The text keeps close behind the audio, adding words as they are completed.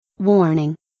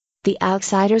Warning. The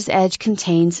Outsider's Edge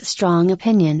contains strong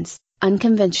opinions,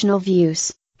 unconventional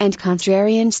views, and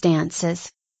contrarian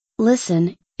stances.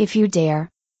 Listen, if you dare.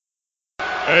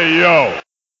 Hey, yo!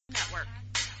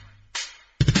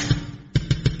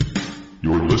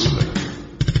 You're listening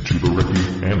to the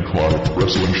Ricky and Clive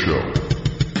Wrestling Show.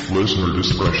 Listener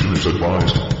discretion is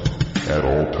advised at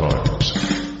all times.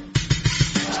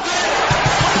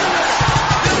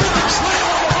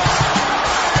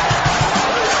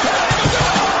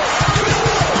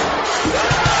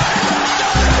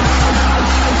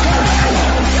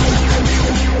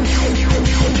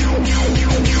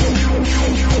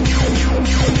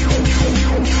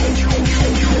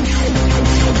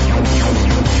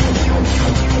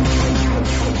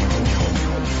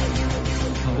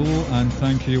 Hello and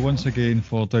thank you once again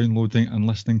for downloading and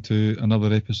listening to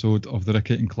another episode of the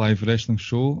Ricky and Clive Wrestling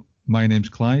Show. My name's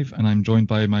Clive and I'm joined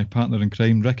by my partner in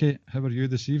crime, Ricky. How are you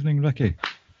this evening, Ricky?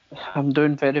 I'm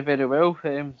doing very, very well.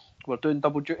 We're doing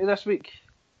double duty this week.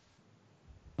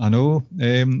 I know.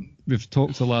 We've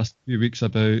talked the last few weeks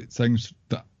about things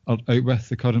that are out with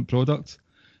the current product.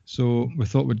 So we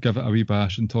thought we'd give it a wee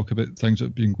bash and talk about things that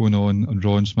have been going on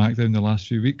Raw and SmackDown the last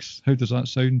few weeks. How does that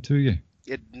sound to you?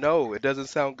 No, it doesn't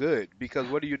sound good, because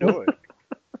what are you doing?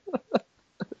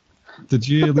 Did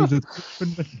you leave the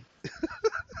open?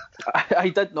 I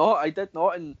did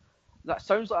not, and that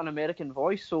sounds like an American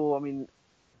voice. So I mean,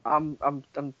 I'm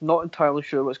not entirely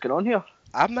sure what's going on here.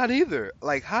 I'm not either.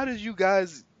 Like, how did you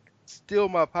guys steal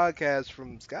my podcast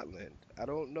from Scotland? I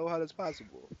don't know how that's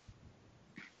possible.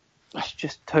 That's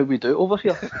just how we do it over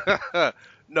here.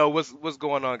 No, what's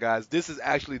going on, guys? This is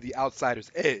actually the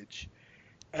Outsider's Edge.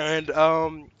 And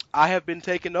I have been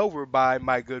taken over by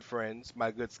my good friends,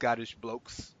 my good Scottish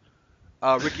blokes,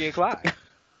 Ricky and Clive.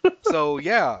 So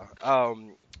yeah,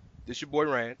 this your boy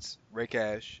Rance, Ray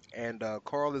Cash, and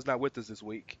Carl is not with us this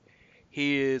week.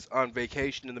 He is on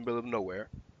vacation in the middle of nowhere.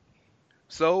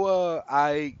 So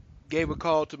I gave a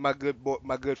call to my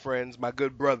good friends, my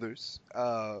good brothers,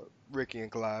 Ricky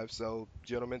and Clive. So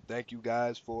gentlemen, thank you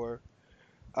guys for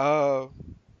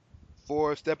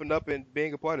stepping up and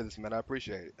being a part of this, man. I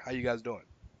appreciate it. How you guys doing?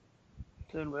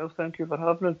 Doing well, thank you for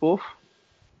having us both.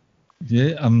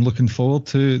 Yeah, I'm looking forward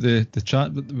to the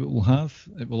chat that we'll have.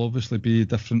 It will obviously be a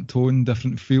different tone,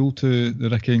 different feel to the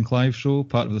Ricky and Clive show,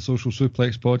 part of the Social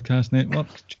Suplex Podcast Network.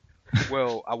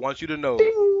 Well, I want you to know,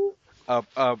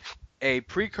 a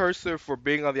precursor for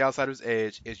being on the Outsider's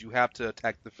Edge is you have to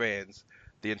attack the fans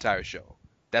the entire show.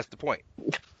 That's the point.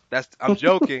 I'm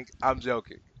joking. I'm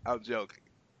joking.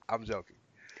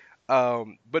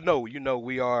 But no,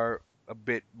 we are a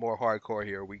bit more hardcore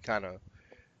here. We kind of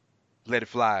let it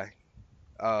fly.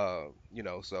 So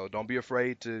don't be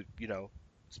afraid to,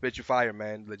 spit your fire,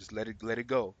 man. Just let it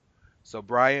go. So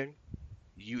Bryan,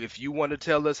 if you want to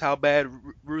tell us how bad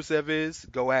Rusev is,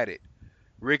 go at it.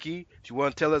 Ricky, if you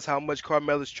want to tell us how much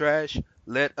Carmella's trash,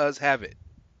 let us have it.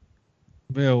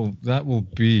 Well, that will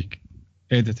be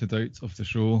edited out of the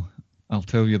show. I'll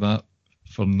tell you that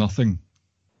for nothing.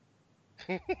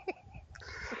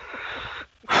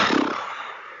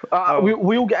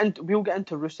 We'll get into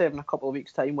Rusev in a couple of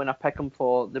weeks' time when I pick him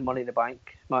for the Money in the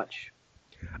Bank match.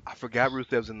 I forgot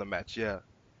Rusev's in the match. Yeah.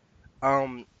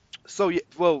 So yeah,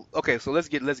 well, okay. So let's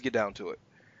get down to it.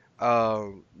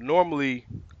 Normally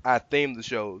I theme the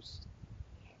shows.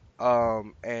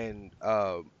 And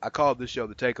I call this show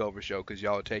the Takeover show because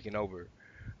y'all are taking over.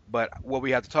 But what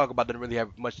we have to talk about doesn't really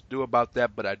have much to do about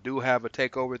that. But I do have a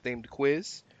Takeover themed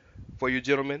quiz for you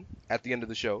gentlemen at the end of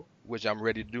the show, which I'm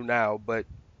ready to do now. But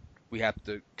we have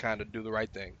to kind of do the right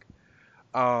thing.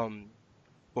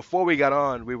 Before we got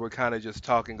on, we were kind of just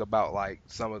talking about like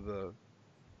some of the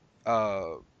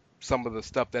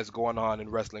stuff that's going on in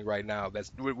wrestling right now.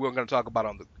 We're going to talk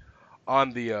about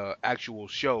on the actual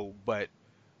show. But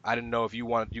I didn't know if you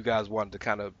guys wanted to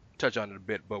kind of touch on it a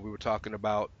bit. But we were talking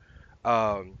about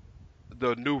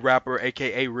the new rapper,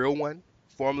 aka Real One,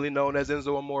 formerly known as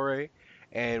Enzo Amore,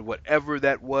 and whatever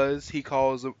that was, he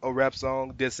calls a rap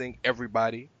song dissing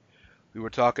everybody. We were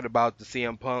talking about the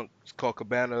CM Punk, Colt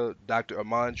Cabana, Dr.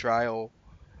 Amon trial.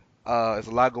 There's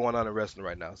a lot going on in wrestling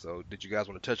right now. So did you guys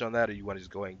want to touch on that, or you want to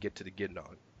just go ahead and get to the getting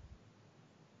on?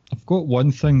 I've got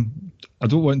one thing. I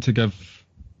don't want to give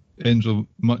Enzo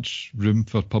much room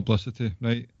for publicity,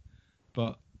 right?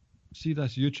 But see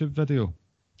this YouTube video?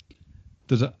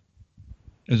 Is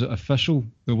it official?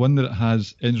 The one that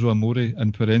has Enzo Amore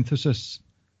in parenthesis,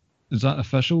 is that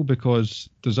official? Because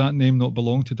does that name not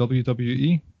belong to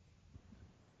WWE?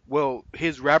 Well,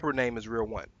 his rapper name is Real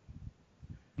One.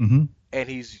 Mm-hmm.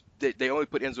 And they only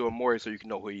put Enzo Amore so you can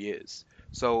know who he is.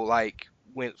 So like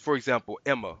for example,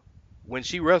 Emma, when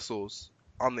she wrestles,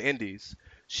 on the Indies,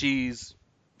 she's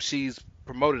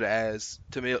promoted as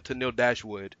to Neil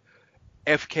Dashwood,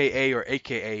 FKA or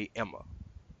AKA Emma.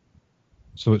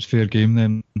 So it's fair game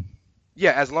then.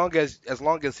 Yeah, as long as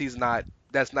he's not,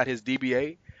 that's not his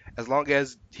DBA. As long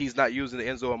as he's not using the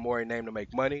Enzo Amore name to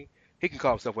make money, he can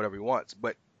call himself whatever he wants.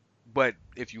 But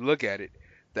if you look at it,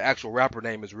 the actual rapper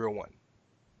name is Real One,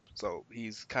 so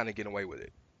he's kind of getting away with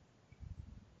it.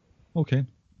 Okay.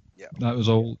 Yeah. That was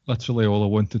literally all I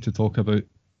wanted to talk about.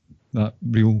 That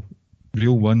real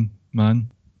one, man.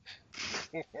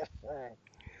 Did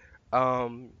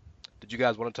you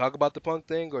guys want to talk about the Punk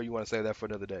thing, or you want to save that for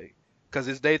another day? Because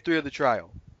it's day 3 of the trial.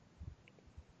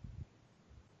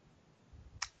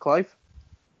 Clive?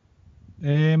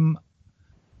 It's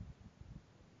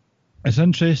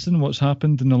interesting what's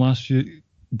happened in the last few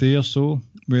day or so,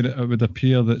 where it would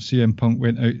appear that CM Punk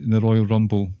went out in the Royal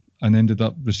Rumble and ended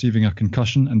up receiving a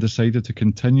concussion and decided to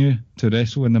continue to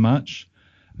wrestle in the match,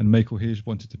 and Michael Hayes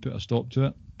wanted to put a stop to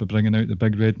it by bringing out the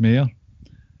big red mare.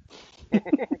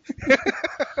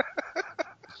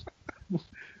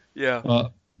 Yeah.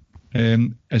 But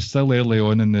it's still early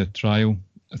on in the trial.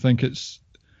 I think it's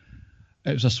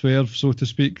a swerve, so to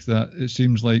speak, that it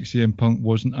seems like CM Punk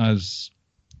wasn't as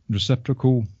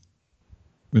reciprocal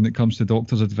when it comes to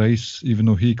doctors' advice, even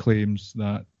though he claims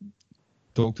that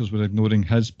doctors were ignoring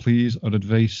his pleas or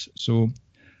advice. So,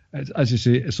 as you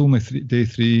say, it's only day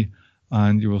 3,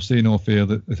 and you were saying off air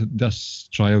that this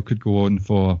trial could go on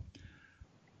for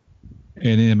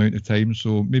any amount of time.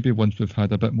 So maybe once we've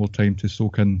had a bit more time to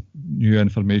soak in new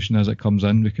information as it comes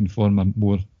in, we can form a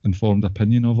more informed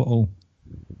opinion of it all.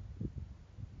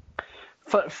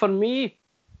 For me,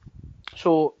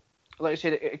 so like I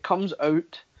said, it comes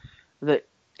out that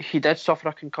he did suffer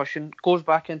a concussion, goes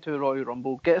back into the Royal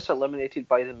Rumble, gets eliminated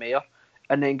by the mayor,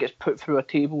 and then gets put through a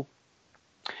table.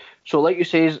 So like you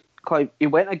say, Clive, he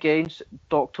went against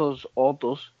doctors'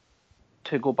 orders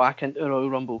to go back into the Royal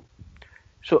Rumble.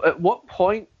 So at what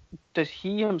point does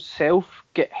he himself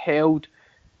get held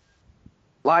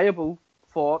liable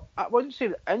for, I wouldn't say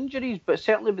the injuries, but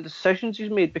certainly the decisions he's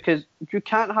made? Because you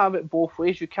can't have it both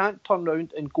ways. You can't turn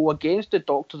around and go against the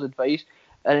doctor's advice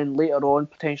and then later on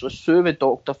potentially sue the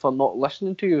doctor for not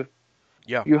listening to you.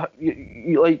 Yeah.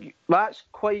 You like, it's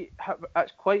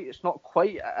not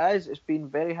quite, it is, it's been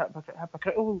very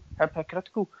hypocritical.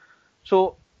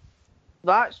 So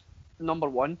that's number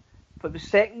one. But the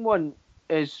second one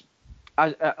is,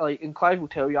 as like, and Clive will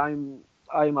tell you, I'm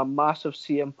a massive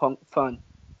CM Punk fan.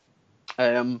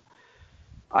 I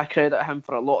credit him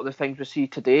for a lot of the things we see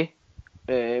today.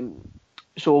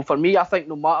 So for me, I think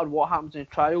no matter what happens in the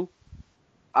trial,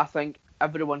 I think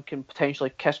everyone can potentially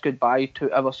kiss goodbye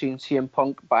to ever seeing CM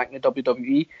Punk back in the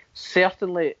WWE.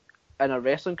 Certainly in a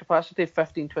wrestling capacity,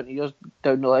 15, 20 years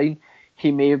down the line,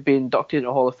 he may have been inducted into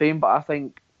the Hall of Fame, but I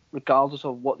think regardless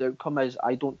of what the outcome is,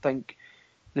 I don't think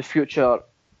the future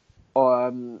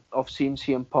of seeing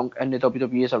CM Punk in the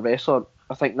WWE as a wrestler,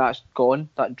 I think that's gone.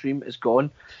 That dream is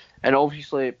gone. And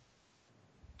obviously,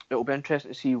 it'll be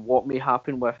interesting to see what may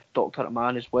happen with Dr.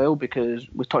 McMahon as well, because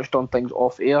we touched on things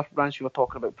off air. Rance, you were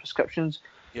talking about prescriptions,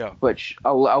 Yeah. which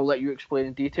I'll let you explain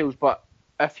in details. But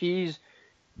if he's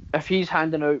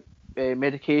handing out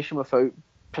medication without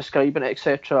prescribing it,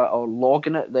 etc., or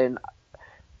logging it, then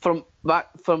from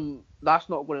that's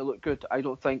not going to look good, I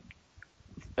don't think,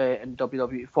 in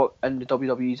the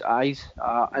WWE's eyes.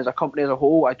 As a company as a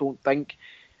whole, I don't think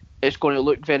it's going to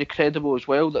look very credible as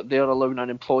well that they're allowing an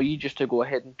employee just to go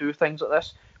ahead and do things like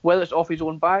this. Whether it's off his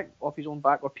own back, or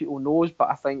people knows, but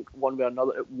I think one way or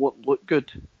another it won't look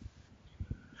good.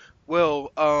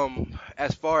 Well,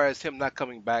 as far as him not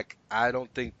coming back, I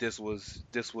don't think this was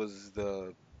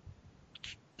the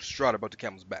straw that broke the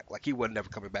camel's back. Like, he wasn't never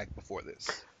coming back before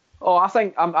this. Oh, I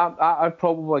think I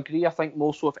probably agree. I think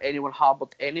more so if anyone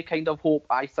harboured any kind of hope,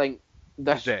 I think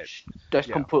this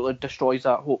completely destroys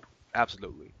that hope.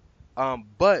 Absolutely.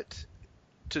 But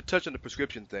to touch on the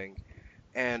prescription thing,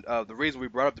 and the reason we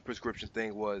brought up the prescription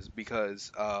thing was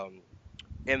because shout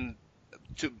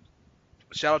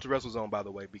out to WrestleZone, by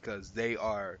the way, because they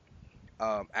are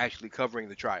actually covering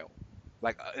the trial,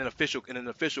 like in an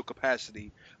official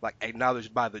capacity, like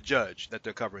acknowledged by the judge that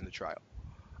they're covering the trial.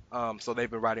 So they've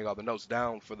been writing all the notes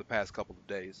down for the past couple of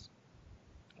days.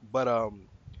 But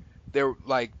there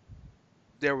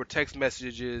were text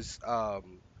messages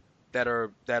that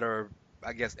are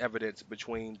I guess evidence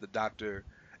between the doctor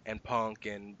and Punk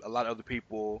and a lot of other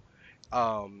people,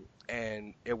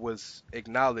 and it was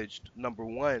acknowledged, number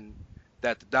one,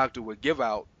 that the doctor would give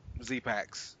out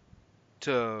Z-Packs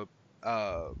to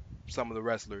some of the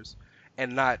wrestlers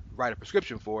and not write a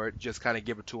prescription for it, just kind of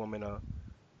give it to them in a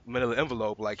manila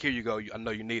envelope, like, here you go, I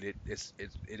know you need it. It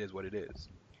is what it is.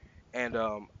 And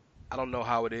I don't know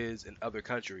how it is in other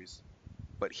countries,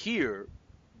 but here,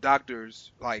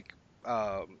 doctors like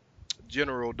um,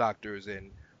 general doctors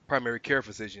and primary care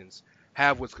physicians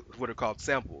have what are called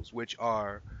samples, which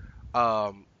are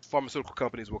pharmaceutical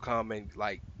companies will come and,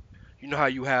 like, you know how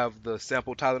you have the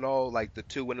sample Tylenol, like the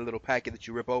two in a little packet that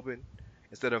you rip open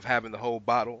instead of having the whole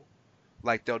bottle.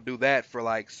 Like, they'll do that for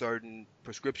like certain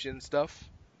prescription stuff,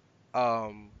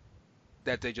 um,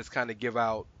 that they just kind of give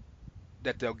out,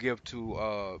 that they'll give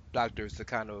to doctors to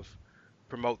kind of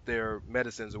promote their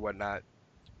medicines or whatnot.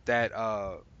 That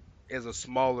is a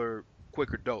smaller,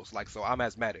 quicker dose. Like, so I'm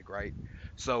asthmatic, right?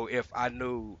 So if I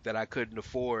knew that I couldn't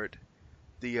afford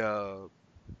the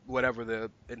whatever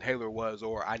the inhaler was,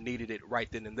 or I needed it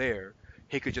right then and there,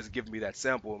 he could just give me that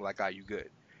sample and, like, ah, you good,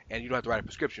 and you don't have to write a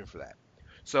prescription for that.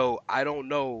 So I don't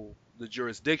know the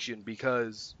jurisdiction,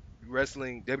 because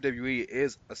wrestling, WWE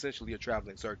is essentially a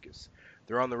traveling circus.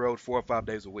 They're on the road 4 or 5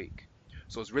 days a week,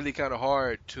 so it's really kind of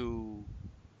hard to,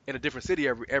 in a different city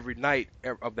every night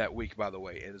of that week, by the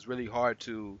way, and it's really hard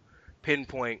to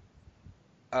pinpoint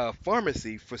a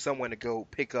pharmacy for someone to go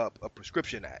pick up a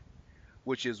prescription at,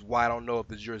 which is why I don't know if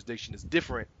the jurisdiction is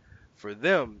different for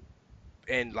them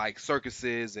and, like,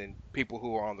 circuses and people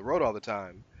who are on the road all the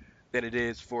time than it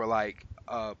is for, like,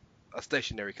 a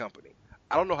stationary company.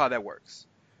 I don't know how that works,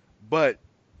 but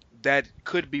that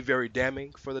could be very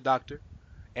damning for the doctor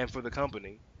and for the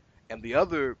company. And the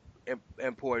other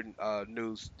important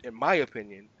news, in my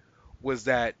opinion, was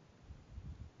that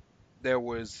there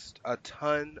was a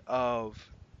ton of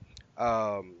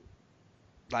um,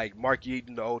 like, Mark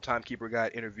Eaton, the old timekeeper,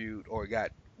 got interviewed, or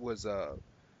got was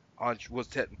on was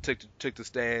took the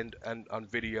stand on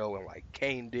video, and, like,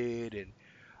 Kane did, and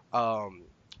um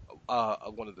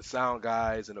one of the sound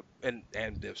guys, and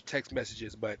there's text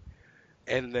messages, but,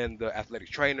 and then the athletic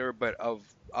trainer, but of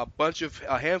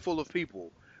a handful of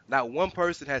people, not one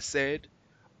person has said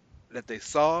that they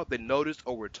saw, they noticed,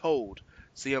 or were told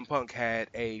CM Punk had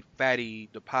a fatty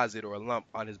deposit or a lump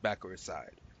on his back or his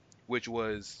side, which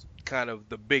was kind of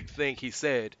the big thing he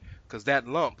said, because that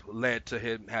lump led to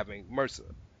him having MRSA.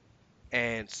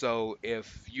 And so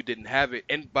if you didn't have it,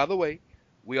 and by the way,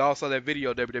 we all saw that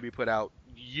video WWE put out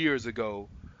years ago,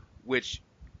 which,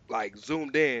 like,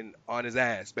 zoomed in on his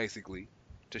ass basically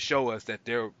to show us that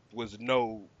there was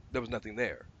nothing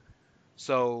there.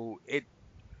 So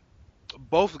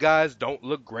both guys don't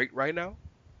look great right now.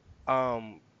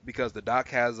 Because the Doc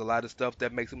has a lot of stuff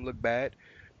that makes him look bad.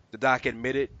 The Doc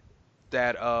admitted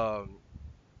that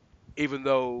even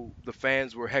though the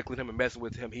fans were heckling him and messing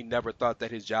with him, he never thought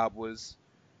that his job was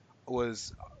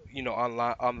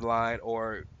on the line,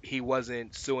 or he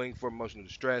wasn't suing for emotional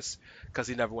distress, because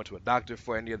he never went to a doctor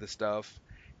for any of the stuff.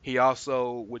 He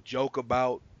also would joke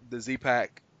about the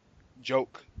Z-Pack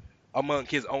joke among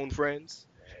his own friends,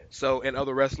 so, and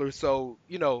other wrestlers. So,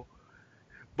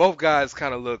 both guys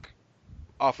kind of look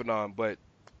off and on, but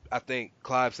I think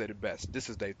Clive said it best. This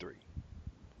is day three.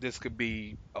 This could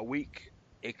be a week.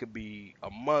 It could be a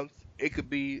month. It could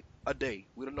be a day.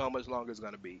 We don't know how much longer it's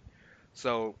gonna be.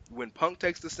 So when Punk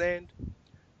takes the stand,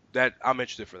 that I'm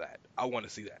interested for that. I want to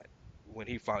see that when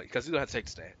he finally, because he's gonna have to take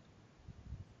the stand.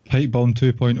 Pipe Bomb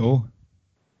 2.0.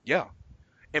 Yeah.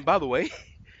 And by the way,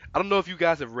 I don't know if you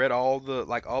guys have read all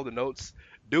the notes.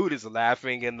 Dude is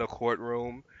laughing in the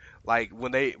courtroom, like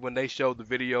when they showed the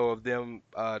video of them,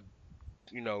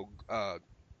 you know, uh,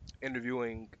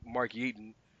 interviewing Mark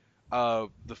Eaton.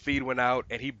 The feed went out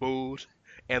and he booed,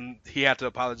 and he had to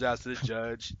apologize to the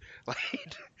judge. Like,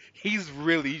 he just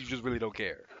really don't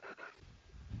care.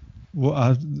 What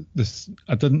I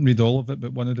didn't read all of it,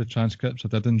 but one of the transcripts I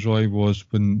did enjoy was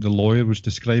when the lawyer was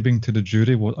describing to the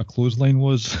jury what a clothesline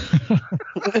was.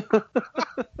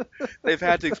 They've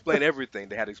had to explain everything.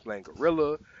 They had to explain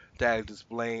gorilla. They had to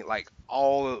explain, like,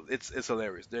 it's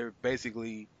hilarious. They're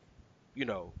basically, you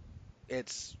know,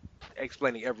 it's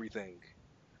explaining everything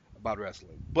about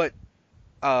wrestling. But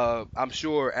I'm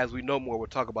sure as we know more, we'll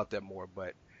talk about that more.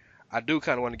 But I do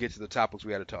kind of want to get to the topics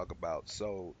we had to talk about.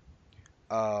 So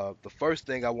the first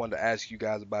thing I wanted to ask you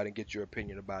guys about and get your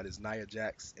opinion about is Nia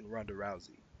Jax and Ronda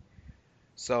Rousey.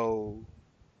 So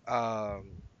um,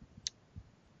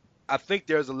 I think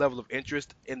there's a level of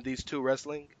interest in these two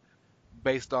wrestling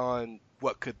based on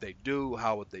what could they do,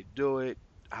 how would they do it,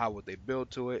 how would they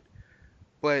build to it.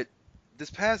 But this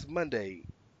past Monday,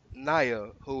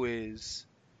 Nia, who is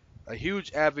a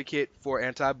huge advocate for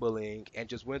anti-bullying and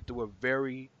just went through a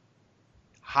very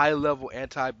high-level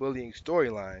anti-bullying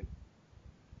storyline,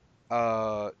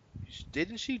 uh,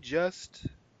 didn't she just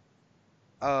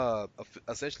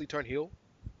essentially turn heel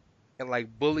and, like,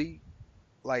 bully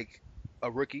like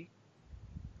a rookie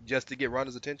just to get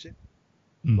Ronda's attention?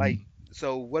 Mhm. Like,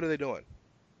 so what are they doing?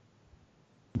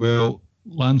 Well,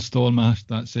 Lance Storm asked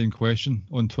that same question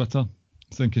on Twitter.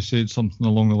 I think he said something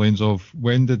along the lines of,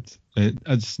 "When did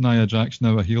is Nia Jax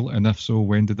now a heel, and if so,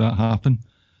 when did that happen?"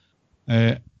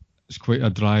 It's quite a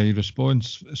dry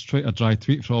response. It's quite a dry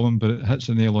tweet from him, but it hits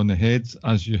the nail on the head,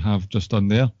 as you have just done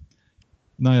there.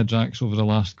 Nia Jax, over the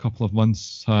last couple of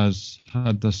months, has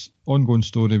had this ongoing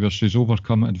story where she's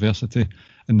overcome adversity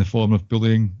in the form of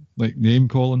bullying, like name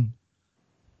calling.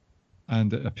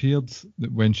 And it appeared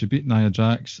that when she beat Nia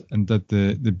Jax and did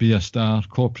the Be a Star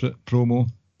corporate promo,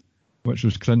 which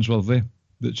was cringeworthy,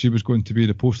 that she was going to be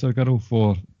the poster girl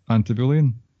for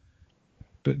anti-bullying.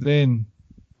 But then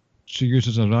she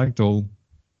uses a ragdoll.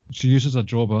 She uses a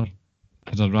jobber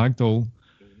as a ragdoll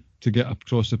Mhm. to get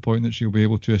across the point that she'll be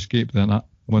able to escape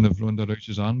one of Ronda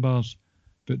Rousey's armbars.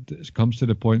 But it comes to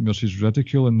the point where she's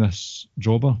ridiculing this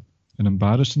jobber and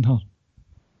embarrassing her.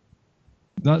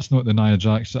 That's not the Nia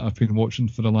Jax that I've been watching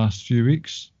for the last few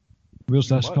weeks. Where's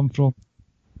Few this come months. from?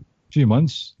 Few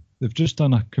months. They've just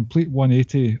done a complete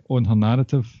 180 on her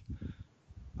narrative.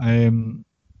 I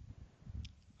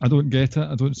don't get it.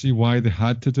 I don't see why they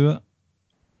had to do it.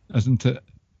 Isn't it?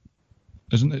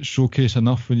 Isn't it showcase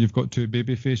enough when you've got two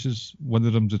baby faces? One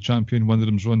of them's the champion, one of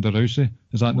them's Ronda Rousey.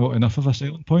 Is that not Well, enough of a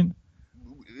selling point?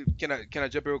 can I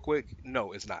jump in real quick?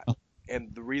 No, it's not.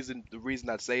 And the reason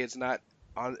I say it's not,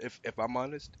 if I'm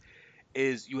honest,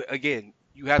 is you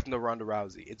have to know Ronda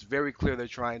Rousey. It's very clear they're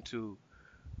trying to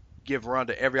give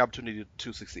Ronda every opportunity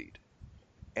to succeed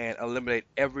and eliminate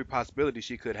every possibility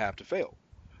she could have to fail.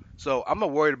 So I'm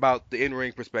not worried about the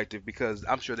in-ring perspective because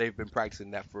I'm sure they've been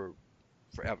practicing that for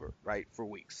forever, right? For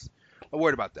weeks. I'm not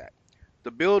worried about that.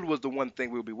 The build was the one thing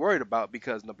we'll be worried about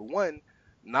because number one,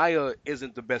 Nia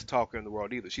isn't the best talker in the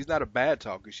world either. She's not a bad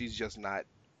talker. She's just not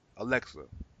Alexa.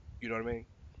 You know what I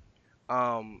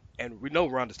mean? And we know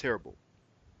Ronda's terrible.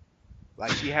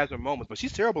 Like she has her moments, but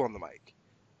she's terrible on the mic.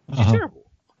 She's Uh-huh. terrible.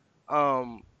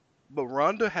 Um, but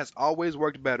Ronda has always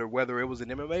worked better, whether it was in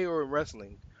MMA or in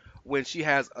wrestling, when she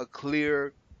has a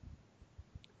clear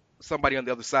somebody on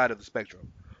the other side of the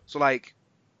spectrum. So like,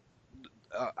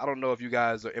 I don't know if you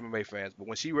guys are MMA fans, but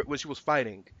when she was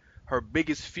fighting, her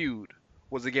biggest feud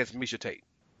was against Misha Tate,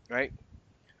 right?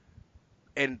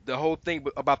 And the whole thing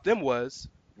about them was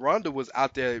Ronda was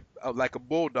out there like a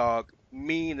bulldog,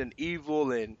 mean and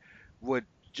evil, and would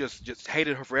just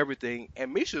hated her for everything.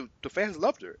 And Misha, the fans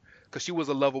loved her because she was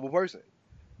a lovable person.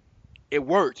 It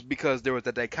worked because there was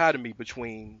a dichotomy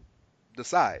between the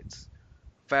sides.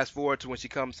 Fast forward to when she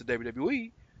comes to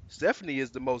WWE, Stephanie is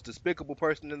the most despicable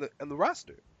person in the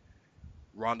roster.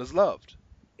 Ronda's loved.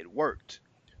 It worked.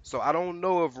 So I don't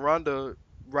know if Ronda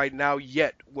right now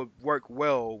yet would work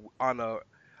well on a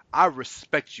I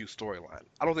respect you storyline.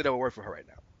 I don't think that would work for her right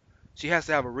now. She has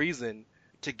to have a reason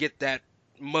to get that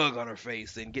mug on her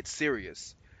face and get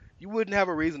serious. You wouldn't have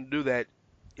a reason to do that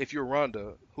if you're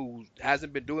Ronda, who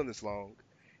hasn't been doing this long,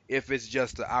 if it's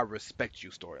just a I respect you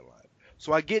storyline.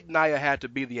 So I get Nia had to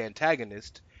be the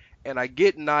antagonist, and I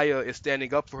get Nia is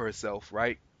standing up for herself,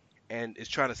 right? And is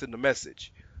trying to send a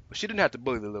message. But she didn't have to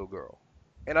bully the little girl.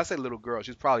 And I say little girl,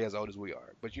 she's probably as old as we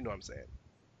are, but you know what I'm saying.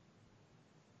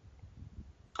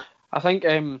 I think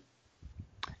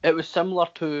it was similar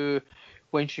to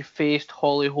when she faced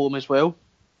Holly Holm as well.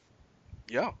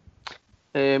 Yeah.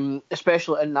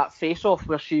 Especially in that face-off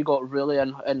where she got really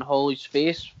in Holly's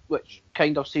face, which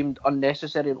kind of seemed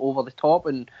unnecessary and over the top,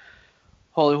 and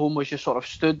Holly Holm was just sort of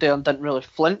stood there and didn't really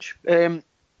flinch.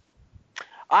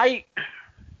 I,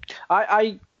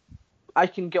 I, I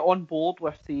can get on board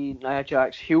with the Nia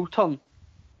Jax heel turn,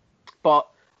 but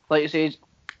like I said,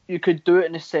 you could do it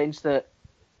in the sense that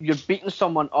you're beating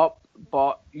someone up,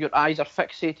 but your eyes are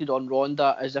fixated on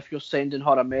Ronda as if you're sending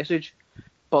her a message.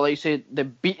 But like I said, the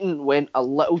beating went a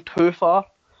little too far.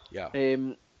 Yeah.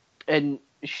 And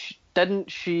didn't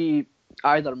she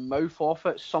either mouth off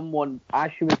at someone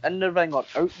as she was in the ring or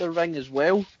out the ring as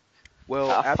well? Well,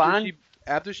 A fan?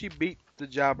 after she beat the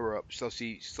jobber up,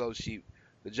 the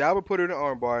jobber put her in an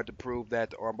armbar to prove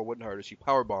that the armbar wouldn't hurt her. She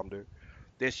power bombed her,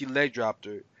 then she leg dropped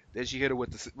her, then she hit her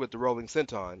with the rolling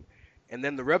senton, and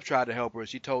then the ref tried to help her.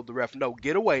 She told the ref, "No,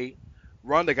 get away."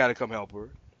 Ronda got to come help her.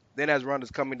 Then as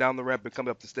Ronda's coming down the ramp and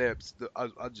coming up the steps,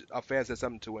 a fan said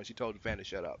something to her, and she told the fan to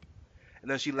shut up. And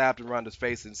then she laughed in Ronda's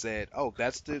face and said, "Oh,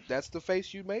 that's the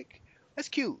face you make? That's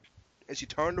cute." And she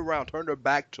turned around, turned her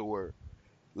back to her,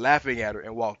 laughing at her,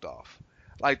 and walked off.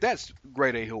 Like that's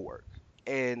grade A heel work,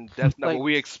 and that's not what Like,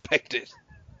 we expected.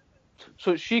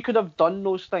 so she could have done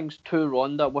those things to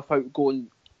Ronda without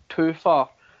going too far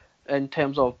in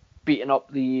terms of beating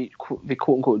up the quote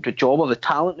unquote the job or the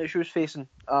talent that she was facing.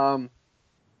 So,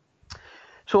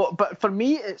 but for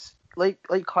me, it's like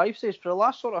Clive says, for the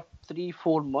last sort of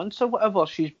 3-4 months or whatever,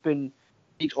 she's been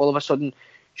all of a sudden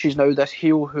she's now this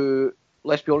heel who,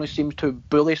 let's be honest, seems to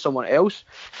bully someone else,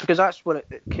 because that's what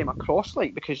it came across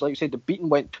like. Because, like you said, the beating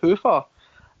went too far.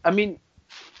 I mean,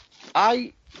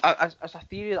 as a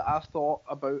theory that I thought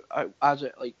about as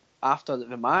it like after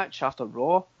the match, after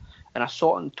Raw, and I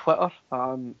saw it on Twitter.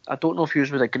 I don't know if you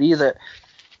would agree that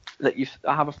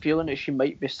I have a feeling that she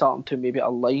might be starting to maybe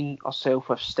align herself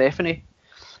with Stephanie.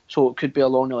 So it could be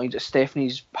along the lines that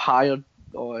Stephanie's hired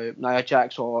Nia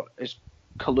Jax or is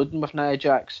colluding with Nia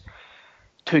Jax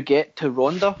to get to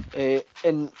Ronda.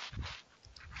 And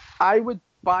I would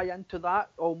buy into that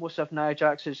almost if Nia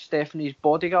Jax is Stephanie's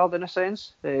bodyguard in a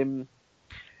sense. And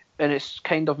it's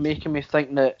kind of making me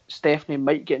think that Stephanie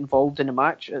might get involved in a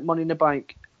match at Money in the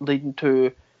Bank, leading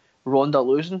to Ronda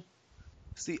losing.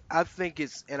 See, I think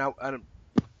it's, and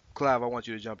Clive, I want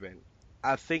you to jump in.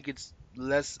 I think it's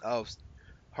less of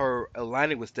her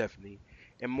aligning with Stephanie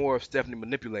and more of Stephanie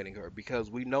manipulating her,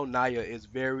 because we know Nia is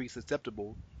very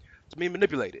susceptible to being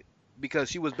manipulated,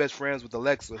 because she was best friends with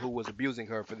Alexa, who was abusing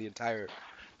her for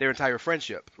their entire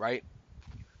friendship, right?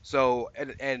 So,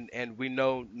 and we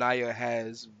know Nia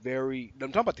has I'm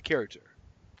talking about the character,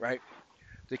 right?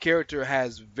 The character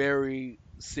has very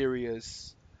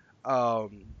serious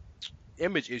um,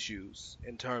 image issues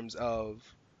in terms of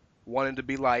wanting to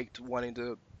be liked, wanting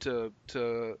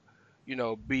to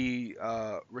be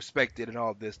respected and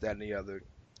all this, that, and the other.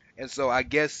 And so I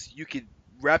guess you could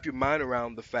wrap your mind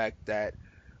around the fact that,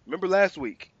 remember last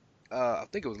week, I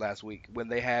think it was last week, when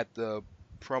they had the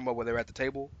promo where they were at the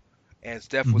table and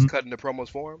Steph was Mm-hmm. cutting the promos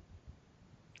for him,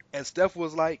 and Steph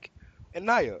was like, and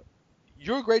Nia,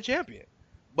 you're a great champion,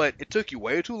 but it took you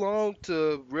way too long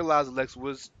to realize Alex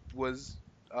was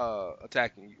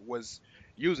attacking you, was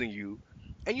using you,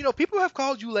 and people have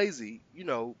called you lazy. You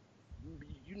know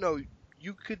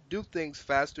you could do things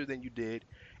faster than you did,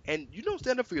 and you don't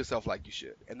stand up for yourself like you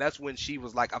should. And that's when she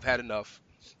was like, I've had enough.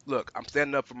 Look, I'm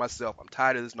standing up for myself. I'm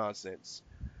tired of this nonsense.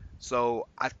 So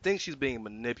I think she's being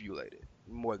manipulated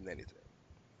more than anything.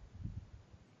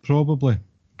 Probably.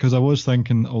 Because I was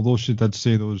thinking, although she did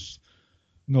say those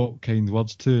not kind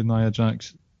words to Nia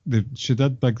Jax, she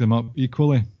did big them up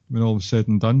equally when all was said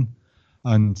and done.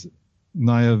 And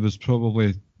Nia was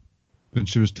probably, when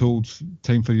she was told,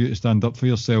 time for you to stand up for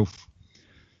yourself,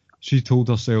 Nia told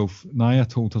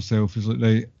herself, is like,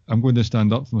 right, I'm going to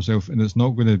stand up for myself, and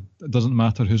it doesn't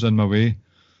matter who's in my way.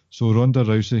 So Ronda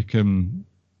Rousey can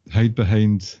hide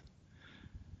behind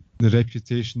the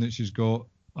reputation that she's got.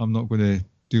 I'm not going to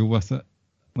deal with it.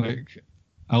 Like,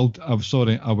 I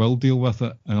will deal with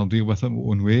it, and I'll deal with it my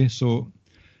own way. So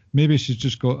maybe she's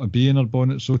just got a bee in her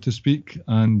bonnet, so to speak,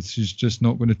 and she's just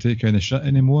not going to take any shit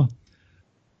anymore.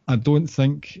 I don't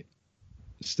think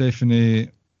Stephanie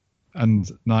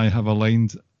and Nia have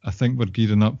aligned. I think we're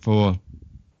gearing up for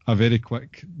a very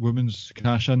quick women's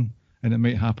cash in, and it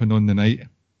might happen on the night.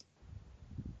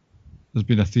 There's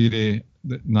been a theory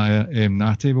that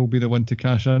Natty will be the one to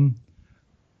cash in,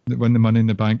 that win the Money in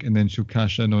the Bank, and then she'll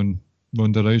cash in on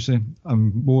Ronda Rousey.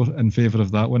 I'm more in favour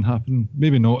of that one happening.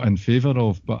 Maybe not in favour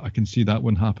of, but I can see that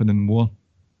one happening more.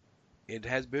 It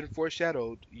has been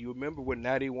foreshadowed. You remember when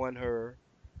Natty won her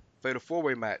Fatal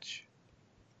 4-Way match?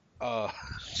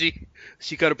 She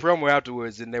cut a promo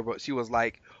afterwards, and she was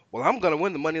like, "Well, I'm gonna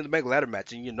win the Money in the Bank ladder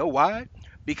match, and you know why?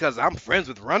 Because I'm friends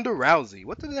with Ronda Rousey."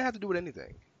 What does that have to do with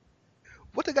anything?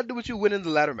 What they got to do with you winning the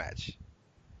ladder match?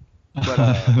 But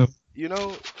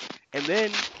and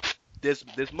then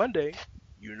this Monday,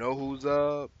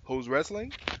 who's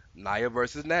wrestling? Nia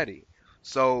versus Natty.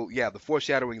 So yeah, the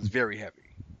foreshadowing is very heavy.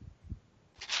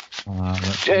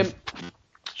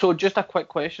 So just a quick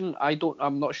question.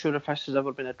 I'm not sure if this has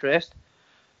ever been addressed.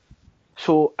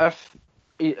 So if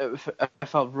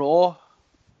a Raw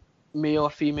male or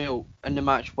female in the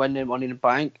match win the Money in the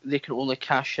Bank, they can only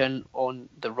cash in on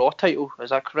the Raw title. Is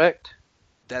that correct?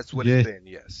 That's what it's been.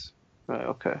 Yes. Right.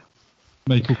 Okay.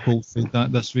 Michael Cole said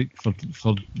that this week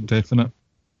for definite.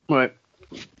 Right.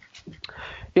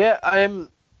 Yeah.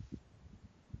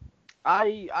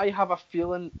 I have a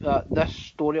feeling that this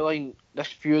storyline, this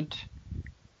feud,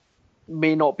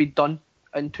 may not be done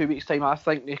in 2 weeks' time. I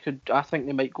think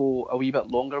they might go a wee bit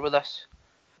longer with this.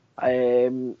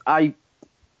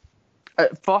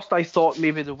 At first I thought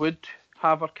maybe they would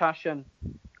have her cash in,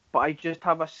 but I just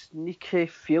have a sneaky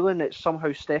feeling that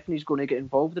somehow Stephanie's going to get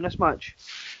involved in this match.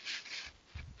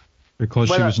 Because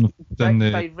she was in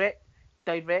the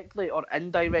directly or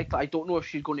indirectly. I don't know if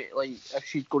she's going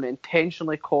to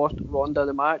intentionally cost Ronda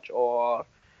the match, or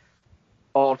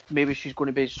or maybe she's going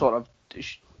to be sort of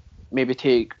maybe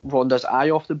take Ronda's eye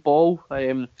off the ball.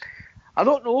 I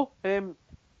don't know. And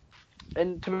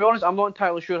to be honest, I'm not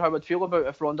entirely sure how I'd feel about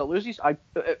if Ronda loses. A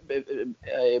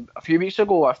few weeks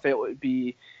ago, I felt it would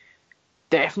be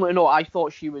definitely not. I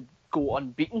thought she would go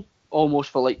unbeaten almost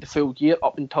for like the full year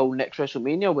up until next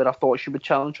WrestleMania, where I thought she would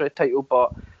challenge for the title.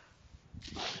 But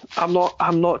I'm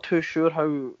not too sure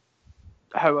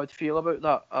how I'd feel about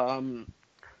that.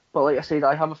 But like I said,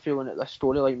 I have a feeling that this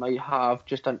storyline might have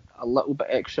just a little bit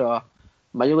extra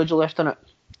mileage left in it,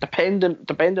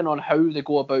 depending on how they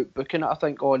go about booking it. I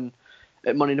think on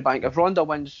at Money in the Bank, if Ronda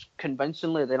wins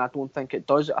convincingly, then I don't think it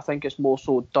does. I think it's more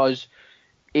so does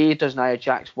Nia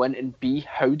Jax win, and B,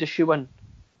 how does she win?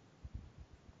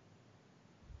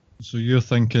 So you're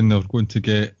thinking they're going to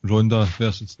get Ronda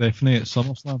versus Stephanie at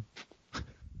SummerSlam?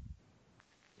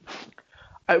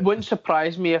 It wouldn't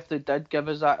surprise me if they did give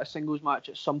us that a singles match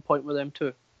at some point with them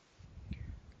two.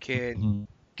 Can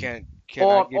I give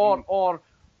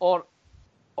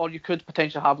or you could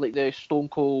potentially have like the Stone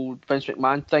Cold Vince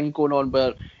McMahon thing going on,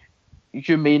 where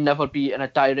you may never be in a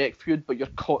direct feud, but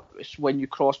it's when you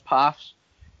cross paths,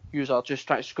 you are just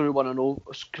trying to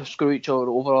screw each other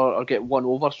over or get one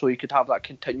over, so you could have that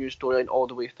continuous storyline all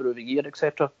the way through the year,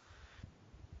 etc.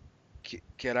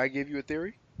 Can I give you a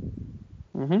theory?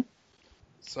 Mm-hmm.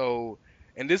 So,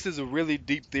 and this is a really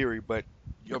deep theory, but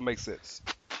it'll make sense.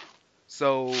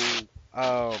 So,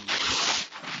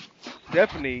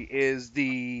 Stephanie is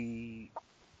the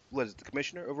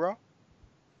commissioner of Raw?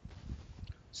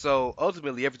 So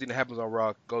ultimately, everything that happens on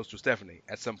Raw goes to Stephanie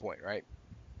at some point, right?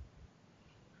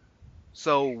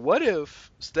 So what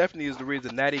if Stephanie is the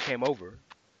reason Natty came over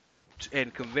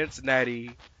and convinced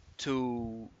Natty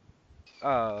to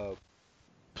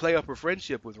play up her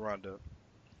friendship with Ronda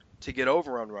to get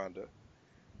over on Ronda?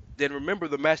 Then remember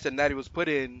the match that Natty was put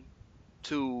in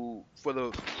to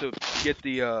get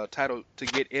the title, to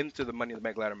get into the Money in the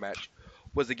Bank ladder match,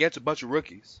 was against a bunch of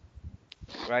rookies,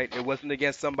 right? It wasn't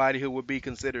against somebody who would be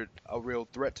considered a real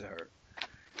threat to her.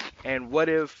 And what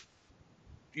if,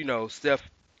 Steph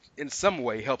in some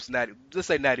way helps Natty? Let's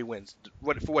say Natty wins,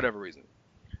 for whatever reason.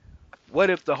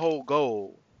 What if the whole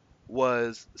goal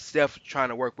was Steph trying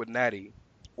to work with Natty?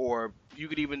 Or you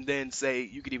could even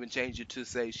change it to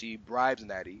say she bribes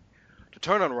Natty to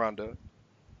turn on Ronda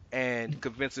and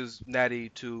convinces Natty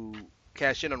to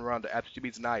cash in on Ronda after she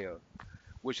beats Nia,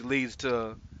 which leads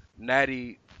to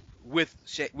Natty with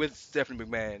Stephanie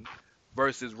McMahon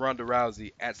versus Ronda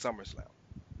Rousey at SummerSlam.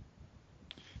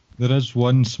 There is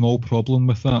one small problem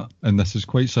with that, and this is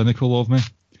quite cynical of me.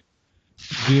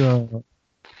 They are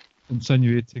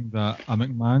insinuating that a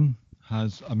McMahon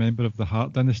has a member of the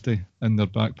Hart Dynasty in their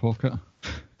back pocket.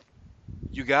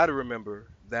 You got to remember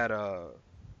that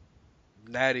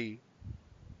Natty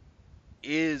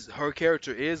her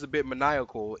character is a bit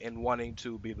maniacal in wanting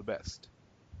to be the best.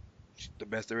 The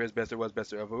best there is, best there was, best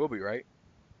there ever will be, right?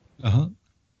 Uh-huh.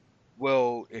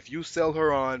 Well, if you sell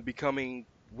her on becoming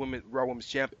Raw Women's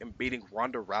Champ and beating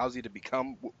Ronda Rousey to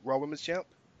become Raw Women's Champ,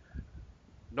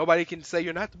 nobody can say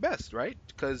you're not the best, right?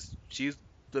 Because she's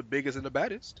the biggest and the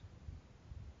baddest.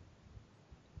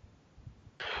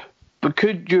 But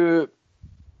could you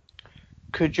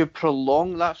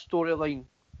prolong that storyline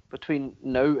between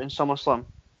now and SummerSlam?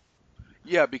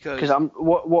 Yeah, because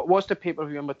what's the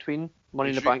pay-per-view in between Money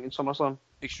in the Bank and SummerSlam?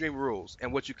 Extreme Rules.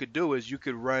 And what you could do is you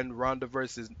could run Ronda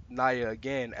versus Nia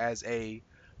again as a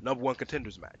number one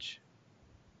contenders match.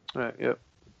 Right. Yeah.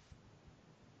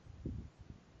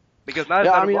 Because Nia's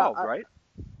not involved, right?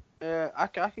 I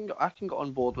can get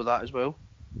on board with that as well.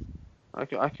 I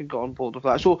can get on board with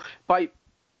that. So by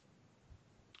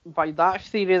that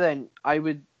theory, then I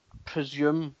would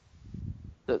presume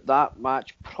that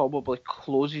match probably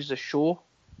closes the show.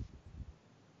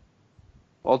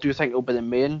 Or do you think it'll be the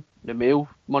male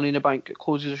Money in the Bank that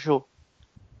closes the show?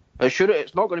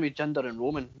 It's not going to be Jinder and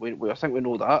Roman. I think we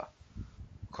know that.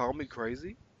 Call me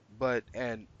crazy, but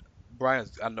I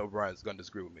know Bryan's going to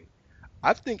disagree with me.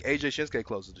 I think AJ Shinsuke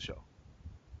closes the show.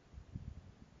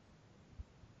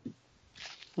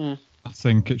 I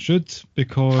think it should,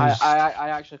 because I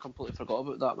actually completely forgot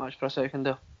about that match for a second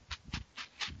there.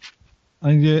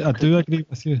 And yeah, I do agree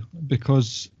with you,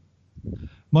 because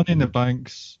Money in the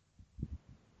Banks,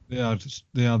 they are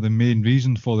the main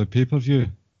reason for the pay-per-view,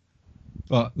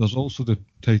 but there's also the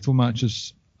title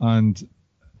matches, and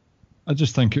I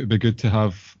just think it would be good to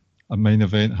have a main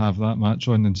event have that match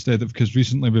on instead of, because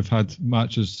recently we've had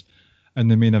matches in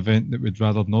the main event that we'd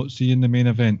rather not see in the main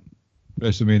event,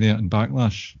 WrestleMania and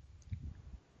Backlash.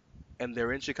 And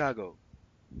they're in Chicago.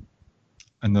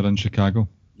 And they're in Chicago.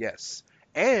 Yes.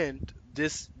 And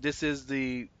this is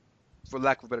the for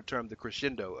lack of a better term, the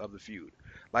crescendo of the feud.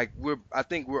 Like I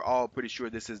think we're all pretty sure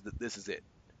this is it.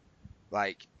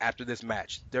 Like after this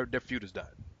match, their feud is done.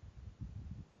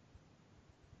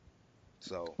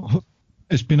 So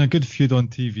It's been a good feud on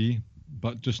TV,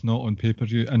 but just not on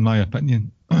pay-per-view, in my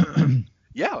opinion.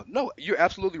 yeah, no, you're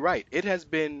absolutely right. It has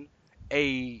been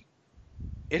a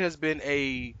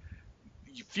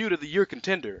feud of the year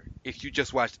contender if you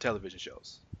just watch the television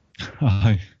shows.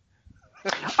 Aye.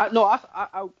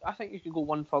 I think you could go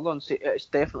one further and say it's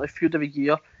definitely feud of the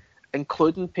year,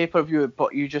 including pay-per-view,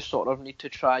 but you just sort of need to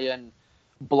try and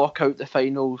block out the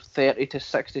final 30 to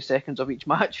 60 seconds of each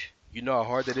match. You know how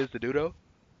hard that is to do, though?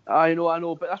 I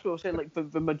know, but that's what I'm saying. Like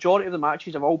the majority of the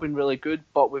matches have all been really good,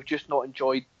 but we've just not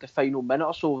enjoyed the final minute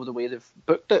or so of the way they've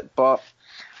booked it. But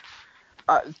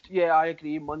yeah, I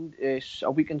agree. Monday,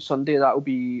 a week on Sunday, that'll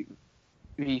be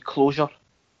the closure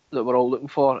that we're all looking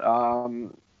for.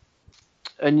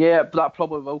 And yeah, that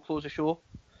probably will close the show.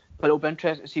 But it'll be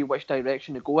interesting to see which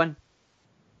direction they go in.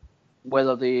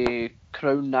 Whether they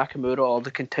crown Nakamura or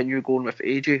they continue going with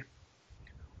AJ.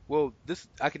 Well,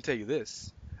 I can tell you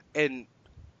this, and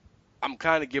I'm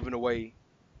kind of giving away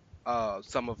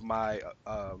some of my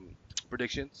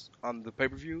predictions on the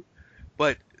pay-per-view,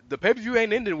 but the pay-per-view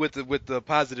ain't ending with the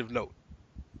positive note.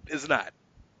 It's not.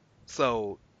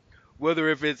 So whether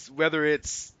it's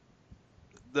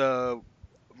the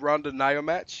Ronda Nia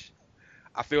match,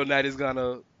 I feel Nat is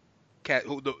gonna cash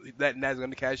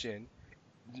in.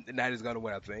 Nat is gonna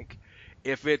win, I think.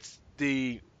 If it's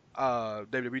the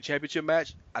WWE Championship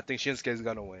match, I think Shinsuke is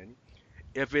gonna win.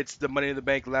 If it's the Money in the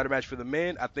Bank ladder match for the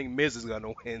men, I think Miz is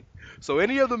gonna win. So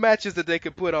any of the matches that they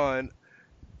could put on,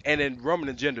 and then Roman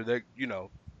and Jinder, they you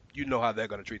know how they're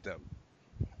gonna treat them.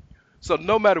 So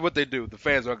no matter what they do, the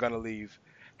fans are gonna leave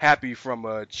happy from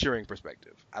a cheering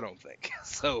perspective. I don't think.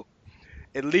 So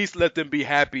at least let them be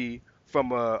happy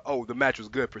from a the match was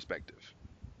good perspective.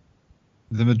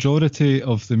 The majority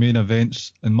of the main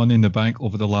events in Money in the Bank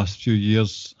over the last few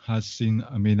years has seen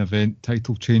a main event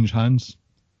title change hands.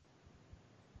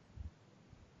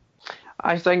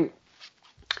 I think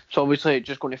so. Obviously,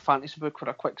 just going to fantasy book for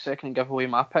a quick second and give away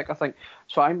my pick. I think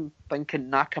so. I'm thinking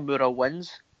Nakamura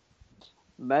wins,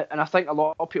 and I think a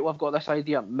lot of people have got this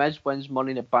idea. Miz wins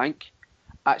Money in the Bank.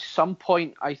 At some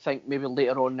point, I think maybe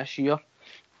later on this year,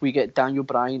 we get Daniel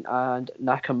Bryan and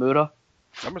Nakamura.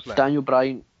 SummerSlam. Daniel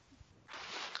Bryan.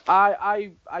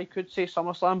 I could say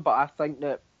SummerSlam, but I think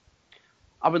that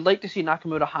I would like to see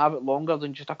Nakamura have it longer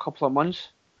than just a couple of months.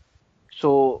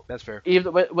 So That's fair.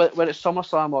 Either when it's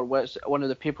SummerSlam or when it's one of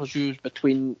the pay-per-views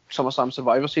between SummerSlam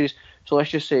Survivor Series. So let's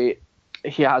just say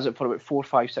he has it for about 4,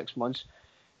 5, 6 months.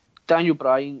 Daniel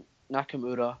Bryan,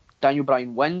 Nakamura. Daniel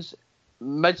Bryan wins.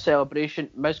 Mid-celebration,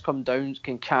 Miz comes down,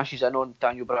 can cashes in on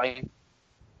Daniel Bryan.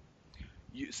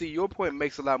 You see, your point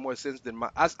makes a lot more sense than my.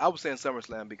 I was saying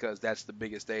SummerSlam because that's the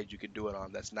biggest stage you can do it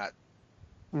on. That's not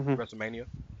WrestleMania.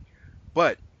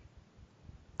 But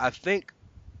I think,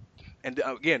 and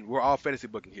again, we're all fantasy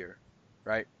booking here,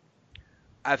 right?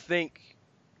 I think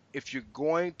if you're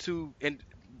going to, and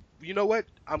you know what?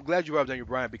 I'm glad you brought up Daniel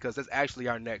Bryan because that's actually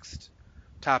our next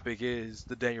topic is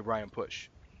the Daniel Bryan push.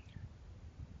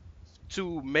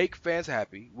 To make fans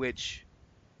happy, which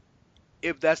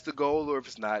if that's the goal or if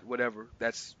it's not, whatever,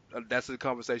 that's a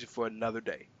conversation for another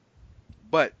day.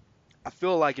 But I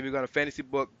feel like if you're gonna fantasy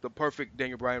book the perfect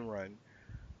Daniel Bryan run,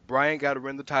 Bryan got to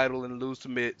win the title and lose to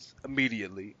Miz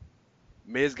immediately.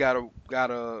 Miz got to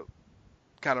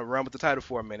kind of run with the title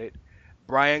for a minute.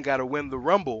 Bryan got to win the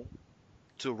Rumble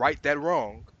to right that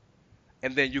wrong,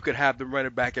 and then you could have them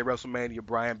running back at WrestleMania.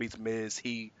 Bryan beats Miz.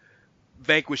 He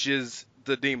vanquishes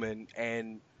the demon,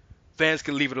 and fans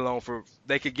can leave it alone for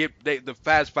the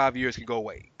fast 5 years can go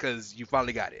away because you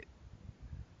finally got it.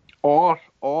 Or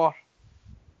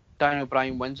Daniel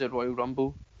Bryan wins the Royal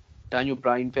Rumble. Daniel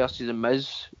Bryan versus the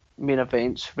Miz main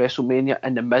events WrestleMania,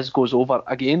 and the Miz goes over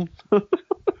again.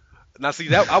 Now see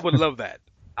that I would love that.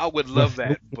 I would love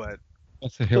that, but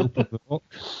With the help of the Rock.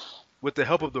 with the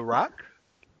help of The Rock.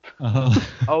 Uh-huh.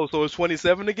 Oh, so it's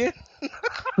 27 again?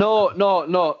 No.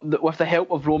 With the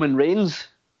help of Roman Reigns.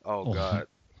 Oh God.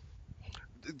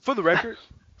 For the record,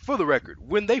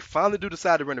 when they finally do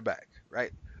decide to run it back,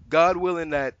 right? God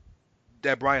willing that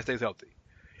Bryan stays healthy.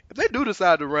 If they do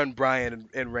decide to run Bryan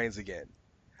and Reigns again,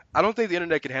 I don't think the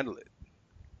internet can handle it.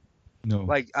 No.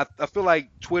 Like I feel like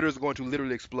Twitter is going to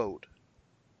literally explode.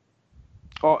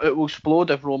 Or it will explode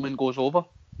if Roman goes over.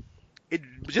 It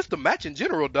just the match in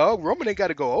general, dog. Roman ain't got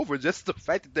to go over. Just the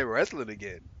fact that they're wrestling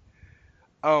again.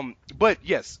 But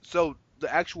yes. So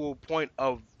the actual point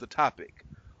of the topic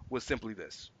was simply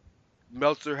this.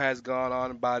 Meltzer has gone on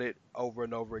about it over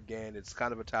and over again. It's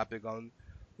kind of a topic on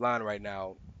line right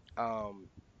now. Um,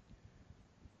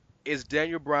 is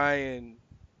Daniel Bryan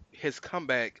his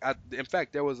comeback? In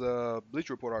fact, there was a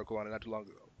Bleacher Report article on it not too long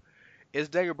ago. Is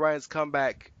Daniel Bryan's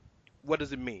comeback? What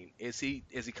does it mean? Is he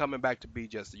coming back to be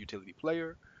just a utility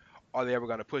player? Are they ever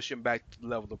going to push him back to the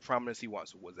level of prominence he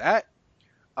once was at?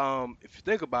 If you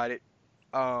think about it,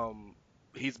 um,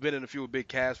 he's been in a few big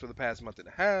casts for the past month and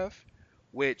a half,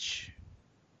 which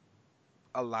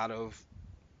a lot of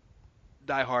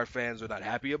diehard fans are not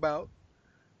happy about.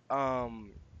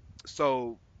 Um,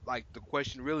 so like the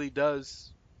question really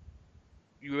does,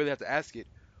 you really have to ask it,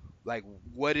 like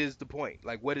what is the point?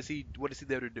 Like what is he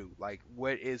there to do? Like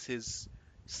what is his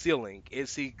ceiling?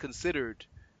 Is he considered,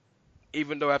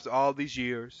 even though after all these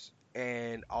years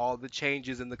and all the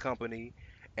changes in the company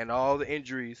and all the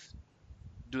injuries,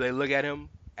 do they look at him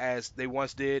as they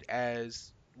once did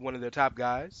as one of their top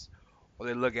guys, or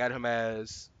they look at him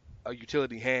as a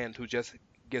utility hand who just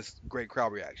gets great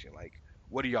crowd reaction? Like,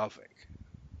 what do y'all think?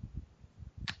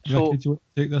 Ricky, So do you want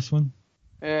to take this one?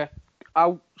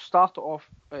 I'll start it off,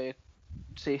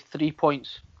 say 3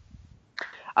 points.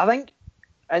 I think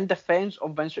in defence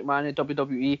of Vince McMahon and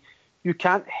WWE, you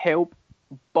can't help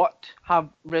but have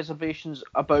reservations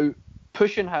about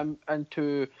pushing him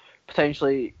into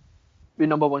potentially the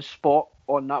number one spot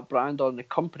on that brand or in the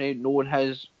company, knowing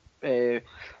his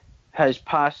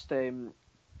past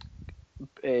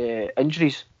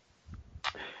injuries.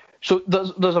 So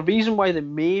there's a reason why they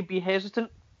may be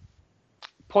hesitant.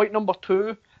 Point number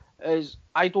two is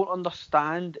I don't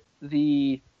understand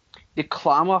the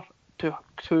clamour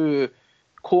to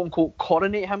quote unquote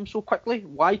coronate him so quickly.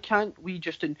 Why can't we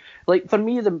just like for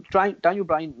me the Daniel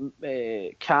Bryan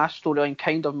cast storyline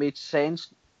kind of made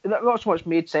sense. Not so much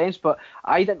made sense, but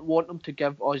I didn't want them to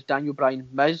give us Daniel Bryan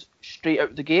Miz straight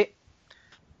out the gate.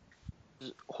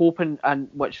 Hoping, and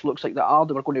which looks like they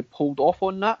were going to be pulled off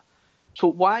on that. So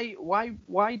why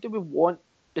do we want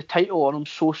the title on him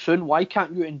so soon? Why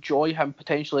can't you enjoy him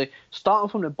potentially starting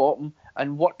from the bottom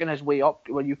and working his way up,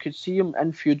 where you could see him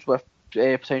in feuds with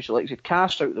potentially, like I said,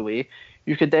 Cass out of the way.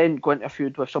 You could then go into a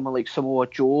feud with someone like Samoa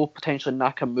Joe, potentially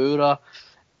Nakamura,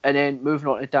 and then moving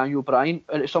on to Daniel Bryan.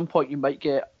 And at some point you might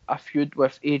get a feud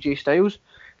with AJ Styles.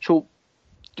 So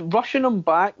rushing him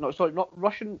back, not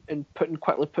rushing and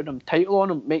quickly putting him title on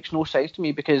him makes no sense to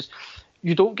me, because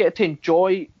you don't get to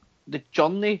enjoy the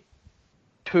journey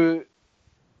to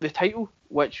the title,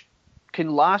 which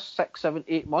can last 6, 7,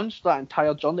 8 months, that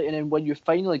entire journey, and then when you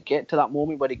finally get to that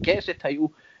moment where he gets the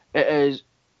title, it is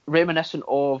reminiscent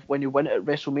of when you win it at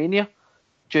WrestleMania,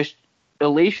 just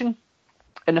elation.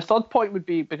 And the third point would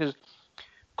be because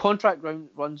contract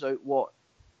runs out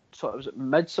was it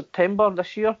mid-September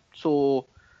this year, so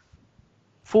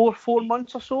four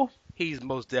months or so. He's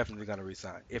most definitely going to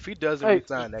resign. If he doesn't Right.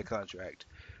 resign that contract,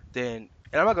 then,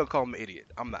 and I'm not going to call him an idiot.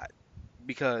 I'm not,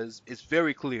 because it's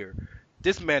very clear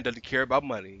this man doesn't care about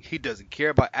money. He doesn't care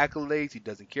about accolades. He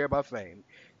doesn't care about fame.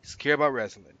 He just care about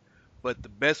wrestling. But the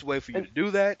best way for you to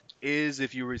do that is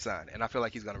if you resign, and I feel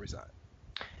like he's going to resign.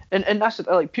 And that's it.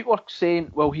 Like, people are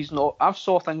saying, well, he's not. I've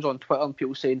saw things on Twitter and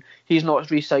people saying he's not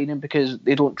re-signing because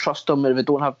they don't trust him and they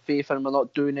don't have faith in him. They're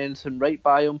not doing anything right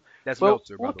by him. That's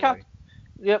Meltzer, by the way.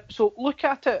 Yep. So look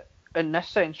at it in this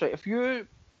sense, right?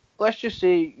 Let's just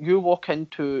say you walk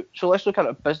into. So let's look at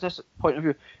a business point of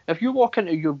view. If you walk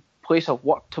into your place of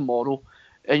work tomorrow,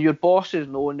 and your boss is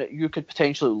knowing that you could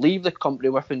potentially leave the company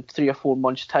within 3 or 4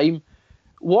 months' time,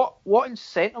 what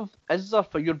incentive is there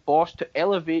for your boss to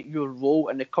elevate your role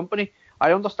in the company?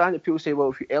 I understand that people say,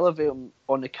 well, if you elevate him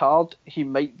on the card, he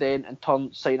might then in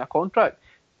turn sign a contract,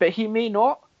 but he may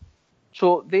not.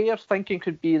 So their thinking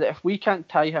could be that if we can't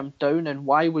tie him down, then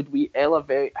why would we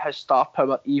elevate his star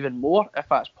power even more if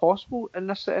that's possible in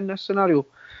this scenario?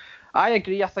 I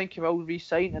agree. I think he will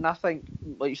re-sign, and I think,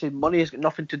 like you said, money has got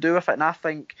nothing to do with it. And I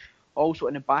think also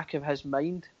in the back of his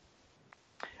mind,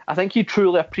 I think he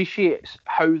truly appreciates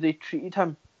how they treated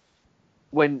him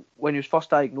when he was first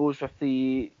diagnosed with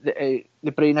the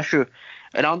brain issue.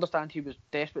 And I understand he was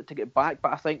desperate to get back,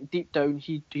 but I think deep down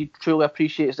he truly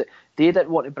appreciates that they didn't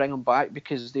want to bring him back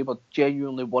because they were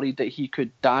genuinely worried that he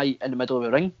could die in the middle of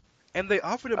the ring. And they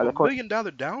offered him $1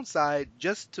 million downside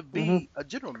just to be a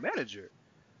general manager.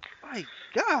 My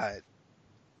God.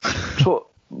 So,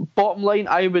 bottom line,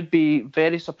 I would be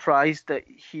very surprised that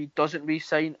he doesn't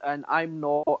re-sign, and I'm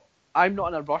not in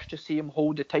a rush to see him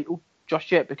hold the title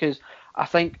just yet, because I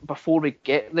think before we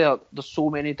get there, there's so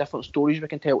many different stories we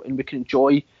can tell, and we can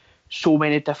enjoy so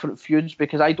many different feuds.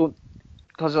 Because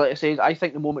like I said, I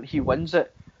think the moment he wins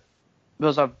it,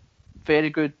 there's a very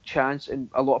good chance and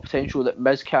a lot of potential that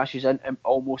Miz cashes in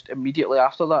almost immediately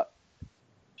after that.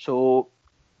 So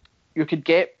you could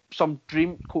get some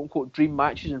dream, quote unquote, dream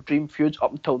matches and dream feuds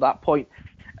up until that point,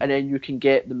 and then you can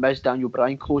get the Miz Daniel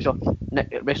Bryan closure at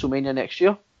WrestleMania next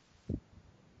year.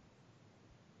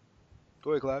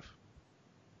 Go ahead, Clive.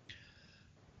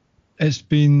 It's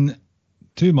been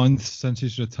 2 months since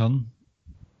his return.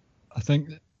 I think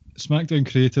SmackDown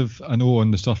creative, I know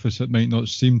on the surface it might not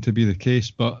seem to be the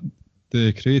case, but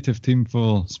the creative team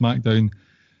for SmackDown,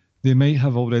 they might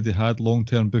have already had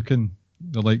long-term booking,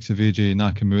 the likes of AJ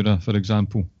Nakamura, for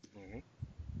example,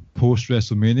 post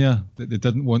WrestleMania, that they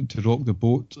didn't want to rock the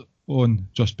boat on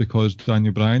just because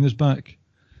Daniel Bryan is back.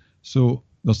 So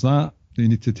there's that you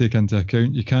need to take into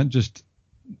account. You can't just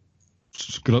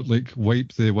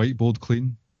wipe the whiteboard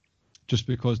clean just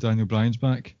because Daniel Bryan's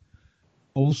back.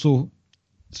 Also,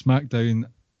 SmackDown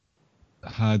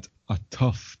had a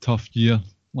tough year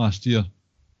last year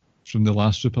from the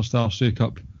last Superstar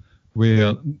shake-up,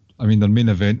 where, I mean, their main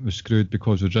event was screwed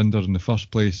because of Jinder in the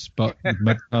first place, but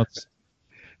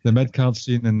the mid-card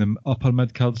scene and the upper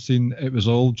mid-card scene, it was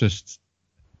all just,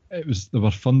 there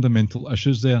were fundamental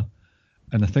issues there,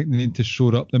 and I think they need to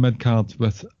shore up the mid-card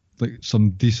with like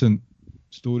some decent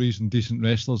stories and decent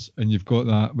wrestlers, and you've got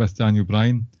that with Daniel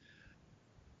Bryan.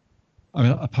 I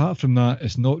mean, apart from that,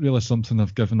 it's not really something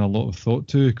I've given a lot of thought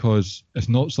to, because it's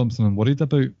not something I'm worried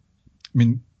about. I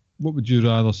mean, what would you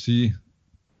rather see?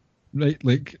 Right,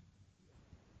 like,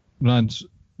 Rand,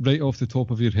 right off the top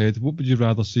of your head, what would you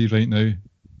rather see right now?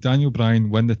 Daniel Bryan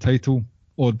win the title,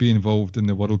 or be involved in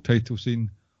the world title scene,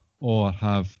 or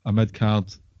have a mid-card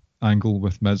angle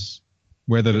with Miz,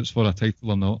 whether it's for a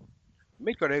title or not?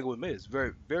 Mid-card angle with Miz,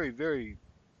 very, very, very,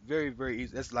 very, very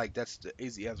easy. That's the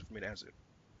easy answer for me to answer.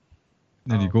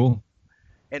 There you go.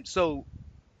 And so,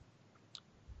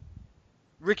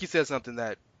 Ricky said something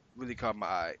that really caught my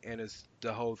eye, and it's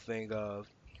the whole thing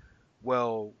of,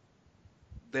 well,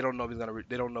 they don't know if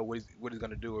they don't know what he's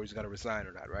gonna do, or he's gonna resign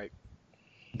or not, right?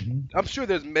 Mm-hmm. I'm sure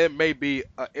there may be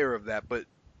an error of that, but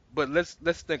let's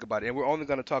think about it, and we're only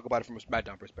gonna talk about it from a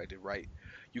SmackDown perspective, right?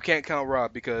 You can't count Raw,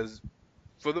 because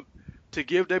to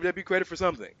give WWE credit for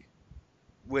something,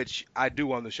 which I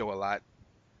do on the show a lot,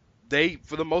 they,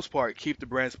 for the most part, keep the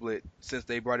brand split since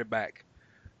they brought it back.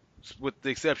 With the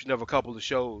exception of a couple of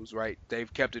shows, right?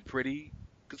 They've kept it pretty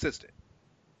consistent.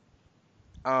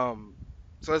 So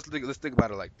let's think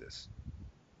about it like this.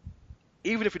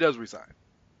 Even if he does resign,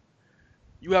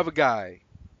 you have a guy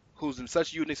who's in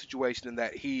such a unique situation in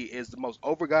that he is the most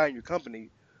over guy in your company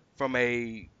from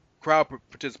a crowd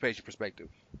participation perspective.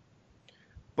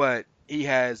 But he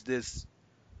has this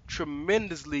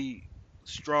tremendously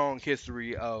strong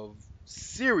history of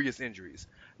serious injuries.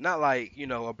 Not like,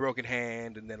 a broken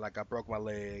hand and then like I broke my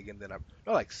leg and then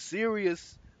no, like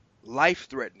serious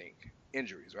life-threatening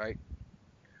injuries, right?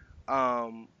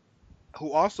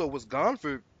 Who also was gone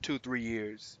for 2-3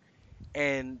 years,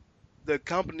 and the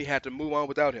company had to move on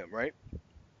without him, right?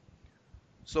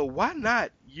 So why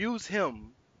not use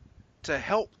him to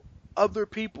help other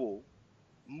people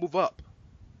move up?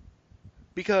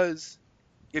 Because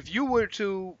if you were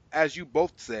to, as you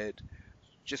both said,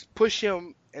 just push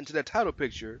him into that title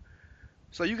picture,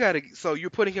 so you're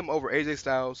putting him over AJ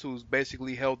Styles, who's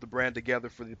basically held the brand together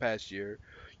for the past year.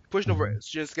 You're pushing over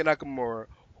Shinsuke Nakamura,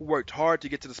 who worked hard to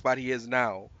get to the spot he is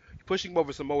now. You're pushing him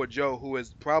over Samoa Joe, who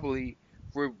is probably,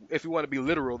 if you want to be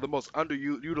literal, the most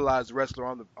underutilized wrestler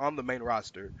on the main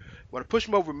roster. You want to push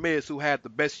him over Miz, who had the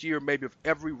best year maybe of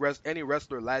any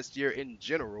wrestler last year in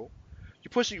general.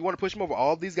 You want to push him over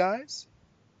all these guys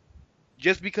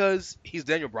just because he's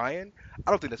Daniel Bryan?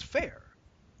 I don't think that's fair,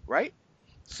 right?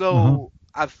 So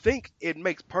I think it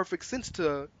makes perfect sense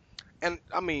to, and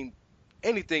I mean,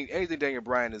 anything Daniel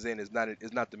Bryan is in is not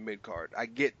the mid card. I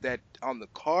get that on the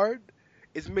card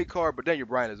it's mid card, but Daniel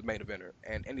Bryan is a main eventer,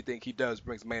 and anything he does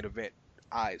brings main event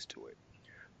eyes to it.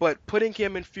 But putting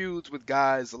him in feuds with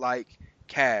guys like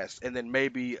Cass, and then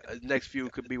maybe next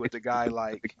feud could be with a guy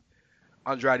like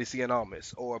Andrade Cien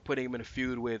Almas, or putting him in a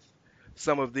feud with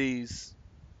some of these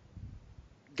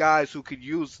guys who could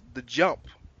use the jump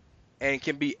and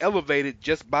can be elevated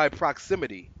just by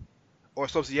proximity or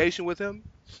association with him,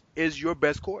 is your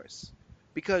best course.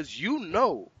 Because you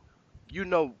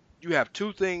have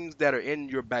two things that are in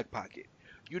your back pocket.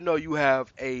 You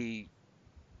have a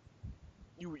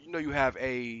you have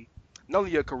a not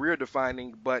only a career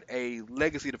defining but a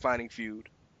legacy defining feud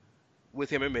with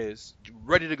him and Miz,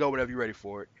 ready to go whenever you're ready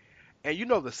for it. And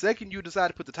the second you decide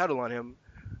to put the title on him,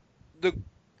 the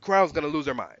crowd's gonna lose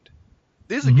their mind.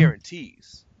 These are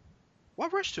guarantees. Why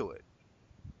rush to it?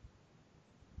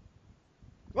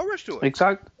 Why rush to it?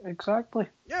 Exactly.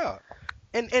 Yeah.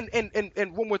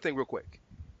 And one more thing real quick.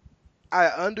 I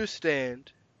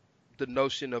understand the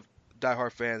notion of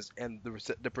diehard fans and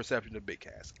the perception of Big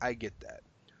Cass. I get that.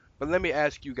 But let me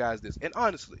ask you guys this, and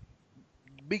honestly,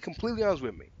 be completely honest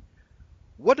with me.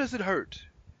 What does it hurt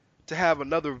to have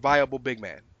another viable big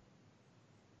man?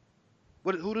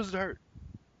 Who does it hurt?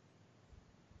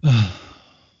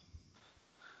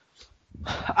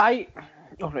 I,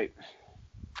 all right.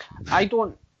 I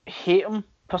don't hate him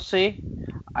per se.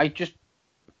 I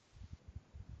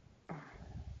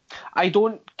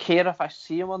don't care if I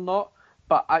see him or not,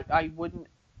 but I wouldn't.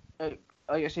 Like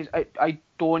I said, I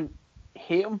don't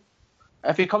hate him.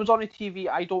 If he comes on the TV,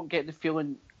 I don't get the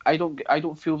feeling. I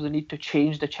don't feel the need to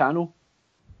change the channel.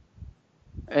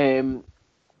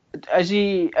 Is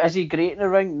he great in the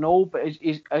ring? No, but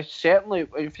he's certainly.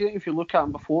 If you look at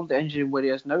him before the injury and where he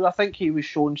is now, I think he was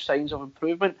showing signs of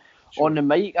improvement. Sure. On the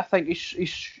mic, I think he's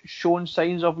shown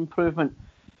signs of improvement.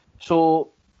 So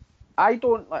I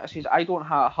don't, like I said, I don't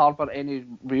harbour any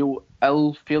real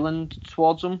ill feeling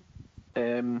towards him.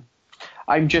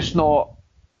 I'm just not.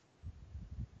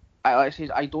 Like I said,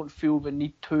 I don't feel the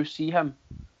need to see him,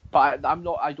 but I'm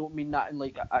not. I don't mean that in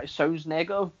like it sounds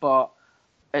negative, but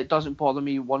it doesn't bother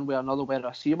me one way or another whether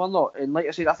I see him or not. And like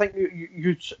I said, I think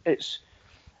it's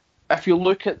if you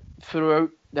look at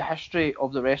throughout the history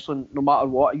of the wrestling, no matter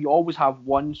what, you always have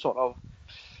one sort of.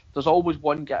 There's always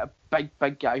one guy, a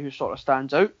big guy who sort of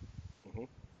stands out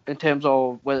in terms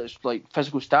of whether it's like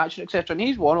physical stature, etc. And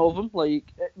he's one of them.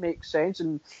 Like it makes sense.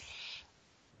 And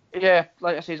yeah,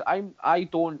 like I said, I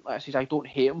don't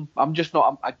hate him. I'm just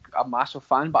not a massive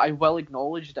fan, but I will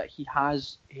acknowledge that he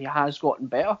has gotten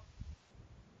better.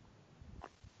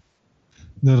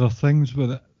 There are things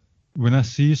where when I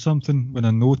see something, when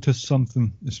I notice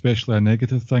something, especially a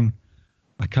negative thing,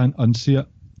 I can't unsee it.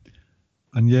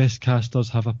 And yes, Cass does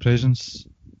have a presence.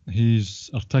 He's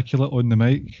articulate on the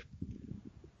mic.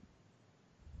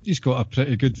 He's got a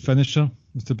pretty good finisher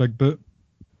with the big boot.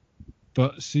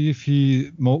 But see if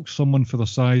he mocks someone for their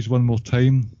size one more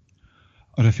time,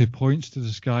 or if he points to the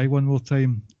sky one more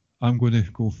time, I'm going to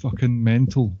go fucking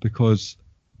mental, because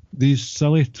these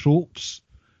silly tropes,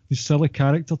 these silly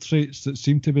character traits that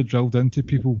seem to be drilled into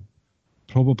people,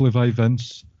 probably by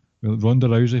Vince, Ronda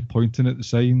Rousey pointing at the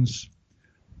signs,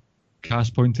 Cass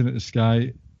pointing at the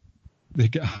sky, they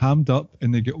get hammed up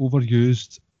and they get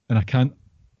overused, and I can't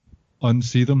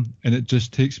unsee them, and it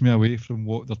just takes me away from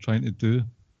what they're trying to do.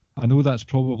 I know that's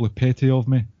probably petty of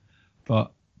me,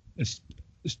 but it's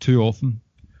too often.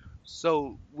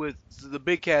 So with the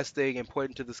Big Cass thing and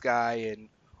pointing to the sky and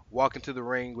walking to the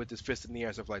ring with his fist in the air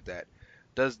and stuff like that,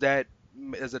 does it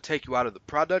take you out of the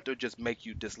product or just make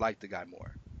you dislike the guy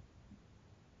more?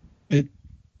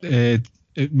 It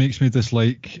makes me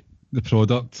dislike the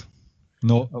product,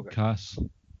 not Cass.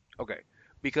 Okay,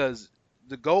 because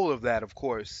the goal of that, of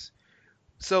course,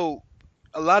 so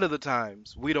a lot of the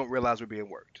times we don't realize we're being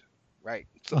worked, right?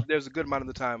 So there's a good amount of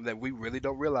the time that we really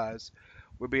don't realize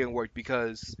we're being worked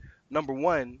because number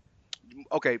one,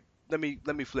 okay, let me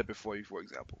flip it for you. For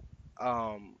example,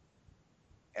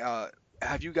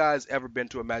 have you guys ever been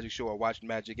to a magic show or watched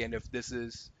magic? And if this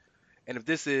is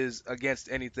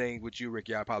against anything with you,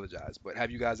 Ricky, I apologize. But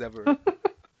have you guys ever?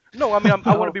 No, I mean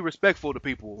I want to be respectful to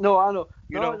people. No, I know.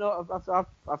 No,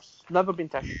 I've never been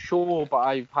to a show, but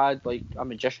I've had like a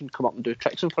magician come up and do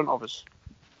tricks in front of us.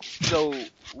 So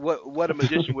what a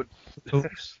magician would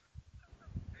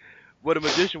what a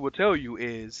magician will tell you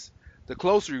is the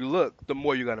closer you look, the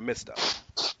more you're gonna miss stuff,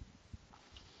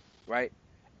 right?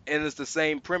 And it's the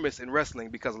same premise in wrestling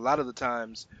because a lot of the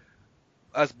times,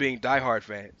 us being diehard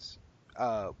fans,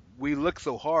 we look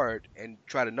so hard and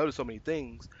try to notice so many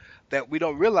things that we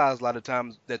don't realize a lot of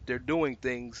times that they're doing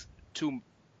things to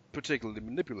particularly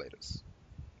manipulate us,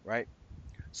 right?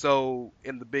 So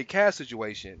in the Big Cass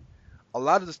situation, a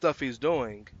lot of the stuff he's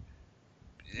doing,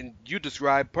 and you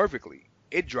described perfectly,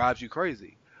 it drives you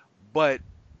crazy. But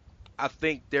I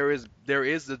think there is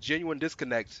a genuine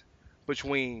disconnect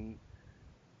between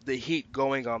the heat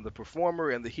going on the performer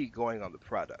and the heat going on the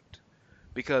product,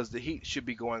 because the heat should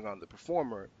be going on the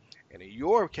performer, and in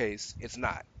your case, it's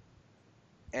not.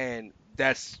 And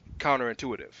that's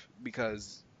counterintuitive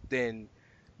because then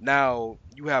now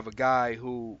you have a guy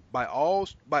who by all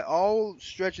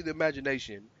stretch of the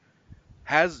imagination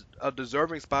has a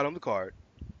deserving spot on the card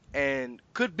and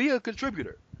could be a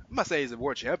contributor. I'm not saying he's a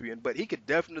world champion, but he could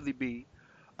definitely be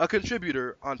a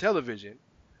contributor on television.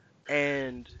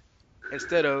 And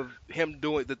instead of him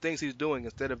doing the things he's doing,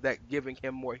 instead of that giving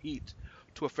him more heat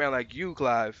to a fan like you,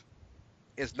 Clive,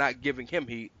 it's not giving him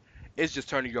heat. It's just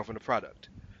turning you off from the product.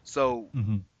 So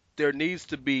there needs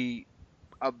to be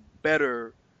a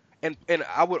better, and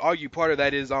I would argue part of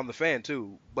that is on the fan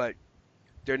too, but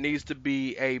there needs to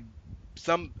be a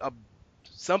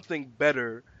something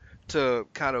better to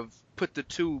kind of put the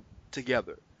two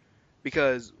together.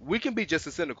 Because we can be just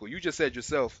as cynical. You just said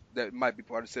yourself that it might be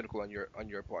part of cynical on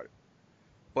your part,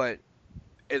 but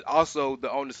it also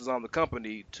the onus is on the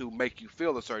company to make you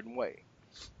feel a certain way.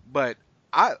 But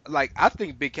I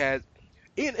think Big Cass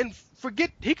and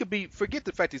forget he could be forget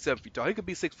the fact he's 7 feet tall. He could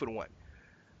be 6'1".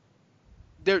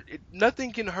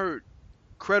 Nothing can hurt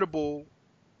credible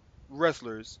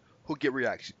wrestlers who get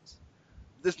reactions.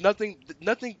 There's nothing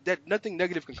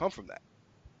negative can come from that.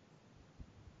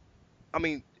 I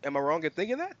mean, am I wrong in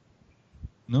thinking that?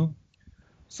 No.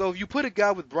 So if you put a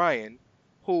guy with Bryan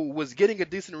who was getting a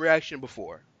decent reaction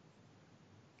before,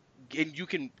 and you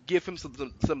can give him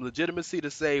some legitimacy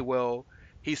to say, well,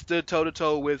 he stood toe to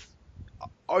toe with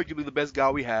arguably the best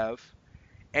guy we have,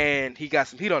 and he got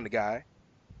some heat on the guy.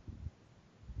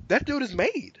 That dude is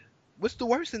made. What's the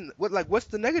worst in what's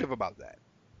the negative about that?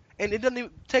 And it doesn't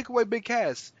even take away Big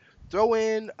Cass. Throw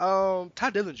in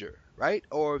Ty Dillinger, right?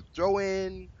 Or throw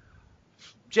in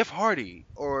Jeff Hardy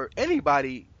or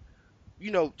anybody,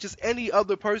 just any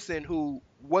other person who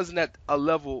wasn't at a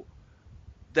level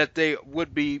that they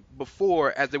would be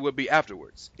before as they would be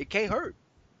afterwards. It can't hurt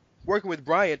working with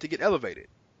Bryan to get elevated.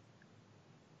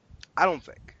 I don't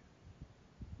think.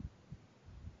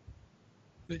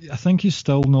 I think he's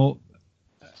still not.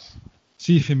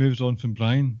 See if he moves on from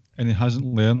Bryan and he hasn't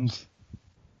learned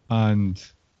and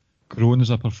grown as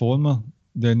a performer,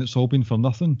 then it's all been for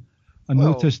nothing. I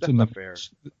Well, noticed that's in not fair.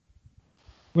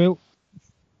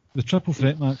 the triple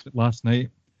threat match last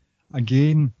night,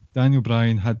 again, Daniel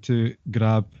Bryan had to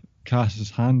grab Cass's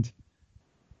hand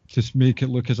to make it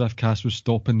look as if Cass was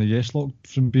stopping the yes lock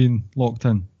from being locked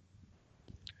in.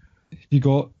 He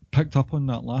got picked up on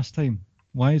that last time.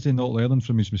 Why is he not learning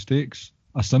from his mistakes?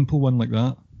 A simple one like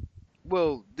that.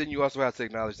 Well, then you also have to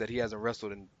acknowledge that he hasn't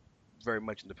wrestled in very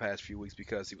much in the past few weeks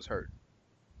because he was hurt.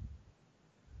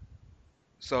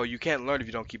 So you can't learn if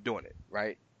you don't keep doing it,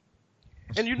 right?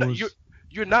 And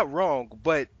you're not wrong,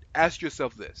 but ask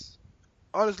yourself this.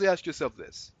 Honestly, ask yourself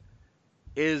this.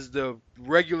 Is the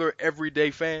regular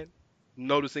everyday fan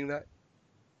noticing that?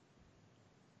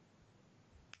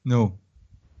 No.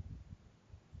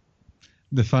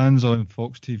 The fans on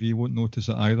Fox TV won't notice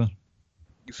it either.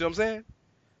 You see what I'm saying?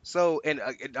 So, and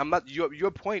I'm not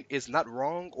your point is not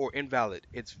wrong or invalid.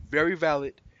 It's very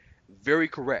valid, very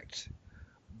correct.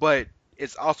 But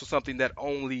it's also something that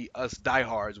only us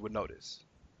diehards would notice.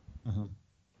 Uh-huh.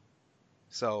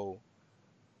 So,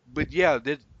 but yeah,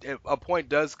 a point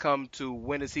does come to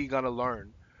when is he gonna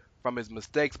learn from his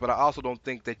mistakes. But I also don't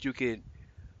think that you can.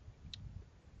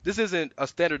 This isn't a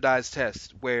standardized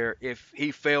test where if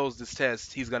he fails this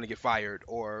test, he's gonna get fired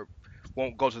or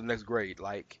won't go to the next grade.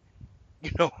 Like, you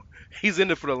know, he's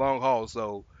in it for the long haul.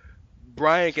 So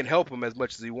Bryan can help him as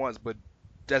much as he wants, but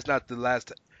that's not the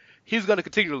last. He's gonna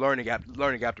continue learning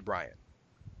after Bryan.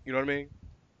 You know what I mean?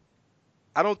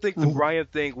 I don't think the Bryan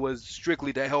thing was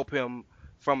strictly to help him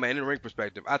from an in-ring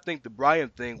perspective. I think the Bryan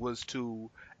thing was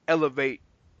to elevate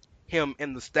him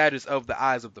in the status of the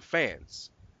eyes of the fans.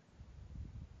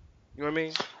 You know what I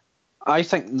mean? I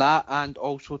think that, and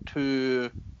also to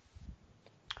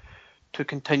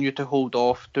continue to hold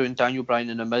off doing Daniel Bryan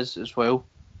and The Miz as well.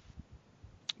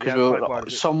 Yeah, Because that's part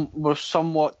of it. we're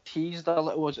somewhat teased a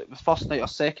little. Was it the first night or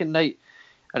second night?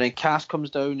 And then Cass comes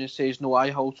down and says, "No,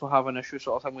 I also have an issue,"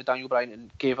 sort of thing with Daniel Bryan,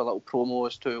 and gave a little promo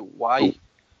as to why.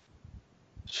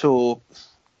 So,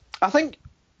 I think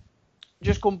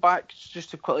just going back,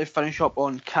 just to quickly finish up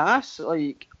on Cass,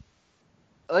 like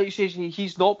you say,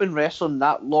 he's not been wrestling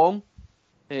that long.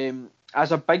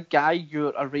 As a big guy,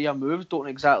 your array of moves don't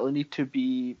exactly need to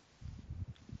be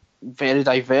very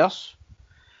diverse.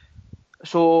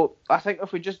 So I think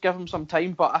if we just give him some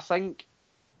time, but I think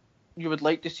you would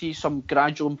like to see some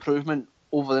gradual improvement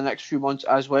over the next few months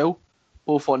as well,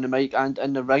 both on the mic and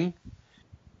in the ring.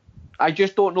 I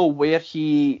just don't know where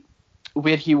he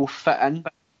will fit in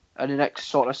the next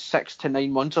sort of 6 to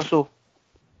 9 months or so.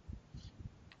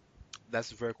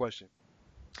 That's a fair question.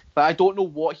 But I don't know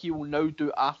what he will now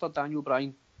do after Daniel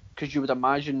Bryan, because you would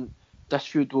imagine this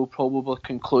feud will probably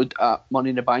conclude at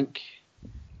Money in the Bank,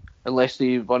 unless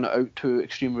they run it out to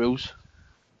Extreme Rules.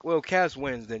 Well, Cass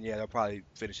wins, then yeah, they'll probably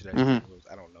finish it at Extreme Rules.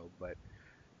 I don't know, but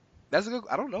that's a good.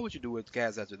 I don't know what you do with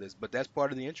Cass after this, but that's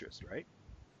part of the interest, right?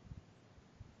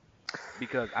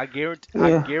 Because I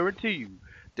guarantee you,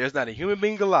 there's not a human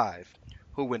being alive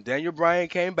who, when Daniel Bryan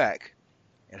came back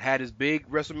and had his big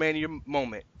WrestleMania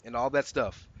moment and all that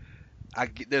stuff,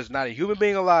 there's not a human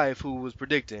being alive who was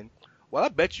predicting. Well, I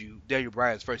bet you Daniel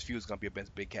Bryan's first feud is gonna be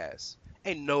against Big Cass.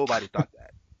 Ain't nobody thought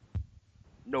that.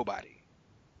 Nobody.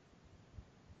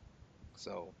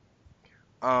 So,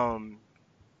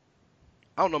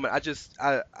 I don't know, man.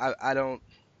 I don't.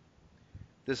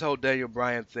 This whole Daniel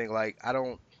Bryan thing, like, I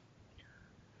don't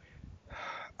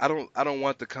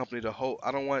want the company to hold.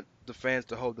 I don't want the fans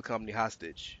to hold the company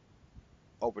hostage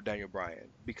over Daniel Bryan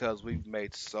because we've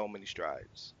made so many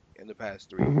strides in the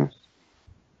past 3 years.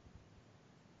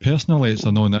 Personally, it's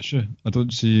a non-issue. I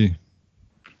don't see.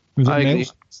 Was it I agree.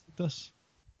 Meltzer that said this?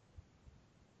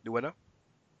 Do we know?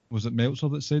 Was it Meltzer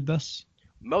that said this?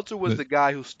 Meltzer was That- the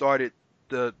guy who started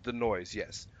the noise.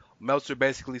 Yes, Meltzer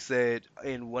basically said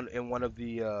in one of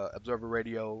the Observer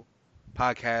Radio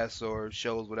podcasts or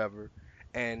shows, whatever,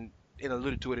 and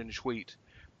alluded to it in a tweet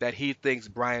that he thinks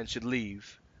Bryan should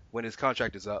leave when his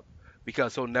contract is up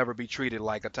because he'll never be treated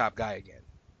like a top guy again.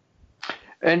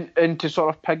 And to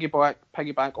sort of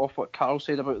piggyback off what Carl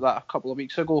said about that a couple of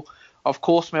weeks ago, of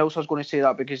course Meltzer's going to say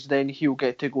that because then he'll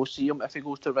get to go see him if he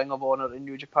goes to Ring of Honor in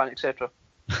New Japan, etc.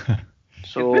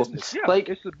 So, It's business, yeah. like,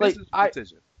 It's a business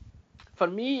decision. For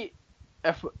me,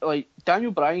 if like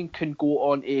Daniel Bryan can go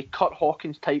on a Kurt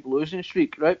Hawkins type losing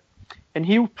streak, right, and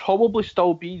he'll probably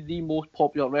still be the most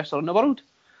popular wrestler in the world.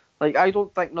 Like, I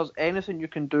don't think there's anything you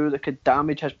can do that could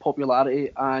damage his popularity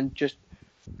and just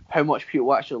how much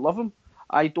people actually love him.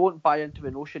 I don't buy into the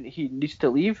notion that he needs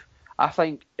to leave. I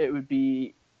think it would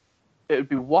be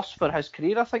worse for his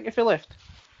career, I think, if he left.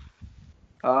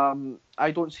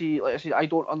 I don't see, like I said,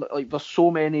 there's so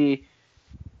many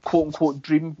quote unquote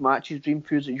dream matches, dream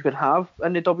feuds that you can have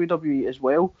in the WWE as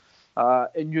well.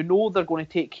 And you know they're going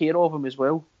to take care of him as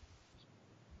well.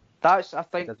 That's, I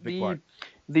think, That's a big part.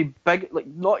 the big, like,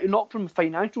 not from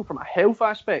financial, from a health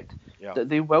aspect, Yeah. that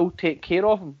they will take care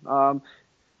of him.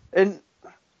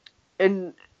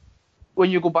 And when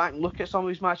you go back and look at some of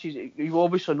his matches, you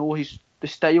obviously know the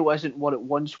style isn't what it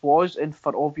once was, and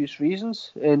for obvious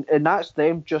reasons, and that's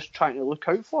them just trying to look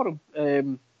out for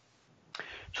him.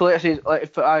 So like I say,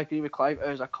 if I agree with Clive, it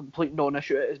is a complete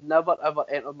non-issue. It has never ever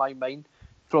entered my mind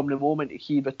from the moment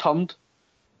he returned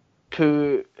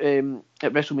to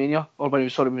at WrestleMania, or when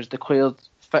he was declared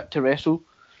fit to wrestle,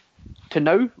 to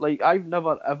now. Like,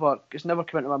 it's never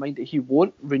come into my mind that he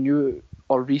won't renew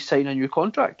or re-sign a new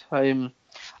contract.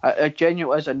 It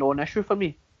genuinely is a non-issue for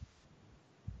me.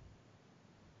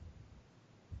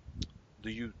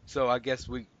 So I guess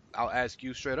I'll ask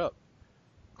you straight up,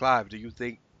 Clive. Do you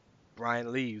think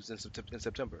Bryan leaves in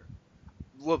September?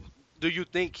 Well, do you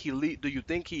think Do you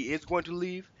think he is going to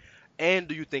leave, and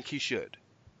do you think he should?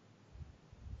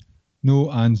 No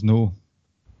and no.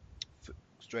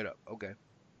 Straight up, okay.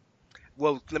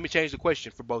 Well, let me change the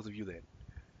question for both of you then.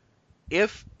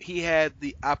 If he had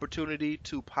the opportunity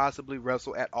to possibly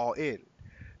wrestle at All In,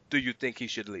 do you think he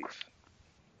should leave?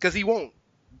 Because he won't,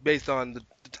 based on the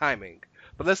timing.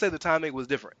 But let's say the timing was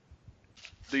different.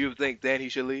 Do you think then he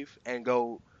should leave and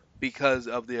go because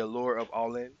of the allure of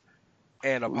All In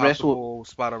and a possible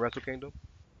spot on Wrestle Kingdom?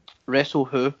 Wrestle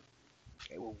who?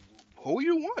 Who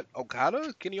you want?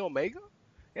 Okada? Kenny Omega?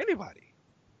 Anybody?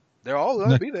 They're all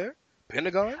going to be there.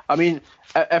 Pentagon? I mean,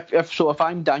 if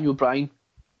I'm Daniel Bryan,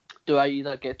 do I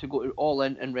either get to go to All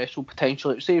In and wrestle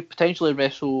potentially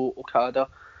wrestle Okada,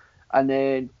 and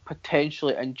then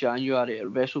potentially in January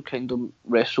at Wrestle Kingdom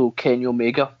wrestle Kenny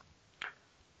Omega?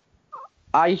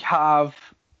 I have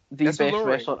the That's best alluring.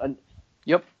 wrestler, and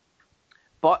yep,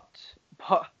 but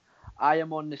I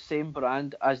am on the same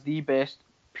brand as the best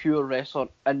pure wrestler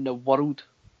in the world,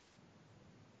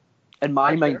 in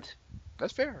my mind.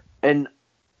 That's fair. And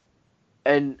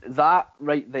that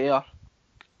right there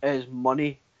is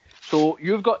money. So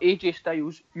you've got AJ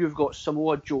Styles, you've got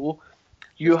Samoa Joe,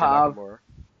 you Mr. have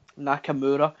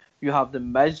Nakamura. you have The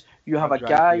Miz, you have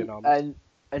Andrade a guy and Almas.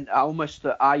 in Almas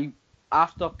that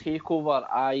after Takeover,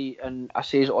 I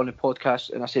say it on the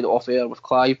podcast and I said it off air with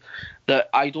Clive, that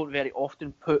I don't very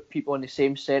often put people in the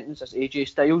same sentence as AJ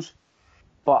Styles,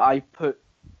 but I put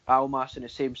Almas in the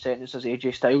same sentence as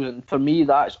AJ Styles, and for me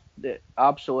that's the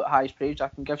absolute highest praise I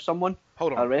can give someone,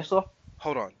 a wrestler.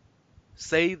 Hold on.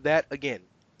 Say that again.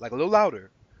 Like a little louder.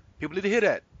 People need to hear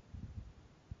that.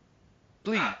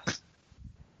 Please.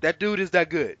 That dude is that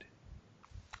good.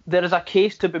 There is a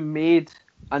case to be made.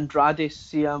 Andrade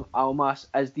Cien Almas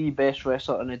is the best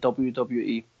wrestler in the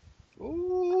WWE.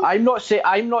 Ooh. I'm not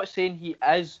saying he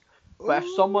is, but if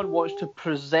someone wants to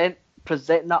present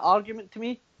that argument to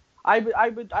me, I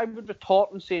would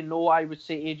retort and say no. I would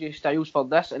say AJ Styles for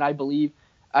this, and I believe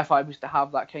if I was to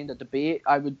have that kind of debate,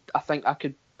 I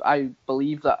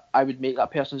believe that I would make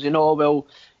that person say no. Well,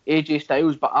 AJ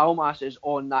Styles, but Almas is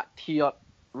on that tier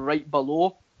right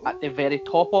below at the very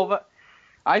top of it.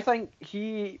 I think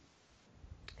he's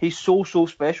so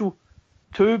special.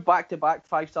 2 back-to-back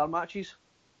 5-star matches.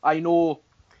 I know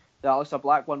the Aleister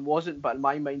Black one wasn't, but in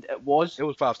my mind it was. It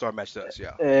was 5-star match to us,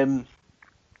 yeah.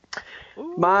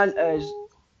 Man is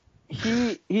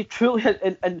he truly,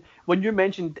 and when you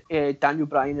mentioned Daniel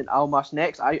Bryan and Almas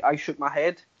next, I shook my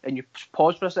head and you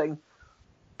paused for a second.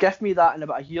 Give me that in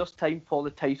about a year's time for the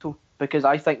title, because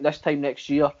I think this time next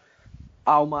year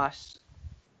Almas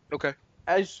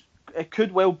it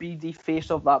could well be the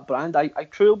face of that brand. I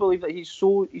truly believe that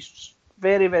he's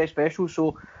very, very special.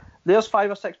 So there's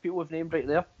 5 or 6 people we've named right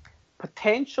there.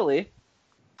 Potentially,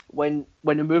 when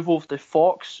we move over to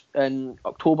Fox in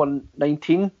October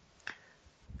 19,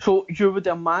 so you would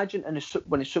imagine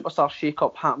when the Superstar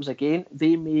shake-up happens again,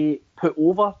 they may put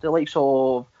over the likes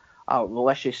of,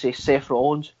 let's just say, Seth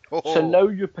Rollins. So now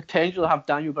you potentially have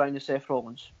Daniel Bryan and Seth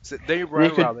Rollins. So Daniel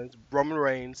Bryan, Rollins, Roman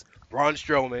Reigns, Braun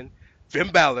Strowman, Finn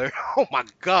Balor. Oh my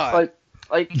God!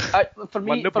 For me,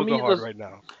 my nipples are hard right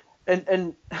now.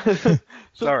 And so,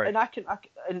 sorry.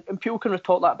 And people can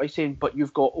retort that by saying, but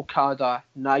you've got Okada,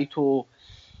 Naito,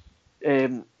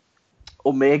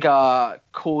 Omega,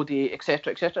 Cody,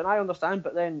 etc., etc. And I understand,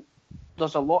 but then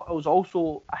there's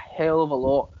also a hell of a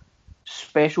lot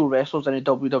special wrestlers in the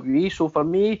WWE. So for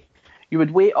me, you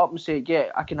would wait up and say,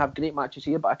 yeah, I can have great matches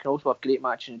here, but I can also have great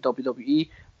matches in the WWE.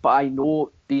 But I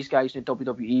know these guys in the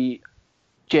WWE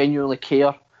genuinely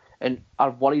care and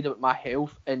are worried about my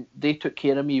health, and they took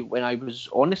care of me when I was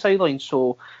on the sidelines.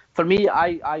 So for me,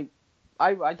 I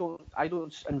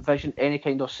don't envision any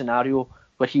kind of scenario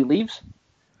where he leaves.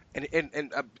 And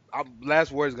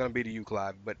last word is going to be to you,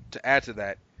 Clive. But to add to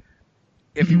that,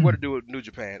 if you were to do it New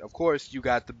Japan, of course you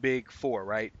got the big 4,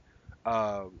 right?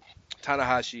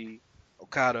 Tanahashi,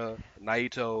 Okada,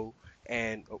 Naito,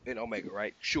 and Omega,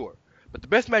 right? Sure. But the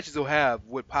best matches they'll have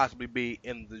would possibly be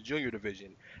in the junior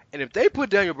division. And if they put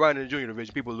Daniel Bryan in the junior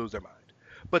division, people lose their mind.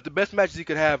 But the best matches he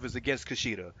could have is against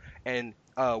Kushida and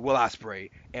Will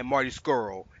Ospreay and Marty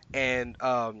Scurll and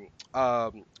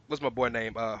what's my boy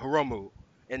name? Hiromu.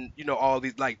 And all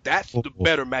these, like, that's the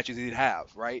better matches he'd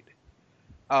have, right?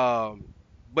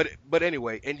 But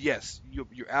anyway, and yes, you're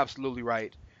absolutely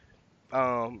right.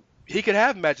 He could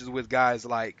have matches with guys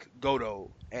like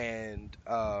Goto and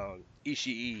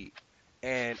Ishii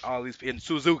and all these, and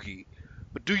Suzuki,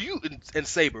 but and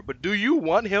Saber, but do you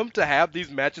want him to have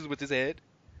these matches with his head?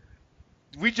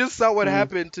 We just saw what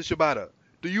happened to Shibata.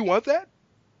 Do you want that?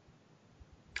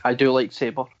 I do like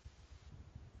Saber.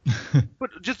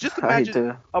 But just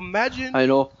imagine, I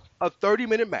know, a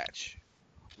 30-minute match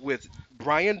with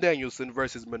Bryan Danielson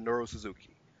versus Minoru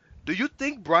Suzuki. Do you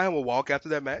think Bryan will walk after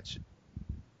that match?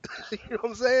 You know what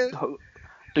I'm saying?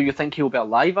 Do you think he'll be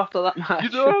alive after that match? You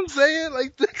know what I'm saying?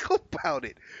 Like, think about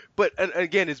it. But and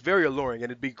again, it's very alluring, and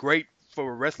it'd be great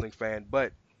for a wrestling fan.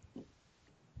 But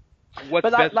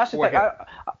that's the thing.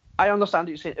 I understand what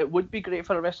you're saying. It would be great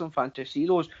for a wrestling fan to see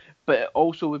those, but it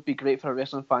also would be great for a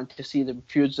wrestling fan to see the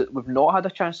feuds that we've not had a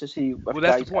chance to see with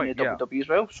guys in the WWE as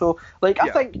well. So, I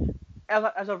think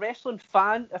as a wrestling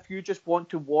fan, if you just want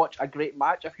to watch a great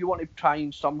match, if you want to try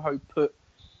and somehow put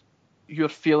your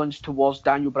feelings towards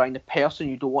Daniel Bryan the person,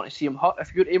 you don't want to see him hurt,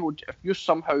 if you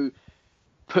somehow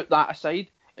put that aside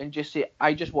and just say,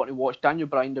 I just want to watch Daniel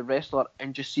Bryan the wrestler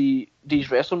and just see these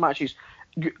wrestling matches,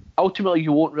 ultimately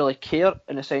you won't really care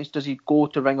in the sense, does he go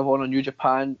to Ring of Honor, New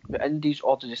Japan, the Indies,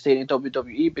 or does he stay in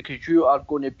WWE? Because you're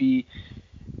going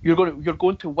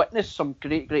to witness some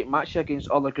great matches against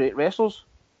other great wrestlers.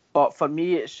 But for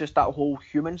me, it's just that whole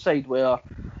human side where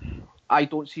I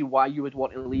don't see why you would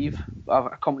want to leave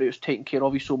a company that's taking care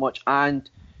of you so much, and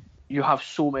you have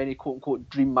so many quote-unquote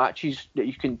dream matches that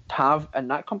you can have in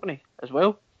that company as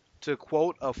well. To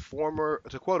quote a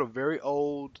very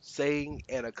old saying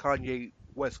and a Kanye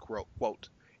West quote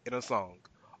in a song,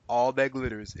 all that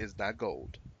glitters is not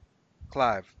gold.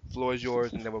 Clive, floor is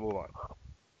yours, and then we'll move on.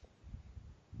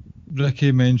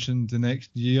 Ricky mentioned the next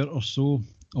year or so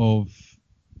of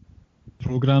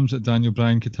programs that Daniel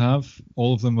Bryan could have.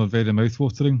 All of them were very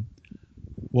mouth-watering.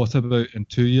 What about in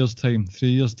 2 years' time, 3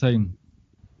 years' time?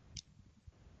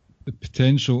 The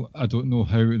potential, I don't know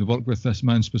how it would work with this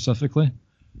man specifically,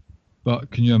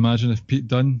 but can you imagine if Pete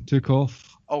Dunne took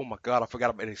off? Oh my God, I forgot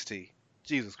about NXT.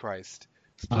 Jesus Christ.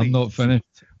 Please. I'm not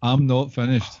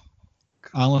finished.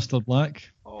 Aleister Black.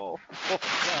 Oh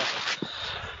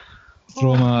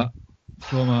God.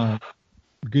 From a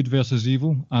good versus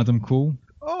evil, Adam Cole.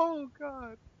 Oh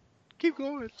God. Keep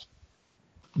going.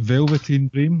 Velveteen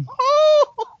Dream.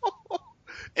 Oh!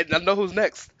 And I know who's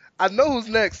next.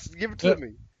 Give it to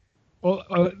me.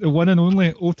 The one and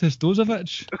only Otis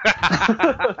Dozovich.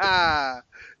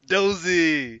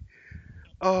 Dozy.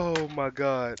 Oh my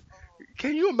God.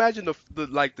 Can you imagine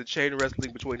the chain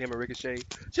wrestling between him and Ricochet?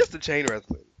 Just the chain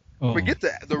wrestling. Oh, Forget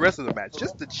the rest of the match,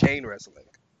 just the chain wrestling.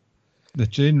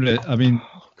 the I mean,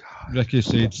 Oh God, Ricky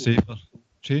said Sabre.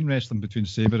 Chain wrestling between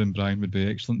Sabre and Bryan would be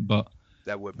excellent, but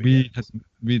that would be good.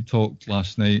 we talked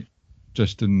last night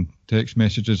just in text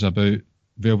messages about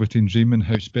Velveteen Dream and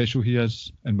how special he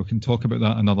is, and we can talk about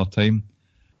that another time.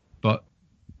 But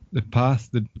the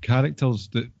characters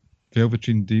that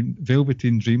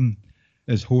Velveteen Dream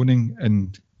is honing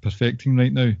and perfecting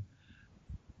right now,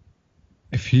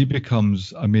 if he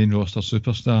becomes a main roster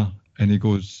superstar and he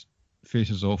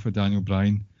faces off with Daniel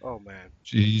Bryan, Oh man,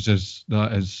 Jesus,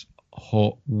 that is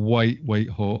hot, white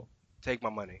hot. take my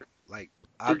money. Like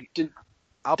Did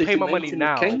I'll did pay you my money mention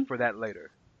now King? for that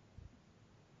later.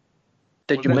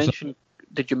 Did Was you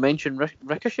that- mention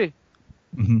Ricochet?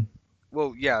 Hmm.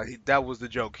 Well, yeah, that was the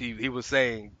joke. He was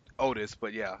saying Otis,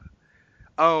 but yeah.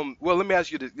 Well, let me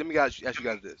ask you this. Let me ask you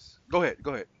guys this. Go ahead.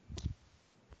 Go ahead.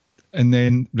 And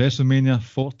then WrestleMania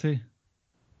 40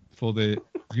 for the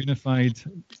unified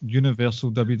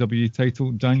Universal WWE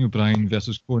title, Daniel Bryan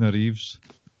versus Kona Reeves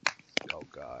Oh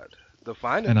God, the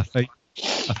final. in a fight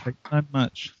man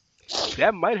match.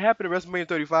 That might happen at WrestleMania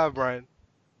 35, Brian.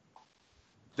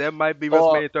 That might be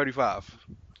Or WrestleMania 35.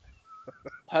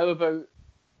 how about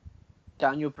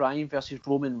Daniel Bryan versus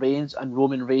Roman Reigns, and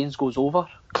Roman Reigns goes over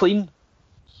clean?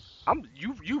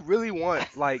 You really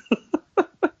want like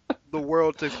the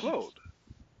world to explode.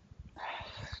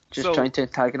 Just So trying to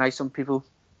antagonize some people.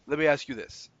 let me ask you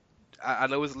this. I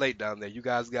know it's late down there. You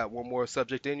guys got one more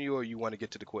subject in you, or you want to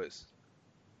get to the quiz?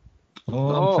 Oh,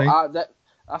 I'm No, fine.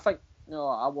 I think no.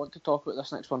 I want to talk about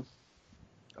this next one.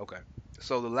 Okay.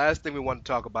 So the last thing we want to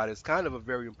talk about is kind of a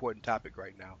very important topic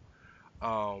right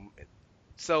now.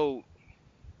 So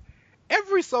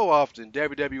every so often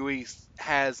WWE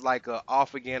has like a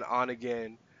off again, on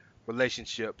again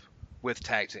relationship with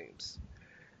tag teams.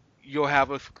 You'll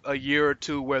have a year or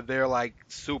two where they're like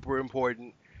super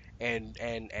important and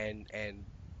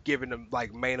giving them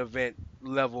like main event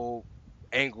level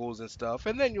angles and stuff,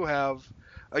 and then you'll have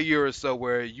a year or so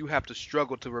where you have to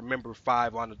struggle to remember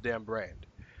five on the damn brand.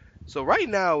 So right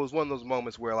now is one of those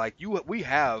moments where like we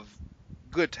have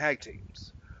good tag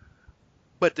teams,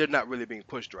 but they're not really being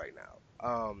pushed right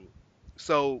now.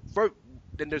 So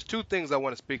then there's two things I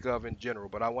want to speak of in general,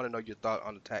 but I want to know your thought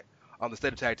on the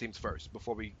state of tag teams first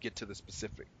before we get to the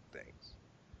specific things.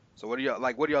 So what do y'all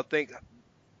like? What do y'all think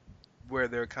where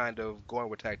they're kind of going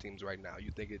with tag teams right now?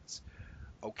 You think it's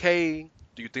okay?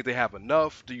 Do you think they have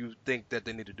enough? Do you think that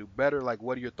they need to do better? Like,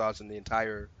 what are your thoughts on the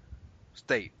entire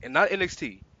state and not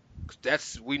NXT?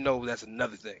 'Cause we know that's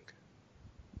another thing.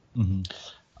 Hmm.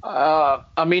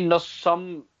 I mean, there's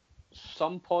some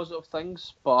positive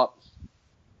things, but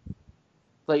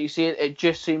like you say, it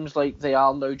just seems like they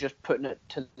are now just putting it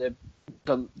to they're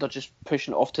just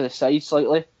pushing it off to the side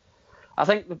slightly. I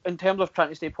think in terms of trying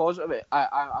to stay positive,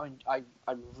 I'm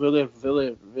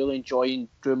really enjoying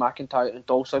Drew McIntyre and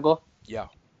Dolph Ziggler. Yeah.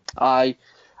 I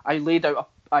laid out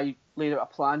a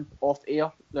plan off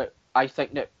air that I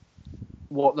think that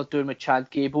what they're doing with Chad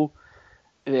Gable,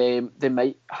 they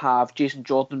might have Jason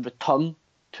Jordan return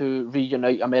to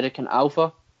reunite American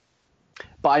Alpha,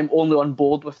 but I'm only on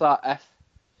board with that if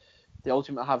they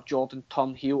ultimately have Jordan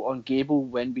turn heel on Gable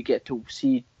when we get to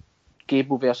see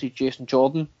Gable versus Jason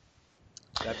Jordan.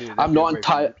 I'm not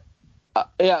entirely.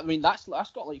 Yeah, I mean that's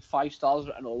got like 5 stars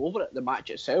written all over it. The match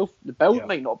itself, the build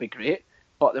might not be great,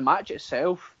 but the match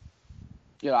itself,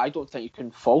 I don't think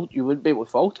you wouldn't be able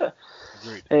to fault it.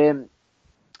 Agreed.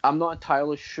 I'm not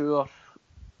entirely sure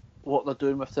what they're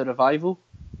doing with the revival.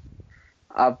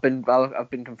 I've been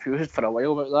confused for a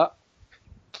while about that.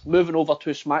 Moving over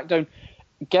to SmackDown,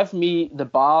 give me the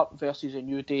Bar versus a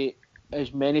New Day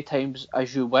as many times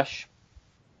as you wish.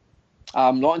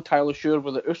 I'm not entirely sure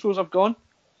where the Usos have gone.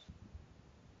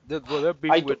 They're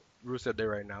beefing with Rusev Day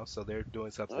right now, so they're doing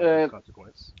something of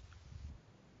consequence.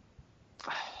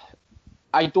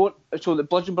 So the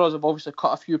Bludgeon Brothers have obviously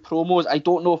cut a few promos. I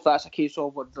don't know if that's a case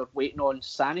of they're waiting on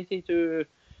Sanity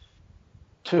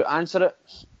to answer it.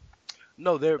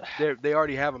 No, they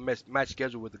already have a match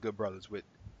scheduled with the Good Brothers with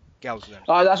Gallows and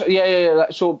Anderson.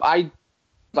 So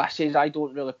that says I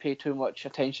don't really pay too much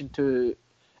attention to,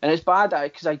 and it's bad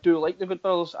because I do like the Good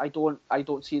Brothers. I don't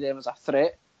see them as a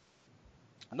threat.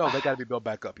 No, they got to be built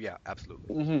back up. Yeah,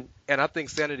 absolutely. Mm-hmm. And I think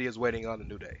Sanity is waiting on the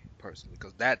New Day personally,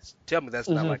 because that's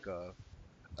not like a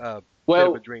bit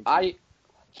of a dream team.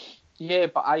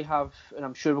 But I have, and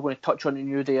I'm sure we're going to touch on the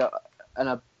New Day in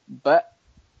a bit.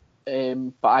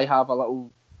 But I have a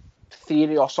little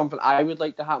theory or something I would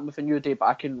like to happen with a New Day, but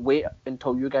I can wait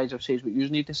until you guys have said what you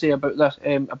need to say about this,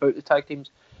 about the tag teams.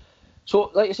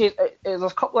 So, like I say, there's a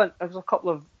couple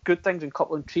of good things and a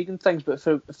couple of intriguing things, but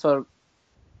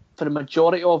for for the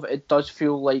majority of it, it does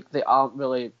feel like they aren't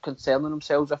really concerning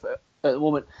themselves with it at the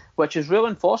moment, which is really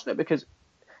unfortunate because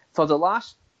for the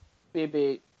last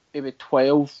maybe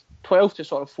 12 to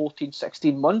sort of 14,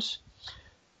 16 months,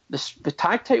 the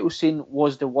tag title scene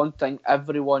was the one thing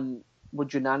everyone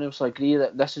would unanimously agree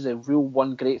that this is a real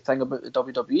one great thing about the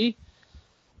WWE.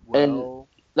 Well, And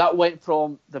that went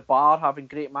from the Bar having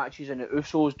great matches and the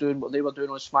Usos doing what they were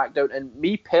doing on SmackDown. And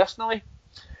me personally,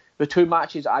 the two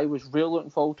matches I was really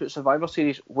looking forward to at Survivor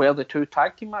Series were the two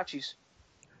tag team matches.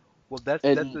 well, that's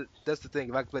the thing.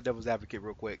 If I can play devil's advocate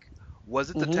real quick, was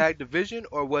it the tag division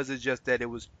or was it just that it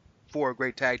was four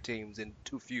great tag teams and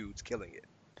two feuds killing it?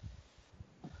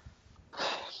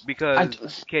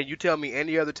 Because can you tell me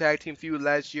any other tag team feud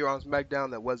last year on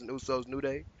SmackDown that wasn't Usos New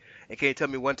Day? And can you tell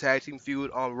me one tag team feud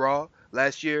on Raw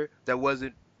last year that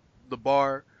wasn't the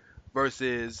Bar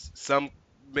versus some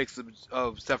mix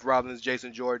of Seth Rollins,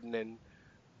 Jason Jordan, and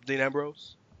Dean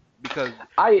Ambrose? Because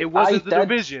it wasn't the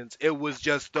divisions; it was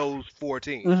just those four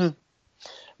teams.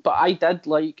 But I did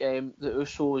like the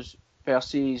Usos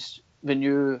versus the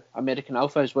new American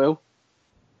Alpha as well.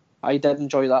 I did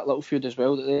enjoy that little feud as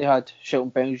well that they had, Shelton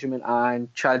Benjamin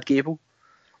and Chad Gable.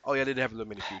 Oh yeah, they didn't have a little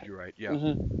mini feud. You're right.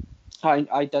 Yeah.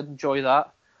 I did enjoy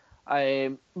that.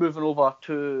 Moving over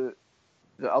to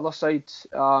the other side,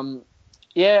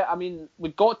 yeah, I mean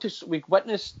we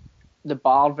witnessed the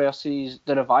Bar versus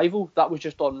the Revival. That was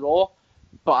just on Raw,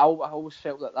 but I always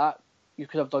felt that you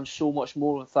could have done so much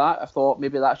more with that. I thought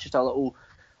maybe that's just a little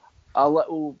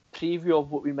preview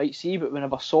of what we might see, but we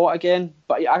never saw it again.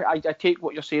 But I take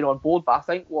what you're saying on board. But I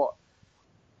think what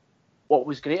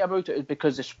was great about it is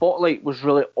because the spotlight was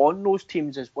really on those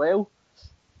teams as well,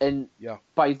 and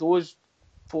by those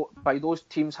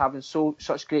teams having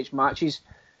such great matches,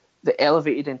 they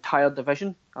elevated the entire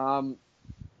division.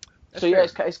 So yeah,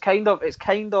 it's kind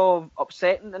of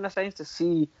upsetting in a sense to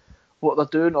see what they're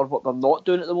doing or what they're not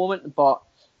doing at the moment. But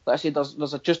like I say, there's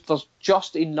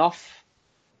just enough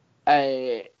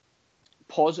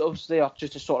positives there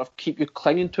just to sort of keep you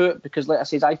clinging to it, because like I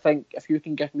said, I think if you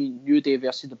can give me New Day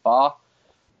versus the Bar,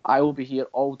 I will be here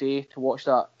all day to watch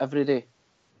that every day.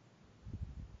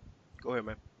 Go ahead,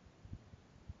 man.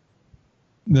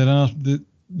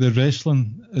 The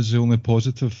wrestling is the only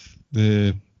positive.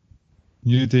 The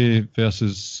New Day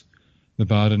versus the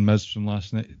Bar and Miz from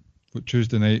last night,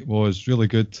 Tuesday night, was really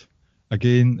good.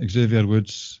 Again, Xavier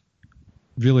Woods,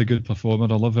 really good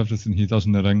performer. I love everything he does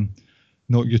in the ring.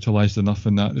 Not utilised enough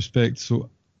in that respect.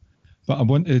 So, but I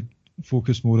want to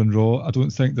focus more on Raw. I don't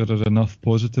think there are enough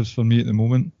positives for me at the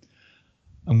moment.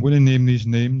 I'm going to name these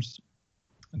names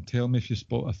and tell me if you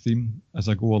spot a theme as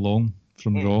I go along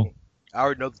from Raw. I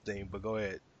already know the theme, but go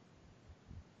ahead.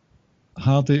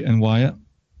 Hardy and Wyatt,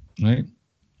 right?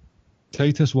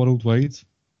 Titus Worldwide,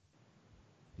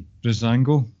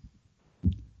 Breezango,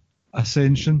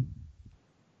 Ascension,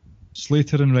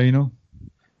 Slater and Rhino,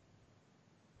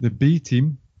 the B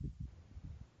Team,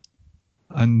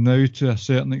 and now to a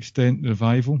certain extent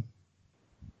Revival.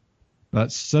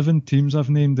 That's 7 teams I've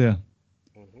named there,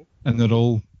 and they're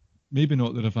all, maybe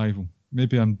not the Revival,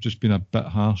 maybe I'm just being a bit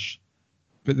harsh,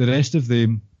 but the rest of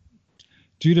them.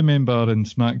 Do you remember in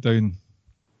SmackDown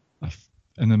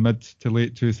in the mid to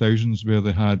late 2000s where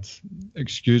they had,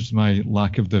 excuse my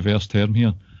lack of diverse term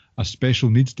here, a special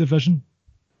needs division?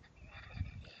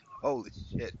 Holy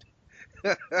shit.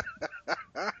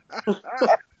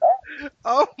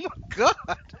 Oh my god.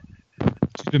 Do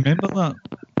you remember that?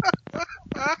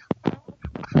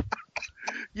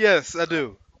 Yes, I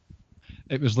do.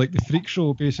 It was like the freak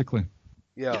show, basically.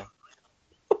 Yeah.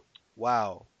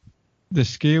 Wow. The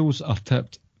scales are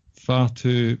tipped far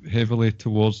too heavily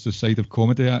towards the side of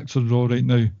comedy acts on Raw right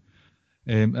now.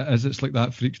 It's like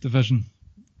that freaks division.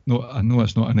 No, I know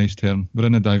it's not a nice term. We're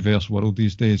in a diverse world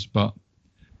these days, but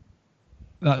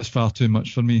that is far too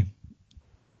much for me.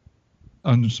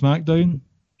 On SmackDown,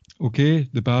 okay,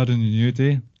 the Bar and the New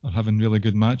Day are having really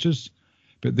good matches,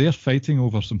 but they're fighting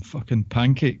over some fucking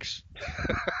pancakes.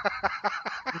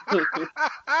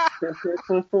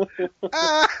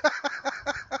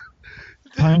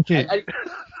 Pancake.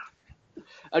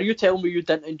 Are you telling me you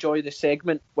didn't enjoy the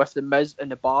segment with the Miz in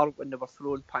the Bar when they were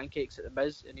throwing pancakes at the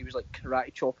Miz and he was like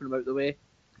karate chopping them out the way?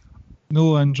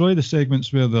 No, I enjoy the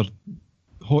segments where they're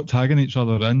hot tagging each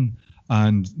other in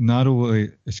and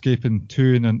narrowly escaping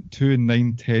 2 and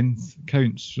 9/10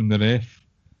 counts from the ref.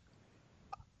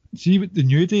 See, the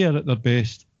New Day are at their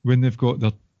best when they've got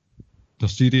their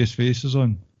serious faces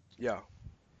on. Yeah.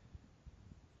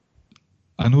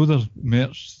 I know their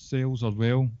merch sales are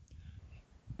well,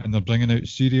 and they're bringing out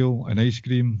cereal and ice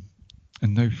cream,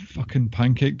 and now fucking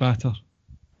pancake batter.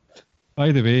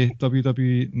 By the way,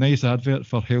 WWE, nice advert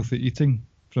for healthy eating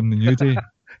from the New Day.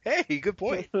 Hey, good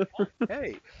point.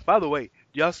 Hey, by the way,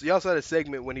 y'all saw the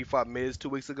segment when he fought Miz 2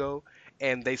 weeks ago,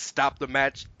 and they stopped the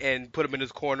match and put him in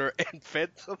his corner and fed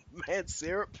the man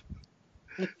syrup.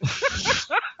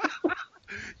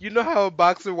 You know how a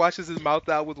boxer washes his mouth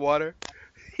out with water?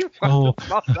 He washed Oh, his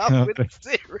mouth out with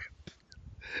syrup.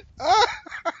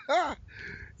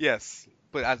 Yes,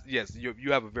 but yes,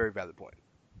 you have a very valid point.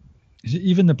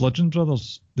 even the Bludgeon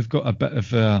Brothers, they've got a bit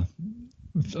of.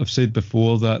 I've said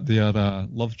before that they are a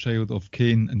love child of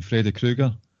Kane and Freddy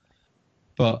Krueger,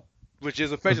 but Which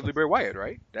is effectively Bray Wyatt,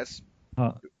 right? That's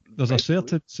there's a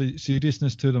basically. certain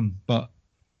seriousness to them. But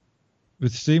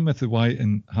with same with the Wyatt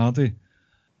and Hardy,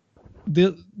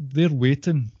 they're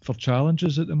waiting for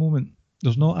challenges at the moment.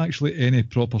 There's not actually any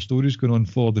proper stories going on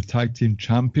for the tag team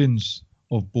champions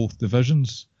of both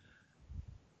divisions.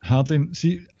 Hardy,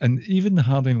 and even the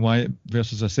Hardy and Wyatt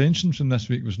versus Ascension from this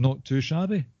week was not too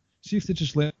shabby. See if they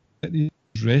just let these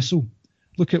wrestle.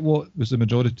 Look at what was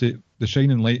the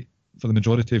shining light for the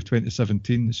majority of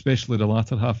 2017, especially the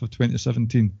latter half of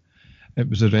 2017. It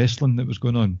was the wrestling that was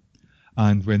going on.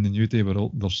 And when the New Day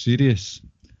they're serious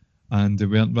and they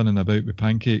weren't running about with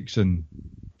pancakes and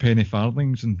penny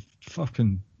farthings and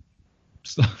fucking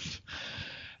stuff.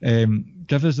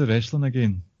 Give us the wrestling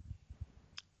again.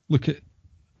 Look at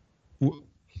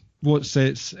what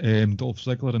sets Dolph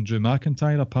Ziggler and Drew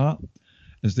McIntyre apart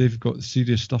is they've got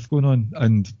serious stuff going on,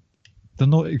 and they're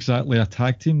not exactly a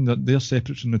tag team. They're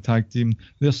separate from the tag team.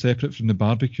 They're separate from the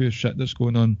barbecue shit that's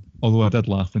going on. Although I did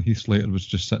laugh when Heath Slater was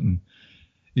just sitting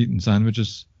eating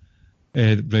sandwiches.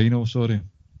 Rhino, sorry.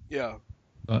 Yeah.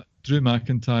 But Drew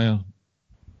McIntyre,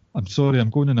 I'm sorry,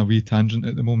 I'm going on a wee tangent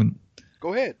at the moment.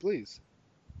 Go ahead, please.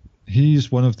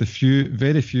 He's one of the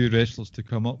very few wrestlers to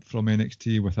come up from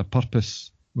NXT with a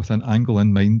purpose, with an angle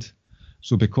in mind.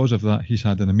 So because of that, he's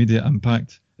had an immediate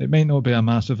impact. It might not be a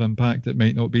massive impact, it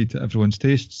might not be to everyone's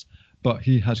tastes, but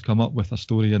he has come up with a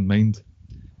story in mind.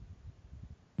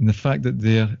 And the fact that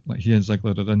he and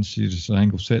Ziggler are in serious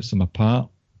angle sets them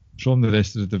apart from the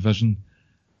rest of the division.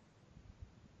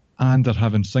 And they're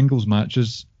having singles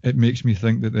matches. It makes me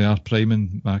think that they are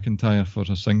priming McIntyre for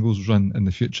a singles run in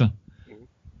the future. Mm-hmm.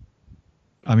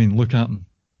 I mean, look at him.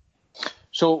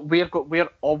 So we're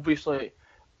obviously,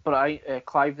 but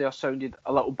Clive there sounded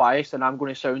a little biased, and I'm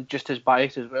going to sound just as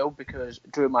biased as well because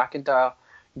Drew McIntyre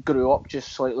grew up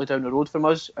just slightly down the road from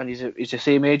us, and he's the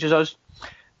same age as us.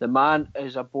 The man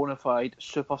is a bona fide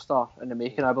superstar in the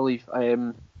making, I believe.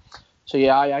 So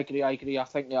yeah, I agree. I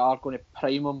think they are going to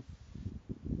prime him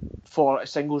for a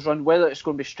singles run. Whether it's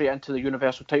going to be straight into the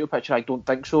Universal title picture, I don't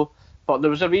think so. But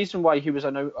there was a reason why he was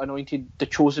anointed the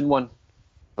chosen one,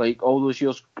 like all those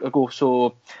years ago.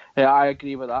 So yeah, I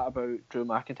agree with that about Drew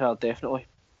McIntyre, definitely.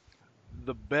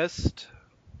 The best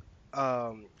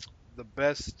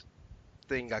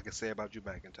thing I can say about Drew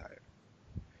McIntyre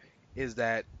is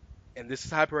that, and this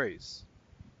is high praise,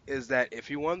 is that if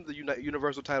he won the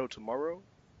Universal title tomorrow,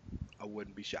 I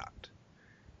wouldn't be shocked.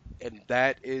 And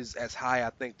that is as high, I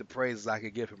think, the praise as I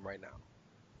could give him right now.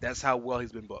 That's how well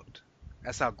he's been booked.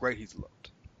 That's how great he's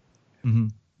looked. Mm-hmm.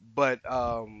 But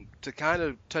to kind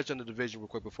of touch on the division real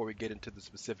quick before we get into the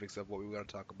specifics of what we were going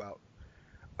to talk about,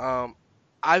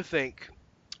 I think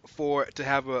to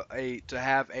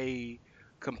have a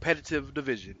competitive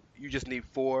division, you just need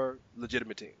 4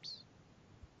 legitimate teams.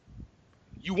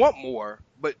 You want more,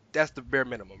 but that's the bare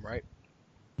minimum, right?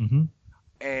 Mm-hmm.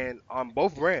 And on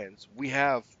both brands, we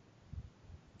have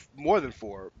more than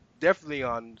 4. Definitely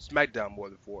on SmackDown more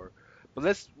than 4.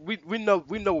 But we know what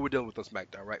we're dealing with on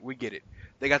SmackDown, right? We get it.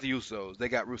 They got the Usos, they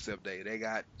got Rusev Day, they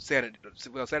got Sanity.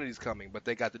 Well, Sanity's coming, but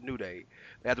they got the New Day,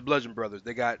 they got the Bludgeon Brothers,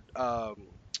 they got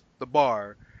the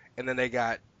Bar, and then they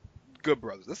got Good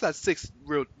Brothers. That's not 6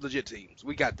 real legit teams.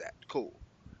 We got that. Cool.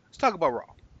 Let's talk about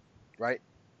Raw, right?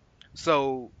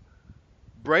 So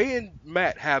Bray and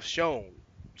Matt have shown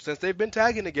since they've been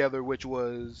tagging together, which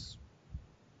was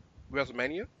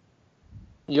WrestleMania.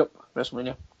 Yep,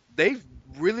 WrestleMania. They've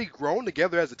really grown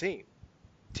together as a team.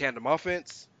 Tandem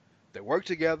offense. They work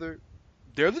together.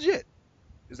 They're legit.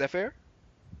 Is that fair?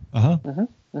 Uh-huh.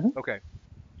 Okay.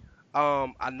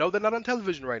 I know they're not on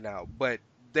television right now, but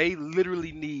they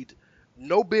literally need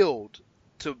no build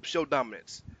to show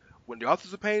dominance. When the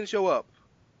Authors of Pain show up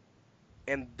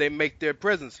and they make their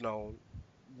presence known,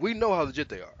 we know how legit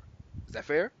they are. Is that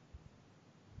fair?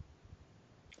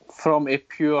 From a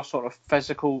pure sort of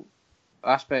physical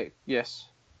aspect, yes.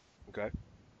 Okay.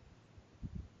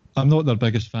 I'm not their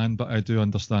biggest fan, but I do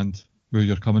understand where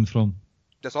you're coming from.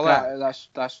 That's all I ask.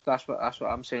 That's what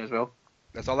I'm saying as well.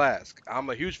 That's all I ask. I'm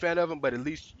a huge fan of them, but at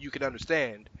least you can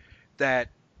understand that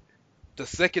The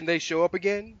second they show up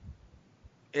again,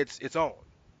 it's on.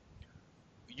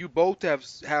 You both have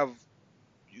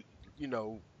you, you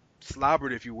know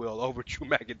slobbered, if you will, over Drew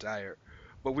McIntyre,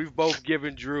 but we've both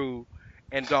given Drew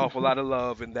and Dolph a lot of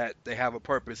love in that they have a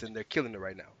purpose and they're killing it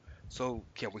right now. So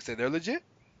can we say they're legit?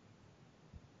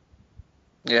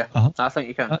 Yeah, Uh-huh. I think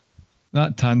you can.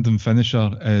 That tandem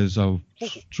finisher is a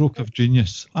stroke of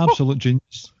genius. Absolute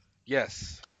genius.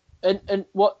 Yes. And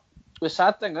what the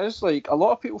sad thing is, like, a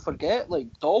lot of people forget, like,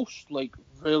 Dolph's, like,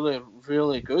 really,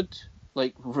 really good.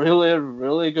 Like, really,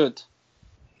 really good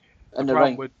The in the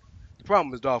problem ring. with the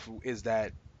problem with Dolph is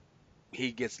that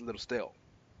he gets a little stale,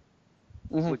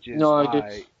 which is No, I agree.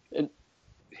 why And,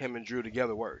 him and Drew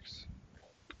together works.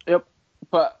 yep,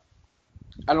 but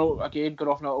I know, again,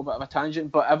 going off on a little bit of a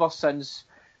tangent, but ever since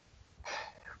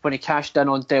when he cashed in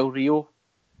on Del Rio,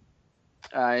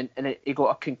 and he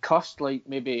got a concussed like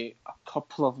maybe a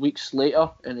couple of weeks later,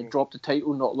 and he dropped the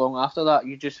title not long after that.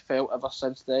 You just felt ever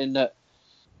since then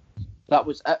that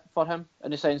was it for him,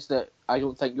 in the sense that I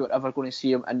don't think you're ever going to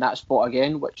see him in that spot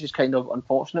again, which is kind of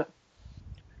unfortunate.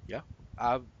 Yeah,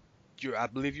 I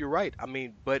believe you're right. I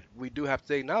mean, but we do have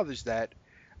to acknowledge that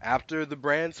after the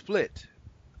brand split,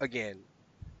 again,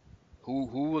 who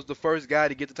was the first guy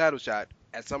to get the title shot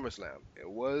at SummerSlam? It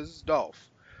was Dolph.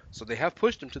 So they have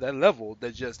pushed him to that level.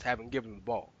 They just haven't given him the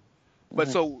ball. But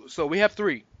so we have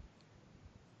three,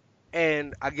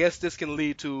 and I guess this can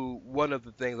lead to one of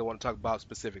the things I want to talk about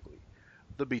specifically: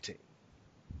 the B Team.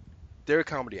 They're a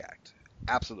comedy act,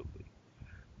 absolutely.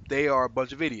 They are a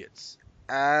bunch of idiots,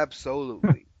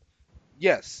 absolutely.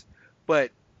 Yes,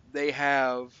 but they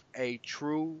have a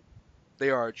true. They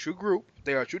are a true group.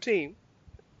 They are a true team.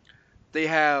 They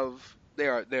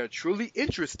are truly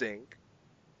interesting,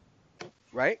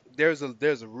 right? There's a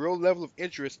real level of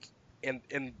interest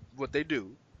in what they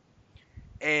do,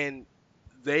 and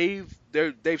they've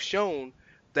shown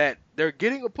that they're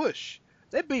getting a push.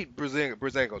 They beat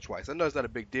Brazango twice. I know it's not a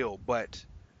big deal, but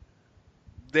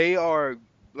they are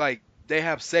like they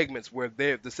have segments where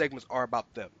the segments are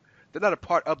about them. They're not a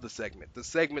part of the segment. The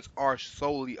segments are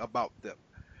solely about them.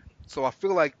 So I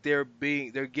feel like they're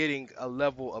getting a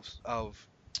level of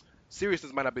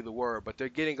seriousness might not be the word, but they're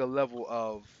getting a level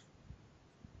of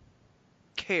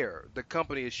care. The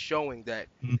company is showing that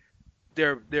Mm.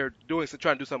 they're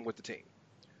trying to do something with the team.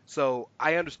 So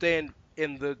I understand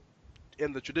in the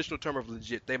traditional term of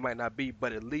legit, they might not be,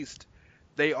 but at least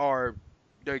they are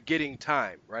they're getting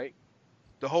time, right?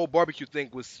 The whole barbecue thing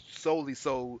was solely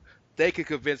so they could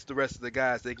convince the rest of the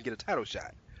guys they can get a title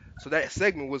shot. So that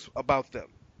segment was about them.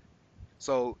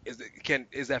 So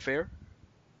is that fair?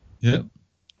 Yeah.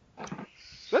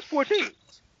 So that's 4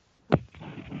 teams,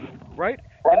 right?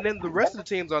 And then the rest of the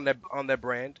teams on that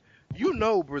brand,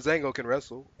 Brazango can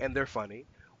wrestle and they're funny.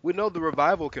 We know the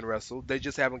Revival can wrestle. They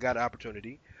just haven't got an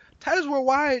opportunity. Titus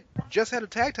Worldwide just had a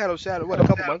tag title shot a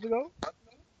couple months ago.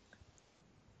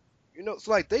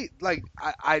 So like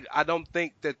I don't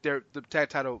think that they're the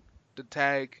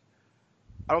tag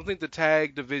I don't think the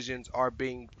tag divisions are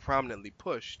being prominently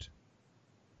pushed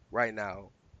right now,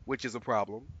 which is a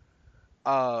problem.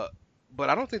 Uh, but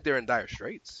I don't think they're in dire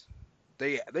straits.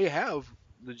 They have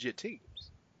legit teams.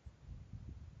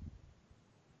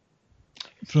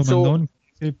 From a So,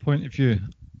 point of view,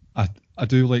 I I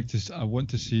do like to. I want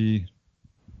to see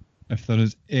if there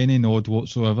is any nod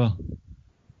whatsoever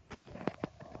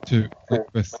to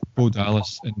like with Bo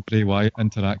Dallas and Bray Wyatt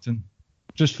interacting,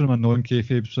 just from a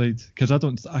non-kayfabe side,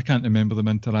 because I can't remember them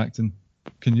interacting.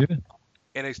 Can you?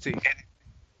 NXT.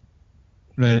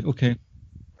 Right. Okay.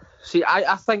 see,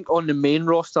 I think on the main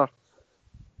roster,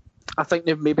 I think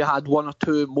they've maybe had one or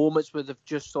two moments where they've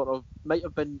just sort of might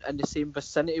have been in the same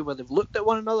vicinity where they've looked at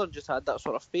one another and just had that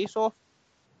sort of face off,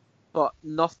 but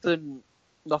nothing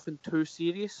too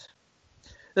serious.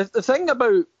 The thing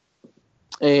about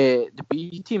the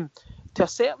B team, to a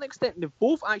certain extent, they've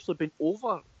both actually been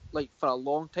over like for a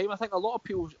long time. I think a lot of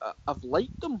people have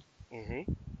liked them Hmm.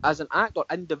 as an act or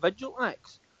individual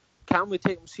acts. Can we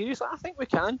take them seriously? I think we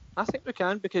can. I think we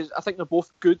can because I think they're both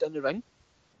good in the ring.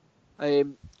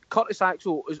 Curtis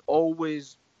Axel is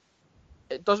always.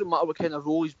 It doesn't matter what kind of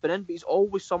role he's been in, but he's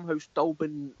always somehow still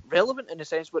been relevant in the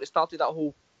sense where it started that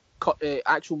whole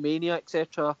Axel Mania,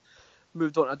 etc.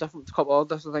 Moved on to a couple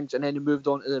of other things, and then he moved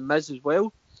on to the Miz as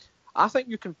well. I think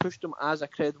you can push them as a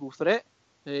credible threat.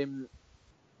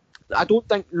 I don't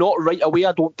think, not right away,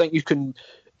 I don't think you can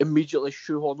immediately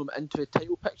shoehorn them into the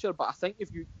title picture, but I think if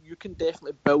you can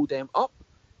definitely build them up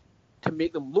to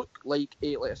make them look like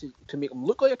a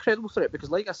credible threat, because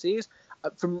like I say,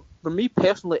 for me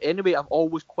personally anyway, I've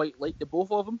always quite liked the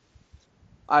both of them.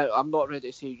 I'm not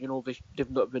ready to say, they've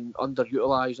not been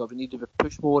underutilised or they need to be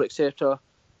pushed more, etc.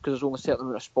 Because there's only a certain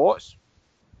amount of spots.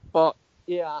 But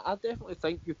yeah, I definitely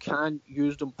think you can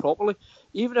use them properly.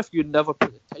 Even if you never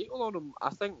put the title on them, I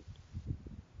think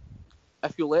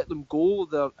if you let them go,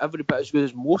 they're every bit as good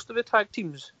as most of the tag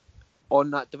teams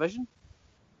on that division.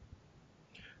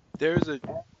 Those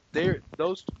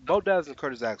Bo Dallas and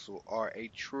Curtis Axel are a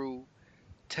true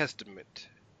testament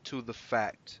to the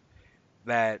fact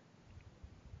that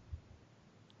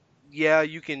yeah,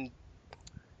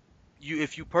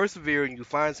 if you persevere and you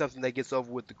find something that gets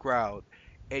over with the crowd,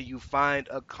 and you find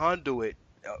a conduit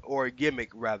or a gimmick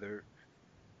rather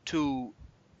to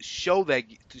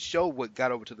to show what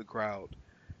got over to the crowd,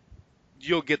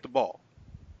 you'll get the ball.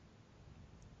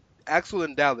 Axel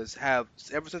and Dallas have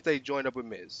ever since they joined up with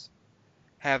Miz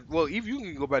have well, even you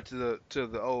can go back to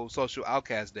the old social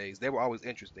outcast days. They were always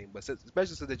interesting, but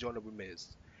especially since they joined up with Miz,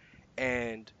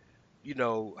 and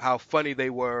how funny they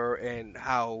were and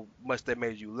how much they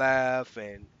made you laugh,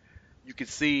 and you could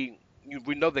see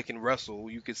we know they can wrestle.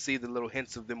 You could see the little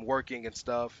hints of them working and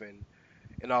stuff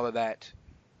and all of that,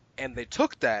 and they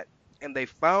took that and they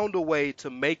found a way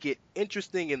to make it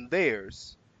interesting in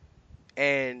theirs.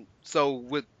 And so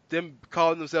with them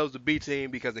calling themselves the B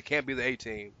team because they can't be the A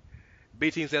team,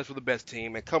 B team stands for the best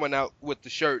team, and coming out with the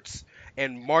shirts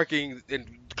and marking and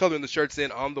coloring the shirts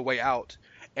in on the way out,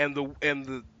 and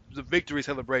the victory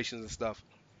celebrations and stuff.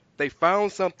 They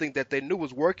found something that they knew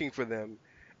was working for them,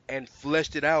 and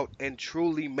fleshed it out and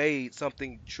truly made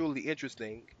something truly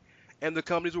interesting, and the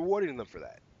company's rewarding them for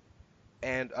that.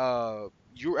 And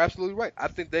you're absolutely right. I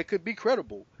think they could be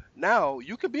credible. Now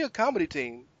you could be a comedy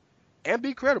team and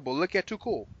be credible. Look at Too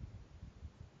Cool.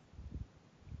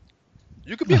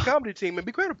 You could be a comedy team and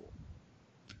be credible.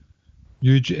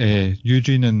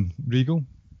 Eugene and Regal.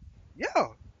 Yeah,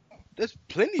 there's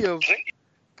plenty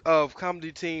of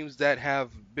comedy teams that have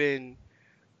been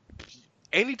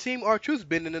any team R-Truth's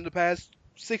been in the past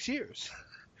 6 years.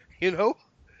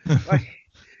 Like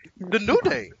the New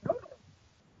Day,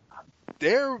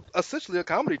 they're essentially a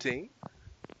comedy team.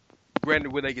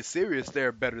 Granted, when they get serious,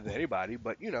 they're better than anybody.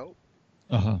 But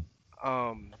Uh-huh.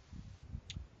 um,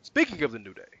 speaking of the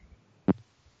New Day,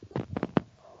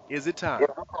 is it time?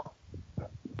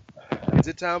 Is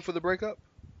it time for the breakup?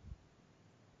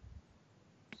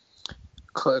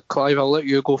 Clive, I'll let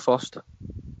you go first.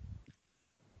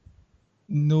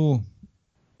 No,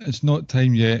 it's not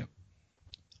time yet.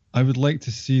 I would like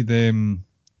to see them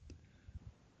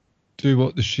do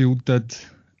what the Shield did,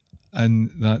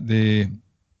 and that they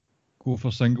go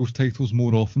for singles titles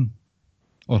more often,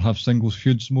 or have singles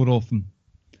feuds more often.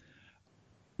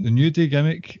 The New Day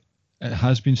gimmick, it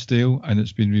has been stale and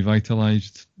it's been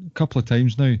revitalised a couple of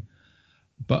times now,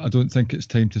 but I don't think it's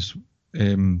time to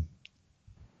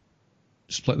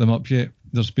split them up yet.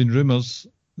 There's been rumours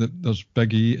that there's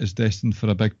Big E is destined for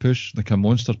a big push, like a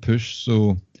monster push,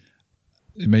 so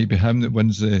it might be him that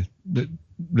wins that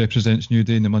represents New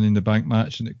Day in the Money in the Bank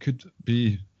match, and it could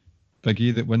be Big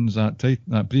E that wins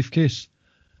that briefcase.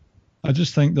 I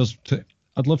just think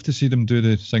I'd love to see them do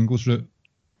the singles route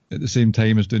at the same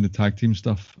time as doing the tag team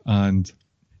stuff, and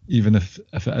even if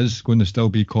it is going to still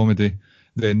be comedy,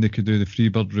 then they could do the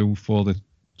Freebird rule for the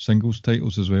singles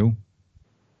titles as well.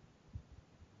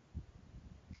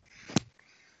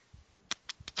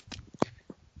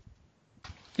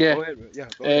 Yeah. Go ahead. Yeah,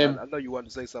 go ahead. I know you wanted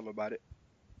to say something about it.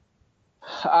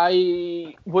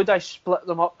 I split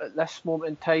them up at this moment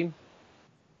in time?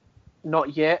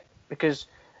 Not yet, because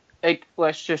I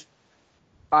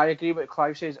agree with what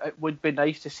Clive says. It would be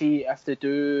nice to see if they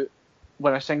do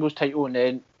win a singles title and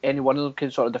then any one of them can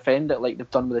sort of defend it like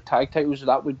they've done with the tag titles.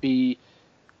 That would be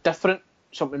different,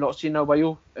 something not seen in a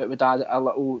while. It would add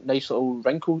a nice little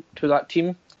wrinkle to that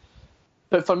team.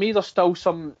 But for me, there's still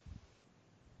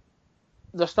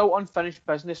unfinished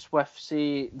business with,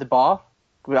 say, the Bar.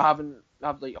 We haven't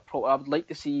I would like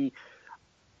to see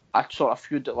a sort of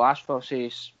feud that lasts for, say,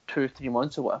 2-3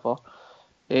 months or whatever.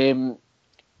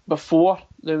 Before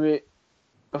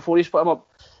you split them up,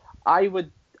 I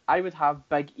would have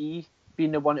Big E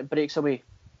being the one that breaks away.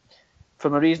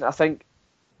 For a reason, I think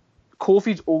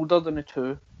Kofi's older than the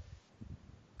two.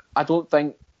 I don't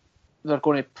think they're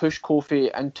going to push Kofi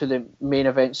into the main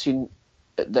event scene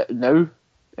now.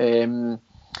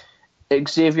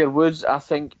 Xavier Woods, I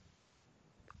think,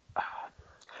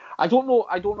 I don't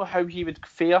know how he would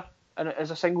fare as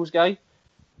a singles guy.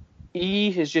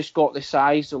 E has just got the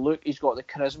size, the look, he's got the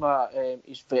charisma.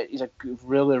 He's a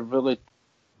really, really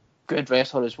good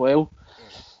wrestler as well.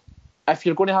 If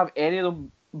you're going to have any of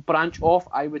them branch off,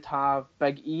 I would have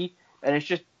Big E, and it's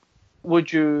just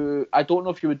would you? I don't know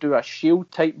if you would do a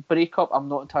Shield type breakup. I'm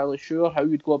not entirely sure how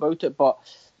you'd go about it, but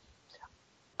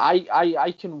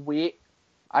I can wait.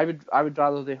 I would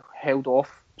rather they held off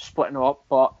splitting up,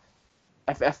 but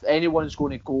if anyone's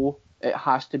going to go, it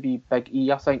has to be Big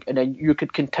E, I think, and then you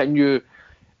could continue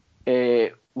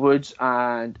Woods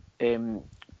and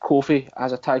Kofi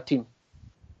as a tag team,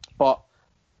 but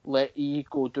let E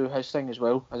go do his thing as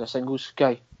well as a singles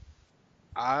guy.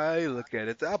 I look at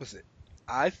it the opposite.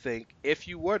 I think if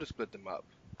you were to split them up,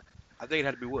 I think it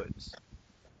had to be Woods.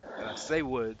 And I say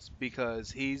Woods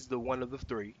because he's the one of the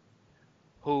three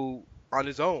who, on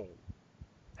his own,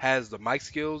 has the mic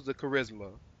skills, the charisma,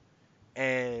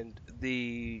 and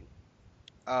the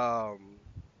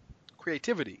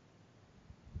creativity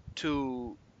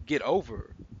to get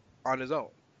over on his own.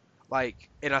 Like,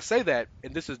 and I say that,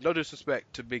 and this is no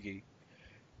disrespect to Biggie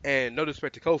and no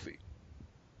disrespect to Kofi,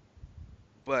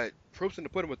 but proof's in the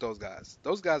pudding with those guys.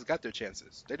 Those guys got their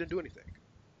chances. They didn't do anything,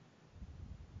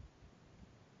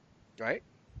 right?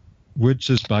 Woods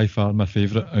is by far my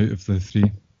favourite out of the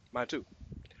three. Mine too.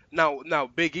 Now,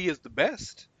 Big E is the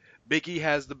best. Big E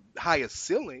has the highest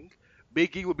ceiling.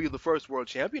 Big E would be the first world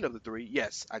champion of the three.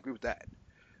 Yes, I agree with that.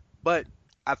 But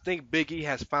I think Big E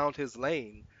has found his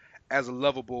lane as a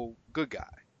lovable good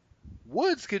guy.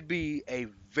 Woods could be a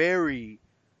very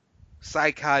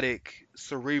psychotic,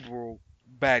 cerebral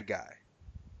bad guy.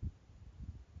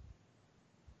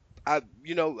 I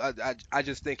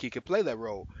just think he could play that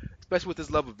role, especially with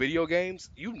his love of video games.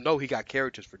 You know, he got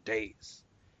characters for days.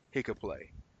 He could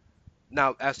play.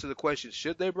 Now, as to the question,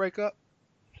 should they break up?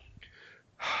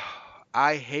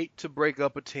 I hate to break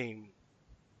up a team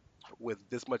with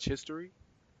this much history,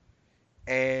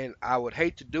 and I would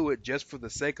hate to do it just for the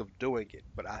sake of doing it,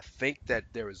 but I think that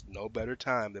there is no better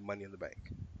time than Money in the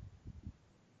Bank.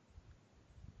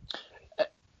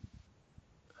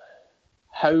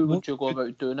 How would What you go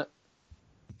about doing it?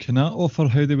 Can I offer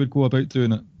how they would go about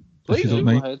doing it? Please. If you don't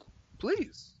Go mind. ahead.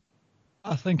 Please.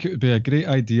 I think it would be a great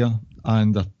idea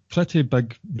and a pretty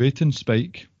big rating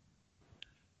spike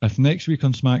if next week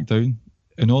on SmackDown,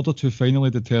 in order to finally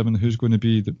determine who's going to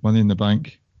be the Money in the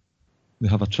Bank, they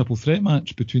have a triple threat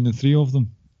match between the three of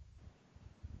them.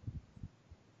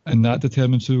 And that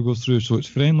determines who goes through. So it's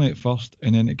friendly at first,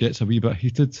 and then it gets a wee bit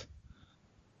heated.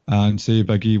 And say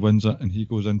Big E wins it, and he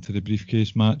goes into the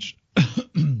briefcase match.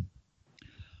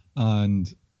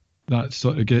 And that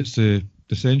sort of gets the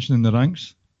dissension in the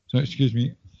ranks. So, excuse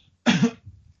me.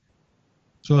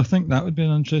 So I think that would be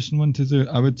an interesting one to do.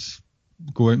 I would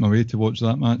go out my way to watch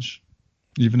that match,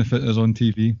 even if it is on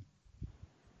TV.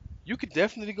 You could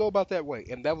definitely go about that way,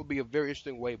 and that would be a very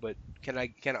interesting way. But can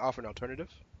I offer an alternative?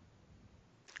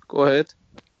 Go ahead.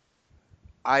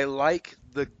 I like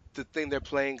the thing they're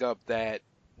playing up that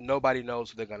nobody knows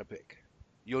who they're gonna pick.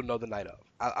 You'll know the night of.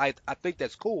 I think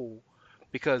that's cool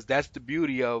because that's the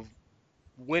beauty of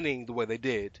winning the way they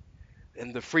did,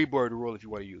 and the freebird rule if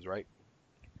you want to use, right?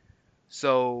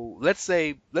 So let's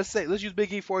use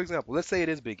Big E for example. Let's say it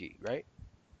is Big E, right?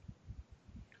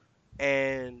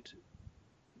 And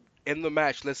in the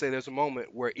match, let's say there's a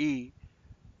moment where E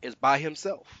is by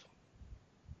himself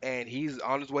and he's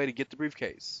on his way to get the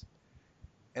briefcase.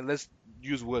 And let's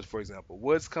use Woods for example.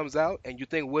 Woods comes out and you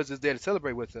think Woods is there to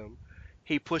celebrate with him.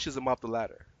 He pushes him off the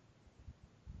ladder.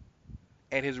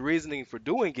 And his reasoning for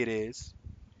doing it is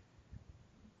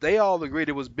they all agreed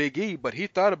it was Big E, but he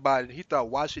thought about it and he thought,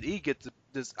 why should E get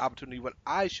this opportunity when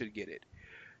I should get it?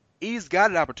 E's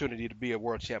got an opportunity to be a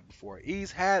world champ before.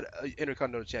 E's had an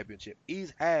Intercontinental Championship.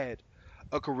 E's had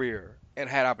a career and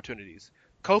had opportunities.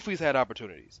 Kofi's had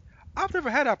opportunities. I've never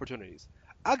had opportunities.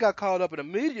 I got called up and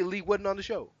immediately wasn't on the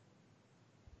show.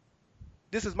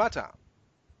 This is my time.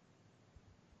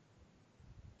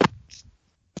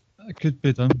 It could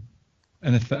be done.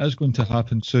 And if it is going to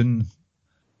happen soon,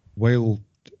 while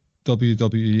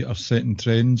WWE are setting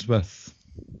trends with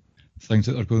things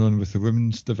that are going on with the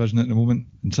women's division at the moment,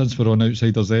 and since we're on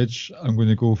Outsider's Edge, I'm going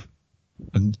to go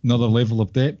another level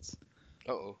of depth.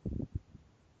 Uh-oh.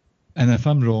 And if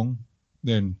I'm wrong,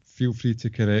 then feel free to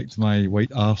correct my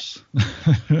white arse.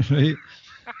 Right?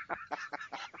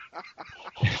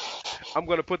 I'm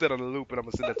going to put that on a loop and I'm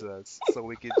going to send it to us so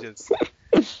we can just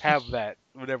have that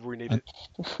whenever we need it.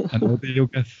 An audio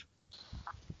gif.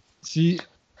 See,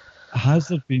 has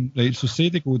there been, right, so say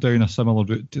they go down a similar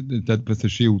route to they did with the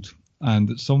Shield,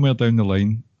 and somewhere down the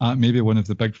line, at maybe one of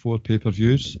the big four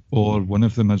pay-per-views, or one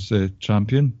of them is the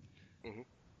champion,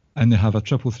 and they have a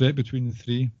triple threat between the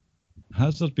three,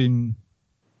 has there been,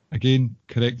 again,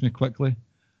 correct me quickly,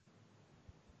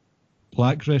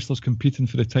 black wrestlers competing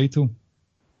for the title?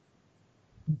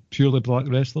 Purely black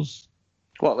wrestlers?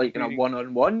 What, like in a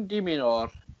one-on-one, do you mean, or?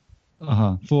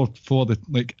 For the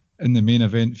like in the main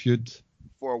event feud.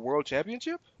 For a world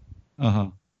championship. Uh-huh.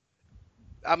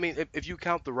 I mean, if you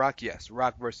count The Rock, yes,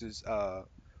 Rock versus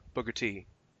Booker T,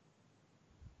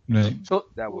 Right. So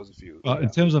that was a feud. But in Yeah.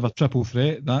 terms of a triple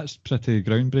threat, that's pretty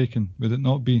groundbreaking, would it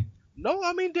not be? No,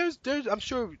 I mean, there's. I'm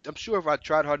sure if I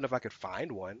tried hard enough, I could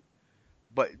find one.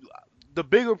 But the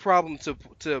bigger problem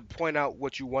to point out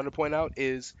what you want to point out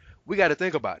is we got to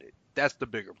think about it. That's the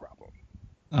bigger problem.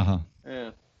 Uh-huh.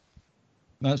 yeah.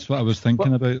 That's what I was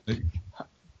thinking about. Like,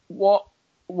 What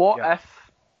Yeah.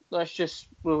 if let's just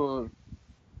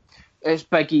it's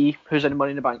Big E who's in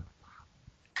Money in the Bank.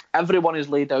 Everyone is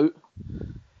laid out.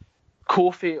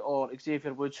 Kofi or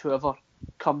Xavier Woods, whoever,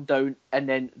 come down and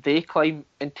then they climb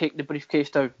and take the briefcase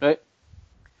down, right?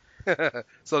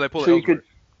 So they pull So it you could, over.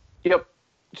 yep,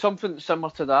 something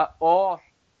similar to that. Or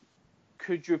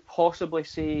could you possibly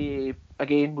say,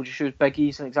 again, we'll just use Big E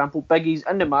as an example. Big E's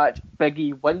in the match, Big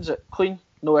E wins it clean,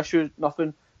 no issues,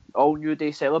 nothing, all New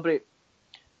Day celebrate.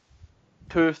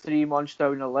 2-3 months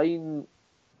down the line,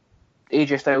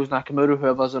 AJ Styles, Nakamura,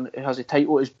 who has a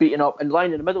title, is beaten up and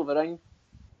lying in the middle of the ring.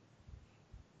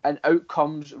 And out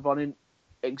comes running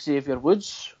Xavier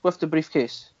Woods with the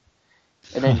briefcase.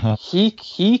 And then he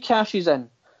cashes in.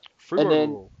 Free and roll then-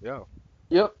 rule. Yeah.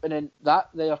 Yep, and then that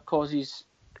there causes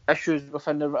issues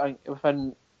within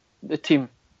the team.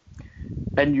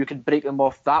 And you could break them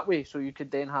off that way. So you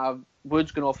could then have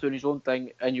Woods going off doing his own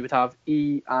thing, and you would have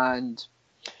E and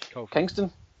Kofi.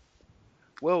 Kingston.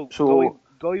 Well, So-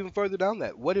 go even further down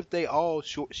that. What if they all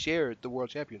shared the world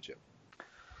championship?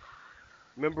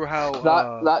 Remember how That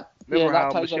how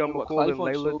ties Michelle into what McCool Clive and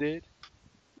wants, Layla so- did?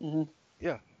 Mhm.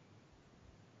 Yeah.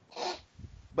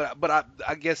 But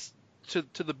I guess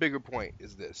to the bigger point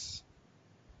is this.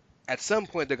 At some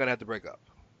point they're gonna have to break up.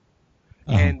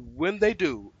 And when they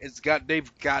do,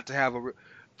 they've got to have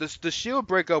the Shield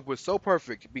breakup was so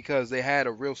perfect because they had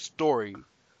a real story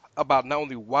about not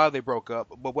only why they broke up,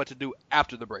 but what to do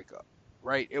after the breakup.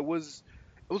 Right? It was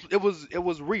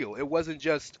real. It wasn't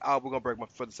just we're gonna break them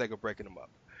up for the sake of breaking them up.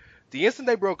 The instant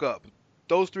they broke up,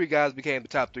 those three guys became the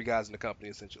top three guys in the company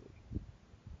essentially.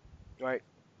 Right?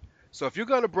 So if you're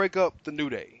gonna break up the New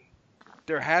Day,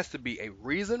 there has to be a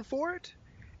reason for it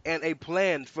and a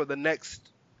plan for the next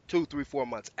 2, 3, 4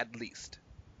 months at least.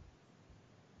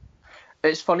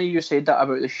 It's funny you said that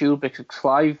about the Shield because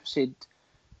Clive said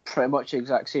pretty much the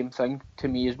exact same thing to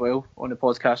me as well on the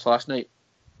podcast last night.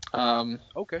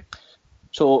 Okay.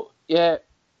 So yeah,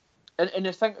 and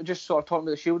the thing, just sort of talking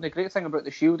about the Shield, the great thing about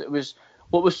the Shield, it was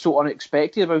what was so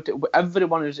unexpected about it.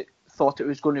 Everyone thought it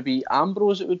was going to be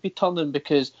Ambrose that would be turning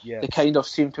because Yes. they kind of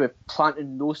seemed to be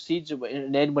planting those seeds,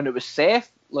 and then when it was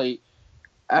Seth, like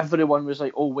everyone was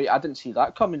like, "Oh wait, I didn't see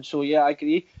that coming." So yeah, I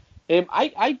agree.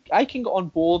 I can get on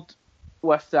board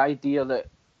with the idea that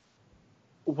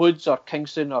Woods or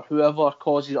Kingston or whoever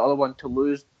causes the other one to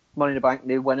lose Money in the Bank and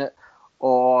they win it,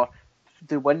 or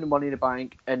they win the Money in the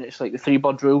Bank and it's like the three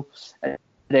bird rule, and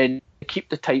then they keep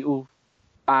the title,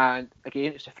 and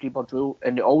again it's the three bird rule,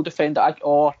 and they all defend it.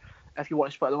 Or if you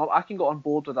want to split them up, I can get on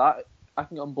board with that. I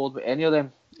can get on board with any of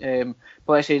them.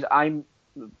 But like I said,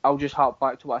 I'll just harp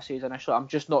back to what I said initially. I'm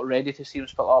just not ready to see them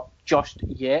split up just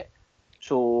yet.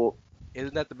 So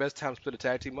Isn't that the best time to split a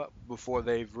tag team up before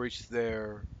they've reached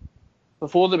their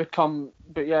before they become,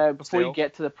 before Stale? you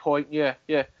get to the point, yeah.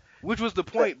 which was the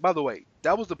point, by the way.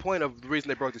 That was the point of the reason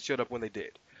they broke the shit up when they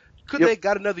did. Could Yep. they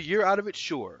got another year out of it?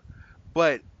 Sure.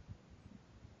 But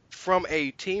from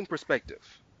a team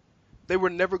perspective, they were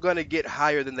never going to get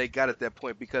higher than they got at that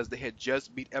point because they had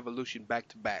just beat Evolution back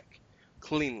to back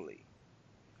cleanly.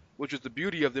 Which was the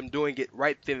beauty of them doing it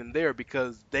right then and there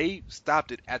because they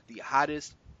stopped it at the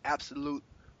hottest absolute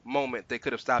moment they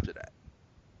could have stopped it at.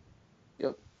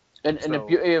 Yep. And the So-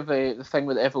 beauty of the thing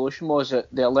with Evolution was that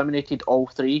they eliminated all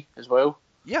three as well.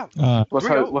 Yeah.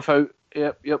 Without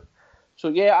yep. So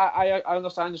yeah, I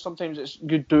understand that sometimes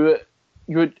you do it.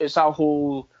 It's that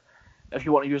whole, if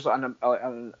you want to use it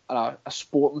in a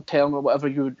sporting term or whatever,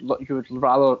 you would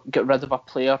rather get rid of a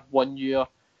player 1 year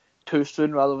too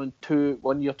soon rather than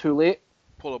 1 year too late.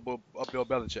 Pull up Bill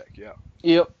Belichick, yeah.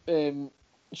 Yep.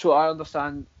 So I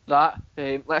understand that.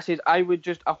 Like I said, I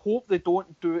hope they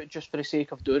don't do it just for the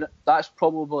sake of doing it. That's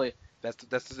probably That's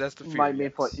the fear. my main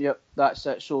yes. point. Yep, that's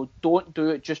it. So don't do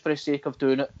it just for the sake of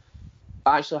doing it.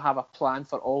 Actually have a plan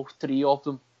for all three of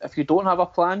them. If you don't have a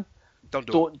plan,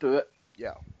 Don't do it.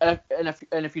 Yeah. And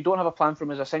if you don't have a plan for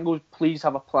them as a singles, please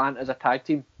have a plan as a tag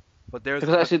team. But there's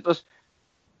Because like I said,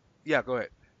 yeah, go ahead.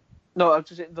 no, I was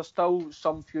just saying, there's still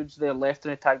some feuds there left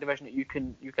in the tag division that you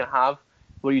can have.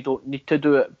 where you don't need to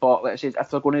do it. But let's say if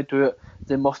they're going to do it,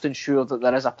 they must ensure that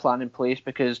there is a plan in place,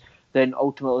 because then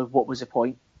ultimately, what was the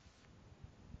point?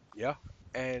 Yeah,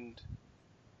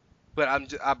 but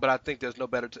I think there's no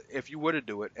better if you were to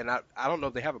do it, and I don't know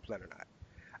if they have a plan or not.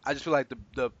 I just feel like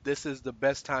this is the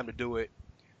best time to do it,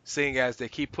 seeing as they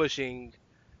keep pushing.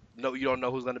 No, you don't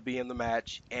know who's going to be in the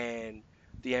match, and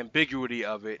the ambiguity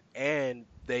of it, and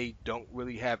they don't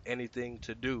really have anything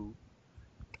to do.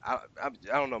 I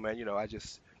don't know, man. I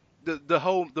just the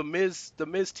Miz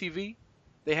TV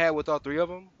they had with all three of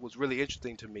them was really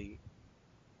interesting to me.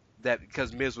 That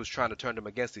because Miz was trying to turn them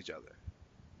against each other,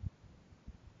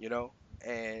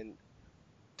 and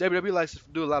WWE likes to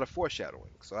do a lot of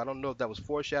foreshadowing. So I don't know if that was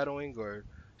foreshadowing or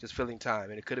just filling time,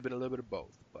 and it could have been a little bit of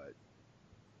both. But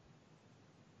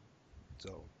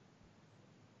so,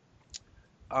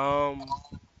 um,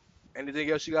 anything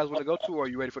else you guys want to go to, or are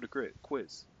you ready for the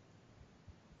quiz?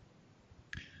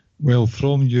 Well,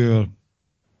 from your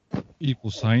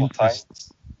evil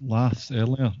scientist laughs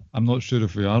earlier, I'm not sure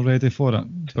if we are ready for it,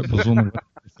 but there's only one way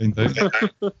to find out.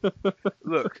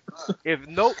 Look,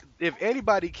 if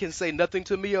anybody can say nothing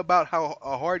to me about how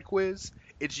a hard quiz,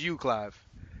 it's you, Clive,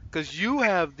 because you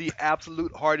have the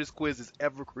absolute hardest quizzes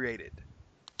ever created.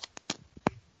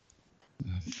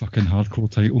 Fucking hardcore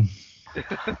title.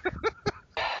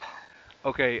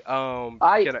 Okay.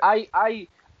 I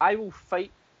will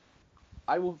fight.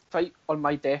 I will fight on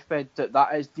my deathbed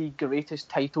that is the greatest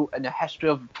title in the history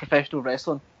of professional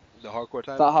wrestling. The hardcore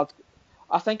title.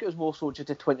 I think it was more so just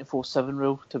a 24/7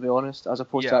 rule, to be honest, as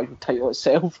opposed to Yeah. the actual title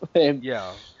itself.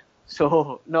 Yeah.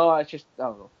 So no, it's just, I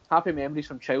don't know, happy memories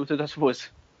from childhood, I suppose.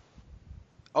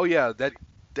 Oh yeah, that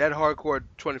hardcore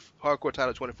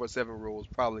title 24/7 rule is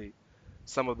probably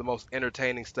some of the most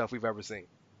entertaining stuff we've ever seen.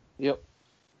 Yep.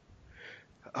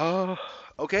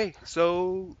 Okay,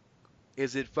 so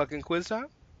is it fucking quiz time?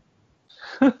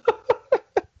 Do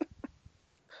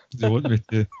you want me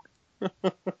to?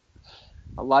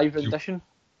 A live rendition.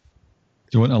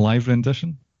 Do you want a live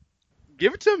rendition?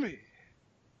 Give it to me.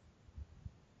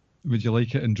 Would you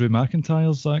like it in Drew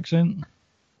McIntyre's accent?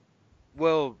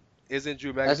 Well, isn't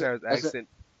Drew McIntyre's accent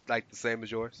like the same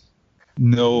as yours?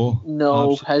 No.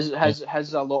 No, his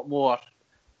is a lot more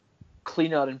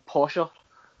cleaner and posher.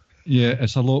 Yeah,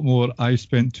 it's a lot more. I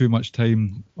spent too much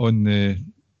time on the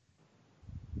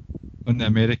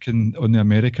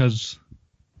Americas.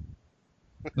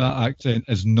 That accent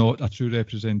is not a true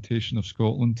representation of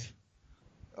Scotland.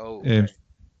 Oh. Okay.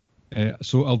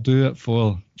 So I'll do it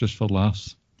just for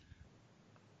laughs.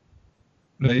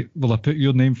 Right, will I put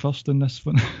your name first in this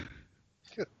one?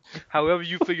 However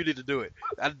you figured it to do it.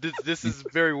 This is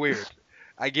very weird.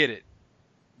 I get it.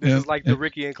 This is like the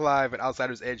Ricky and Clive and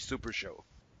Outsiders Edge Super Show.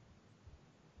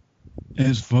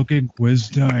 It's fucking quiz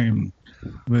time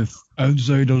with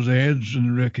Outsiders Edge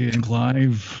and Ricky and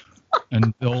Clive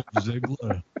and Dolph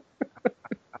Ziggler.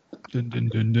 Dun, dun,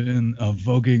 dun, dun, a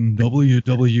fucking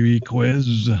WWE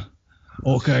quiz.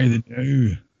 Okay, then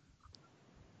now.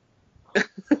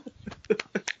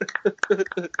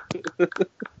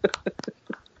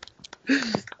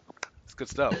 It's good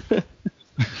stuff.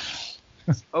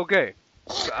 Okay,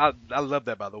 so I love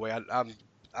that, by the way.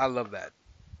 I love that.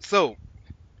 So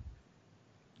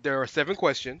there are 7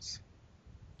 questions,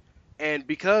 and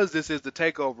because this is the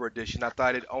Takeover edition, I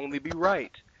thought it'd only be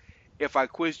right if I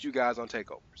quizzed you guys on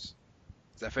takeovers.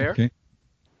 Is that fair? Okay.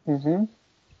 Mm-hmm.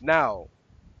 Now,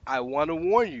 I want to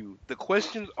warn you: the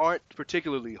questions aren't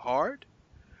particularly hard,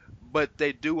 but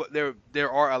they do.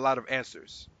 There are a lot of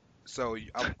answers. So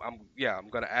I'm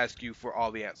gonna ask you for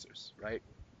all the answers, right?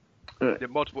 There are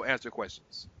multiple answer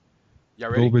questions. Y'all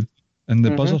ready? And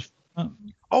the buzzer.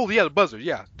 Oh yeah, the buzzer.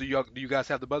 Yeah. Do you guys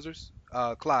have the buzzers?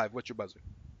 Clive, what's your buzzer?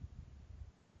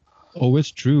 Oh,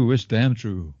 it's true. It's damn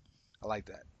true. I like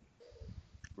that.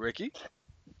 Ricky?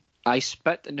 I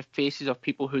spit in the faces of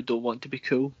people who don't want to be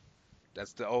cool.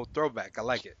 That's the old throwback. I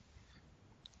like it.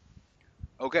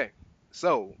 Okay,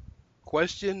 so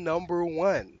question number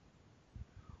 1.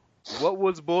 What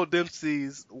was Bull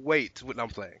Dempsey's weight? I'm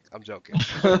playing. I'm joking.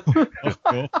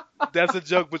 That's a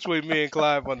joke between me and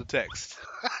Clive on the text.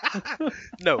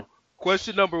 No.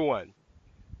 Question number 1.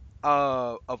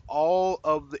 Of all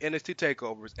of the NXT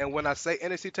takeovers, and when I say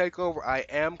NXT takeover, I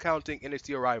am counting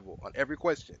NXT arrival on every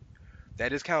question.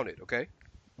 That is counted, okay?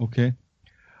 Okay.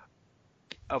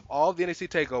 Of all the NXT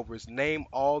takeovers, name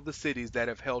all the cities that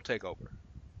have held takeover.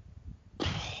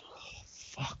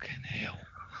 Fucking hell.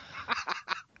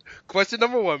 Question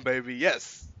number 1, baby.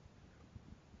 Yes.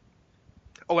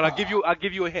 Oh, and I'll give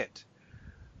you a hint.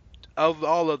 Of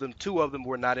all of them, 2 of them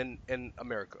were not in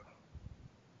America.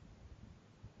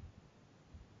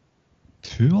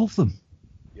 2 of them?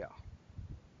 Yeah.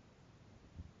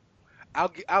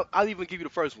 I'll even give you the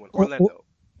first one. Oh, oh, Orlando.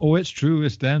 oh, it's true.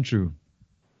 It's damn true.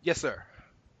 Yes, sir.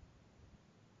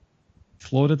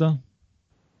 Florida.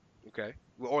 Okay.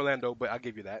 Well, Orlando, but I'll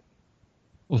give you that.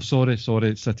 Oh, sorry.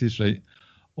 City's right.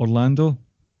 Orlando,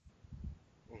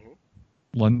 Hmm.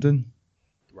 London.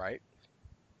 Right.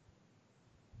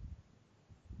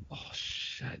 Oh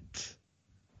shit.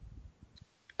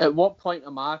 At what point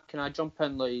can I jump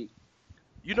in, like,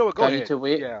 You know what? do Go I need ahead. to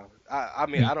wait? Yeah. I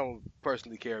mean, Yeah. I don't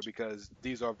personally care because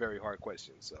these are very hard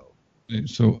questions. So, Right,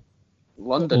 so,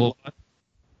 London,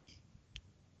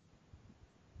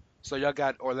 so y'all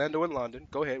got Orlando and London.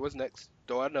 Go ahead. What's next?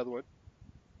 Throw out another one.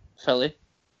 Philly,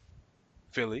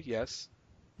 Philly. Yes.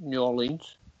 New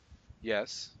Orleans.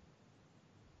 Yes.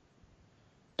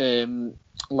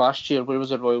 Last year, where was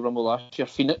the Royal Rumble last year?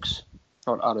 Phoenix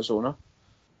or Arizona?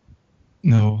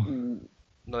 no.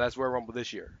 No, that's Royal Rumble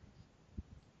this year.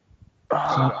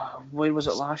 Where was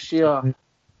it last year?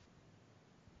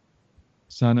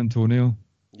 San Antonio,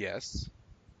 Yes.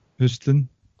 Houston,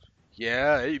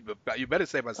 Yeah. You better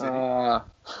say my city.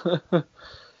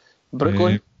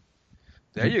 Brooklyn.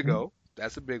 There you go.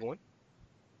 That's a big one.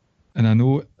 and I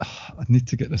know I need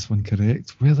to get this one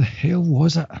correct. Where the hell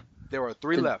was it? There are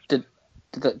three left.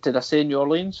 Did I say New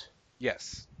Orleans?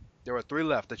 Yes. There are three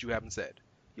left that you haven't said.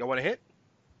 Y'all want a hint?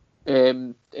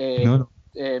 No.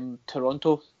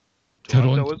 Toronto,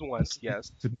 Toronto is one.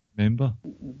 Yes. Couldn't remember.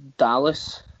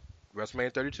 Dallas.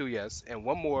 WrestleMania 32. Yes. And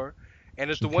one more. And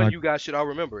it's the Chicago. one you guys should all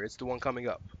remember. It's the one coming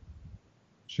up.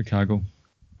 Chicago.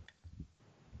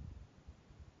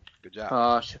 Good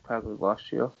job. Chicago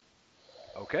last year.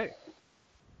 Okay.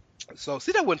 So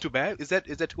see, that wasn't too bad. Is that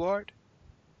too hard?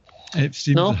 It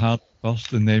seems No. hard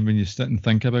first, and then when you sit and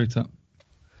think about it.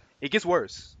 It gets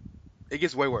worse. It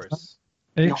gets way worse.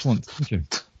 Excellent. Thank you.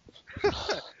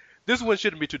 This one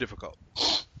shouldn't be too difficult.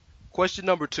 Question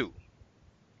number 2.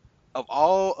 Of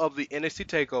all of the NXT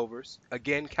takeovers,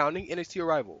 again counting NXT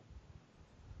Arrival,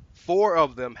 4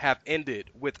 of them have ended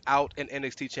without an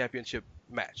NXT Championship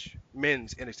match,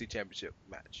 men's NXT Championship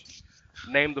match.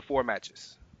 Name the 4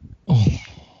 matches. Oh,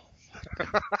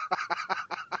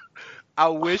 I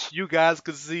wish you guys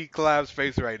could see Clive's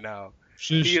face right now.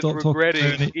 should He is stop talking about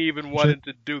regretting it. even wanting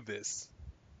to do this.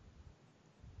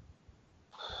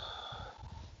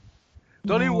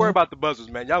 Don't even worry about the buzzers,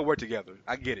 man. Y'all work together.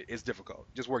 I get it. It's difficult.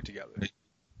 Just work together.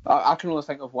 I can only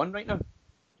think of one right now.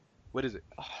 What is it?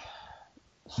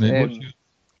 Right, what's Um, your-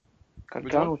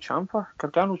 Gargano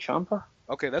Ciampa.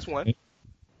 Okay, that's one.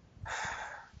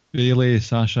 Bailey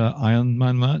Sasha Iron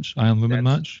Man match, Iron Woman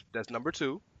match. That's number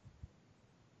 2.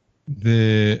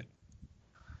 The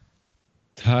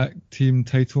tag team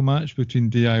title match between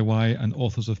DIY and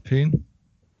Authors of Pain.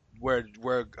 Where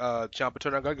Ciampa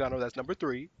turned on Gargano. That's number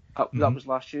 3. That was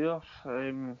last year.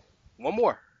 One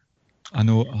more. I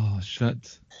know. Oh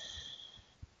shit.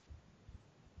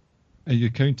 Are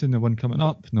you counting the one coming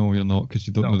up? No, you're not, because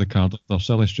you don't No. know the card. They're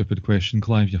silly, stupid question,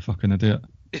 Clive. You fucking idiot.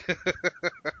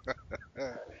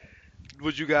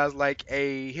 Would you guys like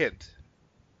a hint?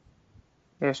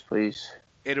 Yes, please.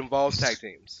 It involves tag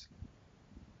teams.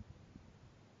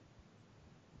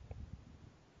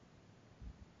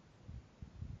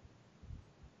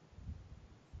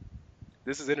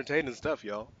 This is entertaining stuff,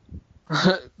 y'all.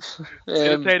 It's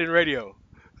entertaining radio.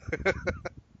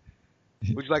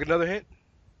 Would you like another hint?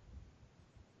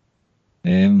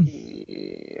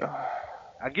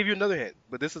 I'll give you another hint,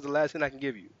 but this is the last hint I can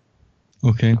give you.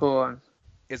 Okay. Go on.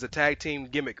 It's a tag team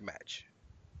gimmick match.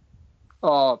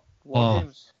 War Oh.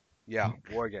 Games. Yeah,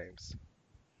 War Games.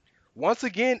 Once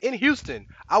again in Houston.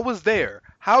 I was there.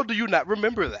 How do you not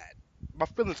remember that? My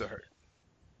feelings are hurt.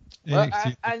 Well,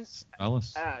 NXT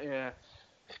Alice. yeah.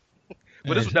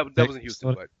 But that was in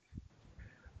Houston. But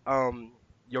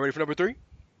you ready for number 3?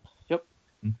 Yep.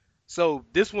 So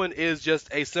this one is just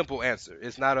a simple answer.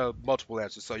 It's not a multiple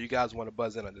answer. So you guys want to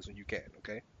buzz in on this one, you can.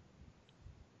 Okay.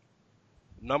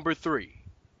 Number 3.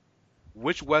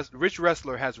 Which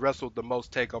wrestler has wrestled the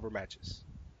most takeover matches?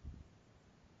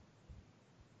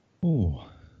 Oh.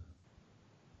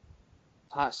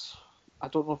 I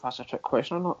don't know if that's a trick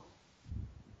question or not.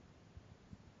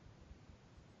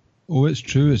 Oh, it's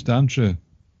true. It's damn true.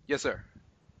 Yes, sir.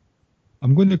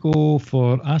 I'm going to go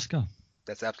for Asuka.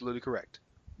 That's absolutely correct.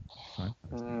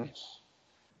 Mm.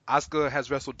 Asuka has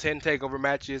wrestled 10 takeover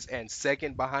matches, and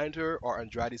second behind her are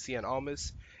Andrade Cien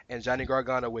Almas and Johnny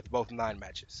Gargano with both 9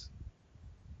 matches.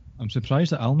 I'm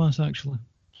surprised at Almas, actually.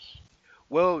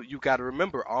 Well, you got to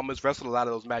remember, Almas wrestled a lot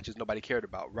of those matches nobody cared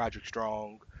about. Roderick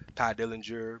Strong, Ty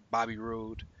Dillinger, Bobby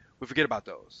Roode. We forget about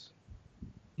those.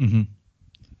 Mm-hmm.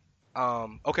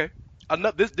 Okay.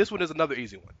 This one is another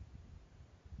easy one.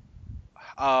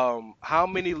 How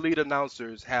many lead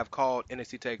announcers have called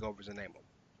NXT takeovers and name them?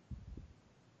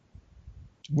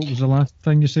 What was the last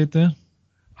thing you said there?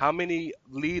 How many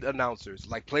lead announcers,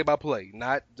 like play-by-play,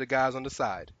 not the guys on the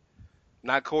side,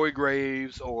 not Corey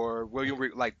Graves or William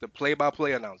Regal, like the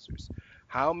play-by-play announcers?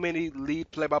 How many lead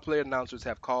play-by-play announcers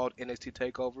have called NXT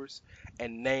takeovers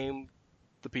and named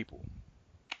the people?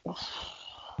 Oh,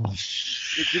 It's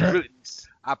shit. really,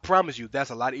 I promise you, that's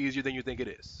a lot easier than you think it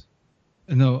is.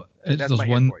 No, That's there's my hint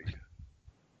one. for you.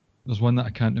 There's one that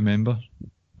I can't remember.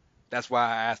 That's why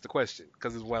I asked the question,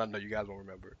 because it's one I know you guys won't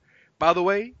remember. By the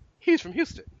way, he's from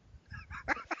Houston.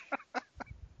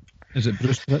 Is it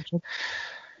Bruce Pritchard?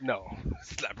 No,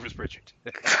 it's not Bruce Pritchard.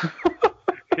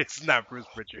 It's not Bruce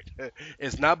Pritchard.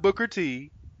 It's not Booker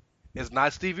T. It's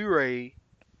not Stevie Ray.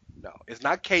 No, it's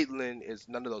not Caitlyn. It's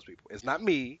none of those people. It's not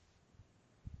me.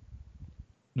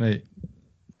 Right.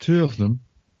 Two of them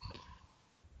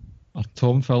are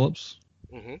Tom Phillips,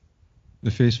 Hmm.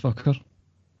 the face fucker,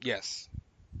 Yes.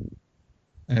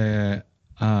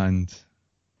 and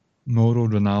Mauro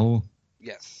Ranallo,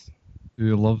 Yes.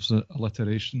 who loves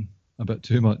alliteration a bit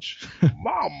too much.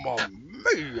 Mamma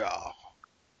mia.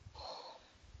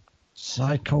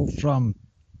 Psycho from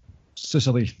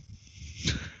Sicily.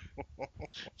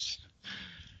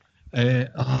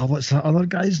 What's that other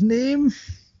guy's name?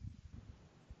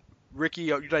 Ricky,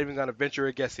 you're not even gonna venture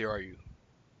a guess here, are you?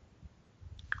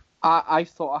 I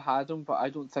thought I had him, but I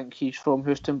don't think he's from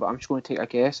Houston. But I'm just going to take a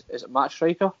guess. Is it Matt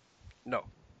Striker? No.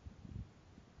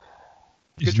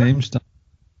 His Good try. name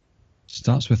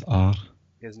starts with R.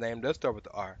 His name does start with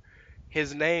the R.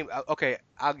 His name. Okay,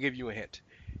 I'll give you a hint.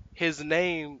 His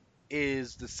name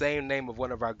is the same name of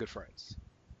one of our good friends.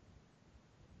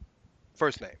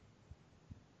 First name.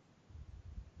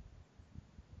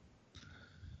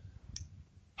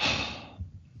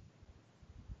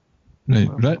 Right,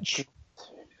 Rich.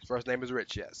 His first name is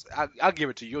Rich. Yes, I'll give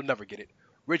it to you. You'll never get it.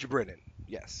 Rich Brennan.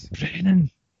 Yes. Brennan.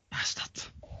 Bastard.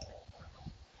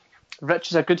 Rich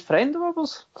is a good friend of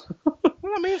ours.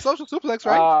 Well, I mean, social suplex,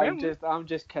 right? I'm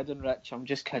just kidding, Rich. I'm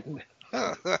just kidding.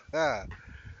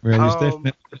 Well, he's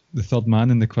definitely the third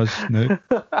man in the quiz now.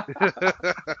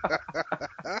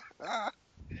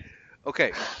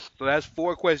 Okay, so that's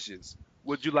 4 questions.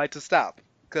 Would you like to stop?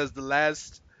 Because the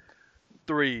last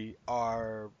 3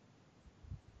 are.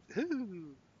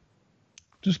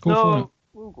 Just go for it.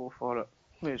 We'll go for it.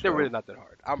 They're really not that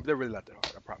hard. They're really not that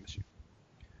hard. I promise you.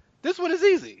 This one is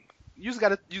easy. You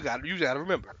gotta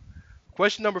remember.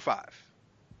 Question number 5.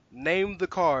 Name the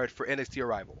card for NXT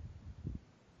Arrival.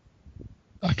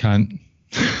 I can't.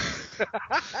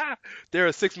 There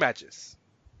are 6 matches.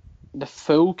 The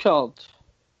full card.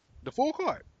 The full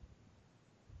card.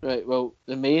 Right, well,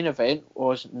 the main event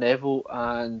was Neville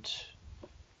and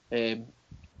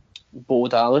Bo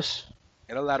Dallas.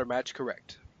 In a ladder match,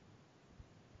 correct.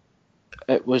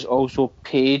 It was also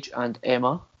Paige and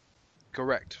Emma.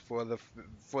 Correct. For the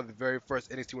very first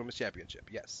NXT Women's Championship,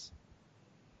 yes.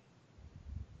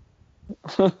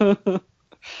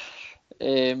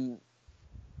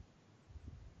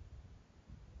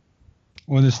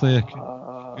 Honestly, I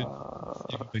couldn't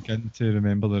even begin to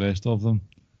remember the rest of them.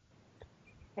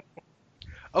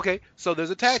 Okay, so there's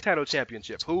a tag title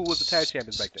championship. Who was the tag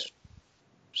champions back then?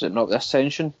 Was it not the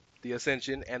Ascension? The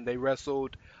Ascension, and they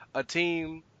wrestled a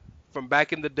team from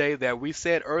back in the day that we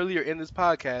said earlier in this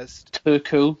podcast. Too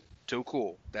Cool. Too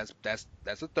Cool. That's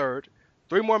a third.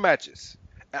 3 more matches.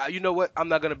 You know what? I'm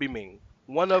not gonna be mean.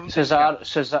 One of them.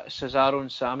 Cesaro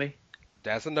and Sammy.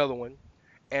 That's another one.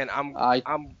 And I'm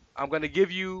gonna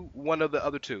give you one of the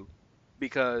other 2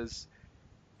 because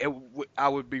I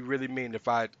would be really mean if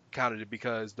I counted it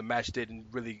because the match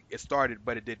it started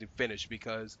but it didn't finish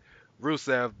because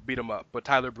Rusev beat him up. But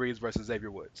Tyler Breeze versus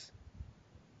Xavier Woods.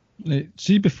 Right,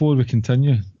 see, before we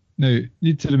continue, now you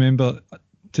need to remember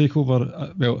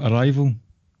Takeover, Arrival.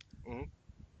 Mhm.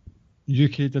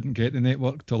 UK didn't get the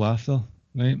network till after,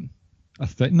 right? I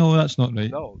think no, that's not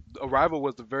right. No, Arrival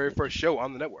was the very first show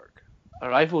on the network.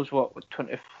 Arrival's what,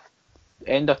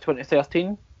 end of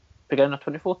 2013? Beginning of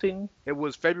 2014? It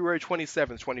was February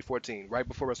 27th, 2014, right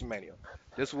before WrestleMania.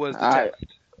 This was the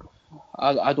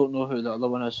I don't know who the other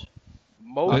one is.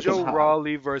 Mojo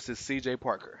Rawley versus CJ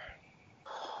Parker.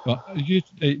 But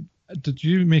did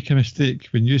you make a mistake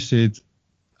when you said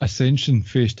Ascension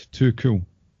faced Too Cool?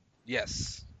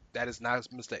 Yes, that is not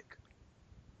a mistake.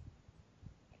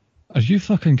 Are you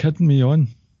fucking kidding me on?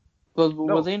 Well,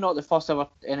 No. were they not the first ever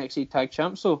NXT Tag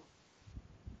Champs though?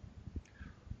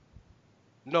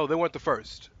 No, they weren't the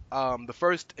first. The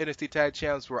first NXT Tag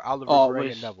Champs were Oliver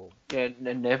Gray and Neville. Yeah,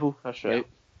 and Neville, that's right.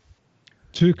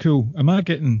 Too Cool. Am I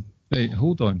getting... Right,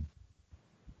 hold on.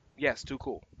 Yes, Too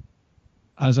Cool.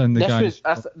 As in the guys.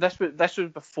 This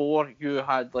was before you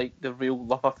had like the real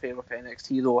love affair with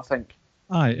NXT, though. I think.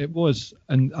 Aye, it was,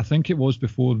 and I think it was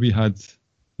before we had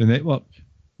the network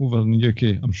over in the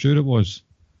UK. I'm sure it was.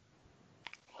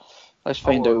 Let's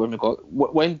find out when we got.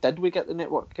 When did we get the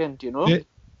network again? Do you know? If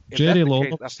Jerry that's the Lawler.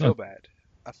 case, I feel bad.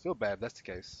 I feel bad if that's the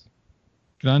case.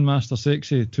 Grandmaster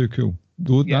Sexy, too cool.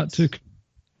 Yes. That too cool.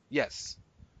 Yes.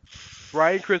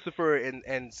 Bryan Christopher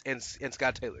and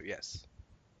Scott Taylor, yes.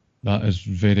 That is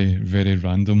very, very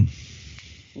random.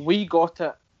 We got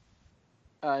it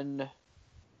in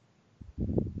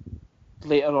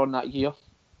later on that year.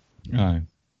 Aye.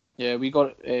 Yeah, we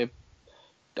got it,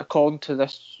 according to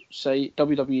this site,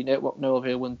 WWE Network now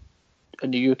available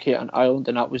in the UK and Ireland,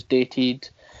 and that was dated,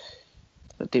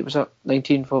 what date was that?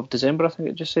 19th of December, I think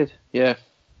it just said. Yeah.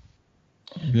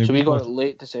 So we got it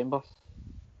late December.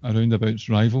 Around about its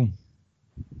rival.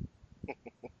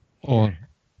 Or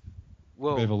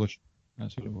Revolution.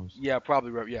 That's what it was. Yeah,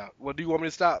 probably. Yeah. Well, do you want me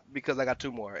to stop? Because I got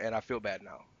two more, and I feel bad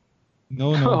now.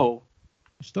 No.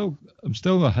 I'm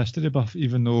still a history buff,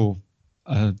 even though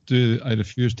I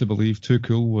refuse to believe Too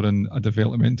Cool were in a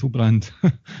developmental brand.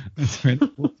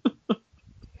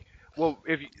 Well,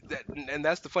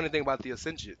 that's the funny thing about the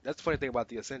Ascension.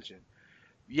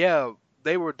 Yeah,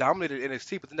 they were dominated in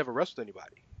NXT, but they never wrestled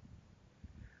anybody.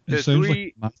 There's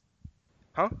three.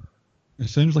 Huh? It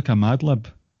sounds like a Mad Lib.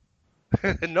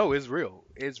 No, it's real.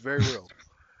 It's very real.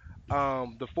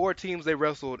 The four teams they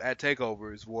wrestled at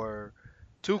takeovers were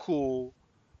Too Cool,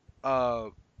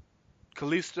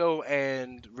 Kalisto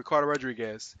and Ricardo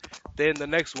Rodriguez. Then the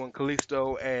next one,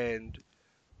 Kalisto and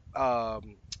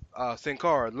Sin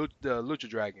Cara, the Lucha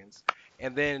Dragons.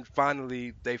 And then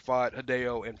finally they fought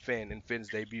Hideo and Finn in Finn's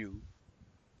debut.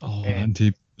 Oh, that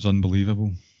tape was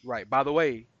unbelievable. Right. By the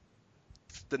way,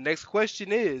 the next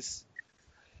question is,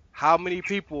 how many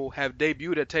people have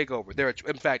debuted at TakeOver?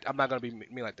 In fact, I'm not going to be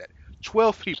mean like that.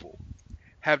 12 people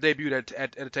have debuted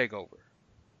at a TakeOver.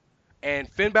 And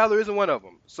Finn Balor isn't one of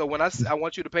them. So when I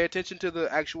want you to pay attention to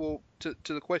the actual, to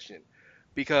the question.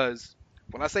 Because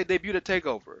when I say debut at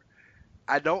TakeOver,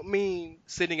 I don't mean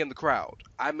sitting in the crowd.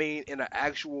 I mean in an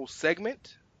actual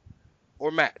segment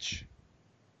or match.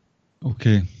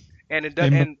 Okay. And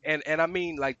I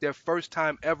mean like their first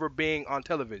time ever being on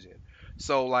television.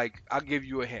 So like I'll give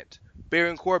you a hint.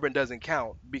 Baron Corbin doesn't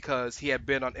count because he had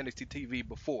been on NXT TV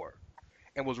before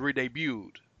and was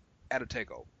re-debuted at a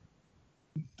TakeOver.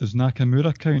 Does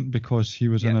Nakamura count because he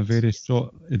was in a very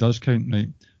short? It does count, right?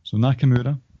 So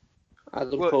Nakamura.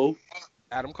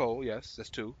 Adam Cole, yes, that's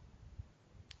 2.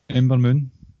 Ember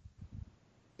Moon.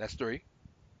 That's 3.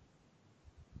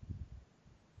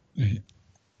 Right.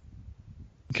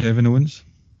 Kevin Owens.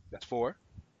 That's 4.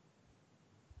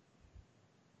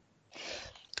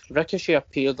 Ricochet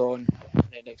appeared on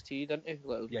NXT, didn't he?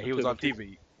 Yeah, he was on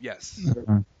TV. Yes.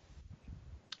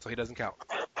 So he doesn't count.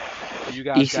 So you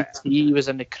guys ECT was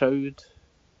in the crowd.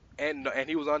 And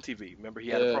he was on TV. Remember, he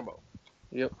had a promo.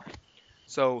 Yep.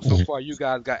 So far, you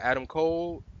guys got Adam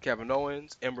Cole, Kevin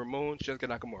Owens, Ember Moon, Shinsuke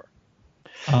Nakamura.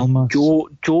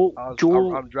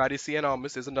 Joe. Andrade Cien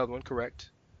Almas is another one, correct?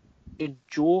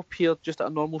 Joe appeared just at a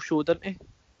normal show, didn't he?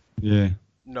 Yeah.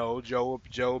 No, Joe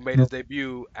made his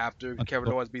debut after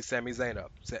Kevin Owens beat Sami Zayn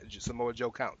up. Samoa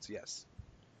Joe counts, yes.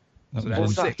 So that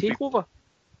was 6. Takeover?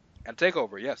 At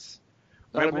TakeOver, yes.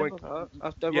 I wasn't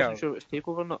sure it was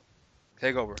Takeover or not.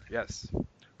 TakeOver, yes. Because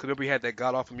remember he had that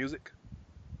god-awful music?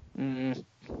 So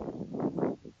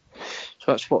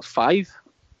that's what, 5?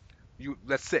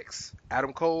 That's 6.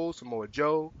 Adam Cole, Samoa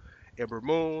Joe, Ember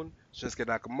Moon, Shinsuke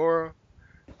Nakamura,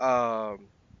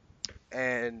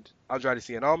 and Andrade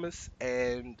Cien Almas,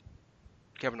 and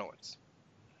Kevin Owens.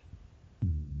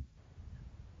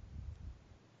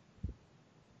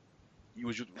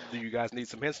 Do you guys need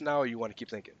some hints now, or you want to keep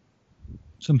thinking?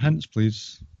 Some hints,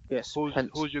 please. Yes.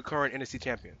 Who's your current NXT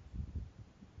champion?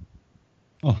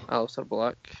 Oh, Aleister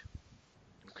Black.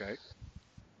 Okay.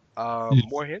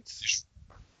 More hints?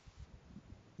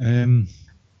 I'm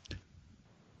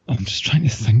just trying to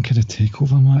think of the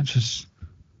takeover matches.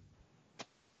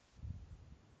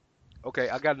 Okay,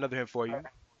 I got another hint for you.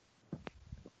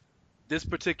 This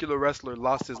particular wrestler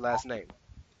lost his last name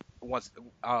once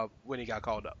when he got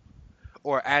called up,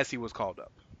 or as he was called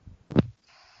up.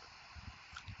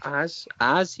 As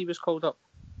he was called up.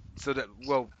 So that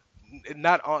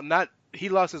he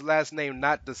lost his last name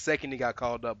not the second he got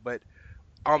called up, but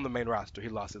on the main roster he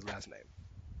lost his last name.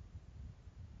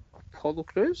 Apollo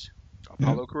Crews?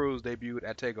 Apollo Crews debuted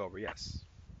at TakeOver, yes.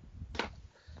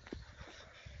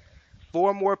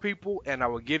 4 more people, and I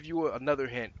will give you another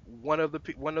hint. 2 of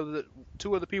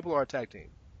the people are a tag team.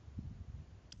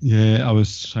 Yeah, I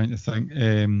was trying to think.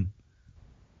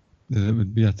 that it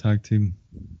would be a tag team.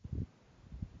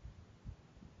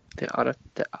 They are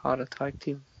a tag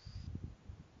team.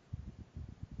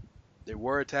 They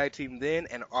were a tag team then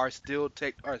and are still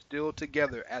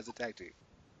together as a tag team.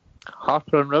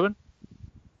 Harper and Rowan.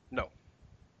 No.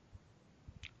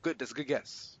 Good. That's a good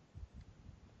guess.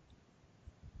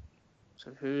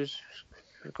 So we've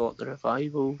got the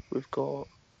Revival. We've got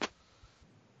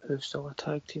who's still a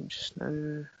tag team just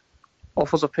now?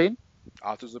 Authors of Pain.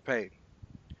 Authors of Pain.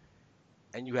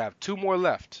 And you have 2 more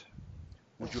left.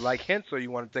 Would you like hints or you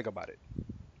want to think about it?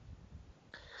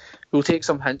 We'll take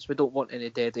some hints. We don't want any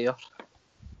dead air.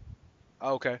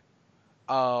 Okay.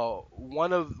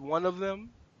 One of them.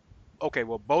 Okay,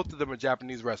 well, both of them are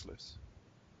Japanese wrestlers.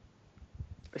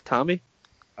 Itami.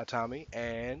 Atami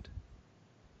and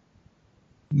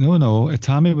No,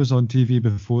 Itami was on TV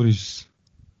before his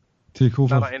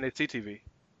takeover. not on NXT TV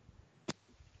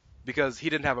because he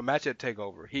didn't have a match at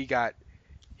Takeover. He got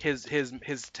his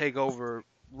takeover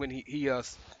when he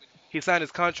signed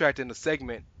his contract in a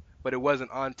segment, but it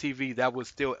wasn't on TV. That was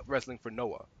still wrestling for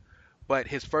Noah. But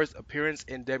his first appearance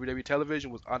in WWE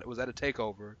television was at a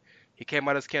Takeover. He came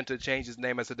out as Kenta, changed his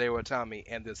name as Hideo Itami,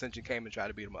 and the Ascension came and tried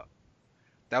to beat him up.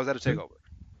 That was at a Takeover.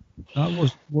 That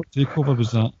was what takeover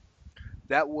was that?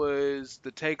 That was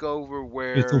the Takeover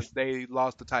where they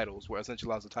lost the titles, where Ascension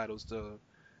lost the titles to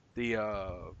the.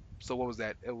 So what was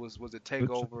that? Was it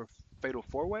Takeover Fatal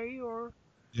 4-Way or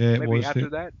Yeah, it maybe was. after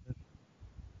that?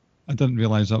 I didn't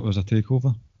realize that was a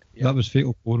takeover. Yeah. That was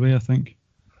Fatal 4-Way, I think.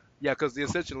 Yeah, because the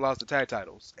Ascension lost the tag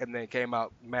titles and then came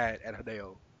out mad at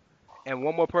Hideo. And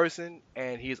one more person,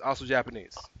 and he's also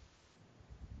Japanese.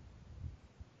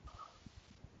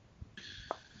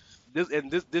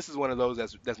 This is one of those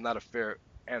that's not a fair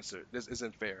answer. This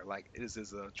isn't fair. Like this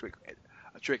is a trick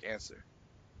answer.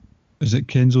 Is it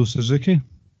Kenzo Suzuki?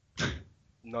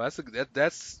 No, that's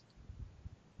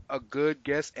a good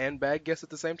guess and bad guess at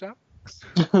the same time.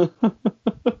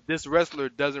 This wrestler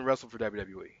doesn't wrestle for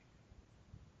WWE.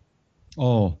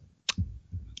 Oh,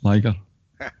 Liger.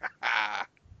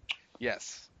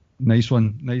 Yes. Nice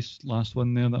one. Nice last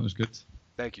one there. That was good.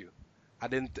 Thank you.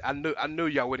 I knew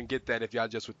y'all wouldn't get that if y'all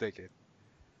just were thinking.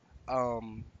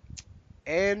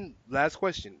 And last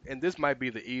question, and this might be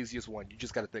the easiest one. You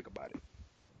just got to think about it.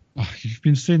 Oh, you've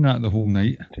been saying that the whole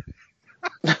night.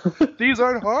 These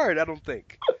aren't hard, I don't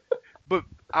think. But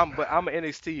I'm an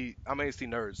NXT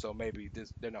nerd, so maybe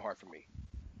they're not hard for me.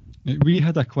 We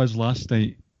had a quiz last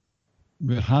night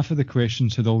where half of the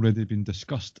questions had already been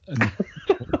discussed in the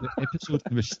episode,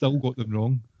 and we still got them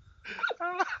wrong.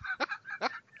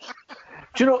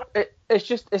 Do you know?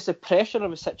 It's the pressure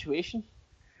of a situation.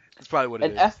 That's probably what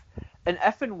it is.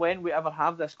 If and when we ever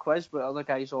have this quiz with other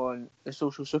guys on the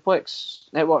Social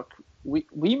Suplex Network,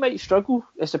 we might struggle.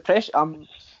 It's the pressure.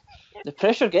 The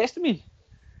pressure gets to me.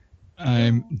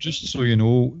 Just so you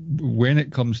know, when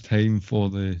it comes time for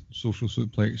the Social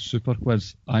Suplex Super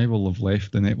Quiz, I will have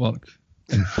left the network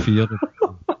in fear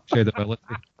of credibility.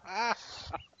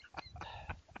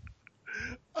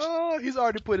 Oh, he's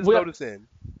already put his notice in.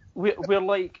 We're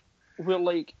like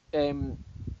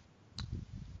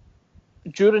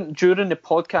during the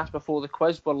podcast before the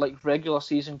quiz, we're like regular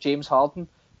season James Harden.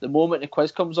 The moment the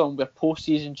quiz comes on, we're post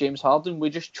season James Harden. We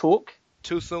just choke.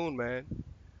 Too soon, man.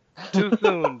 Too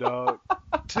soon, dog.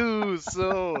 Too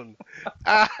soon.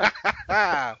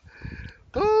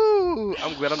 Ooh,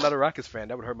 I'm glad I'm not a Rockets fan.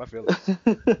 That would hurt my feelings.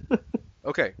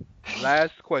 Okay,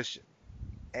 last question,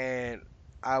 and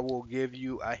I will give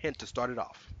you a hint to start it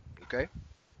off. Okay.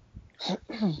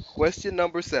 Question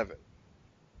number 7.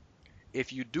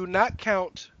 If you do not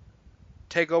count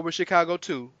Takeover Chicago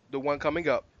 2, the one coming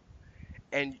up,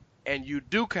 and you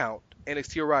do count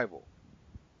NXT Arrival,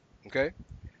 okay?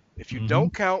 If you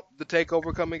don't count the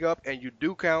Takeover coming up and you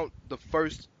do count the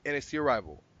first NXT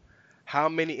Arrival, how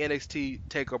many NXT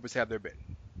Takeovers have there been?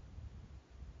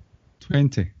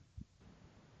 20.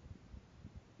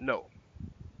 No.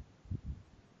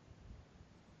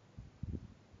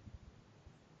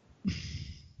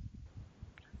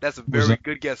 That's a very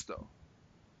good guess, though.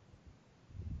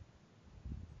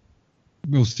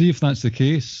 We'll see if that's the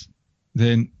case.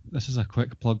 Then this is a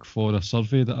quick plug for a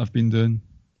survey that I've been doing,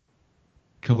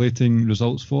 collating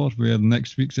results for, where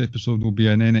next week's episode will be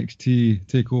an NXT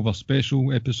Takeover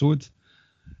special episode.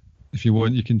 If you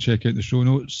want, you can check out the show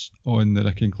notes on the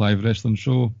Rick and Clive Wrestling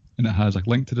Show, and it has a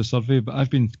link to the survey. But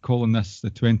I've been calling this the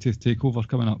 20th Takeover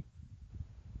coming up.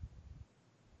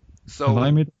 So have I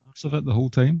made a mess of it the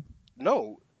whole time?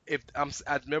 No. I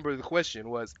remember the question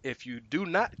was if you do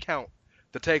not count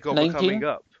the Takeover 19? coming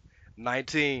up,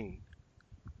 19.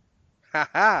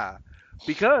 Haha.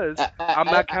 Because I'm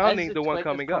not counting the one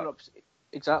coming up.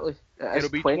 Exactly. It'll It's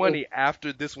be 20. 20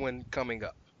 after this one coming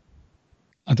up.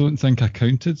 I don't think I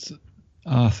counted.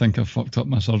 I think I fucked up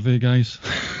my survey, guys.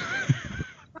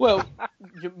 Well,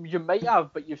 you might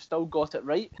have, but you've still got it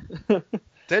right.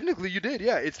 Technically, you did,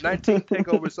 yeah. It's 19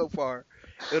 takeovers so far.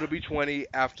 It'll be 20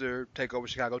 after Takeover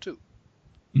Chicago 2.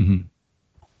 hmm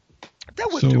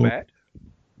That wasn't too So, bad.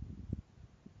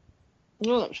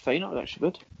 No, that was fine. That was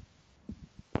actually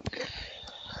good.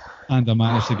 and I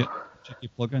managed to get a cheeky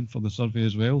plug-in for the survey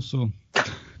as well. So,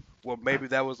 Well, maybe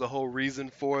that was the whole reason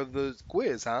for the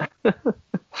quiz, huh?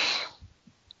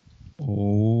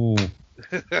 oh,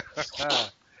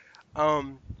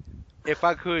 um, if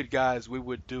I could, guys, we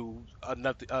would do a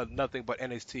nothing but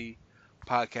NXT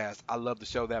podcast. I love the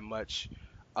show that much.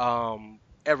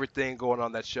 Everything going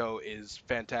on that show is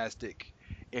fantastic.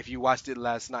 If you watched it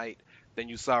last night, then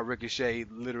you saw Ricochet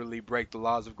literally break the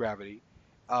laws of gravity.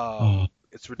 oh,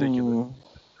 It's ridiculous.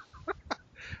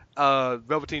 Hmm.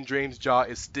 Velveteen Dream's jaw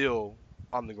is still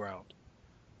on the ground.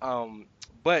 Um,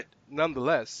 but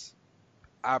nonetheless,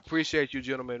 I appreciate you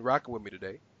gentlemen rocking with me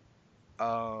today.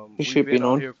 Appreciate We've been being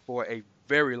on on. here for a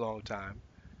very long time,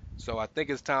 so I think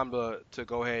it's time to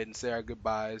go ahead and say our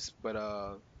goodbyes. But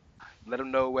let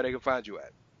them know where they can find you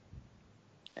at.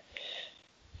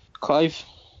 Clive.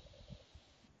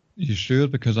 you sure?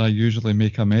 Because I usually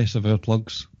make a mess of our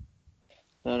plugs.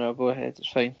 No, go ahead. It's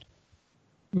fine.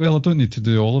 Well, I don't need to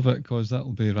do all of it because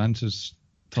that'll be Rance's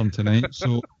turn tonight.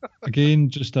 So, again,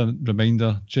 just a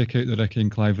reminder, check out the Ricky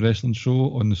and Clive Wrestling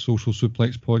Show on the Social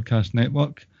Suplex Podcast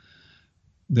Network.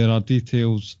 There are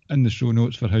details in the show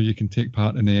notes for how you can take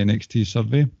part in the NXT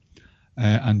survey.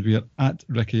 And we're at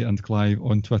Ricky and Clive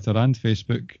on Twitter and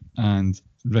Facebook, and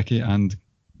Ricky and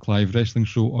Clive Wrestling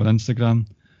Show on Instagram.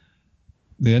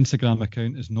 The Instagram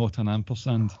account is not an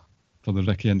ampersand for the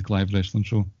Ricky and Clive Wrestling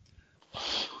Show.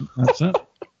 That's it.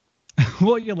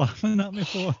 What are you laughing at me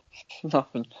for?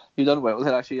 Nothing. You done well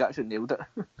there. Actually, you actually nailed it.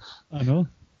 I know.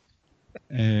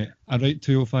 I write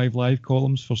 205 Live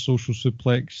columns for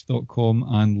socialsuplex.com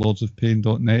and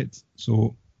lordsofpain.net.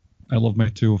 So I love my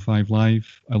 205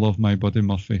 Live. I love my Buddy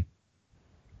Murphy.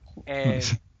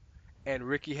 And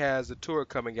Ricky has a tour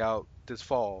coming out this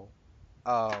fall,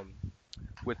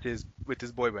 with his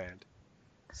boy band.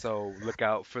 So look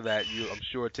out for that. I'm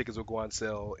sure tickets will go on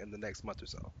sale in the next month or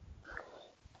so.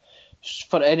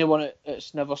 For anyone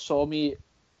that's never saw me,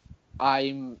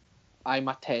 I'm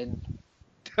a 10.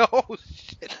 Oh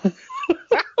shit!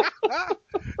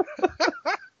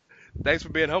 Thanks for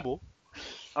being humble.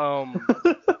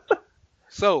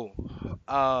 So,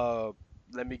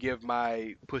 let me give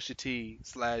my Pusha T /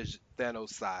 Thanos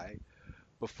side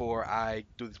before I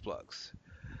do these plugs.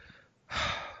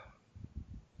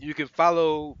 You can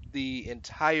follow the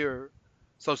entire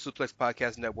Social Suplex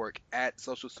Podcast Network at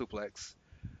Social Suplex.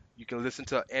 You can listen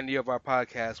to any of our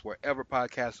podcasts wherever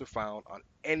podcasts are found on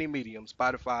any medium: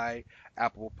 Spotify,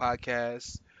 Apple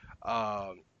Podcasts,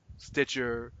 um,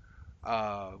 Stitcher,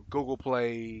 Google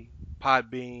Play,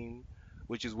 Podbean,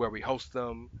 which is where we host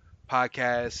them,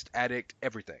 Podcast Addict,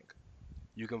 everything.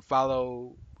 You can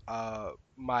follow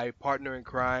my partner in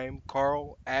crime,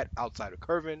 Carl, at Outsider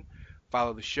Curvin.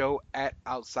 Follow the show at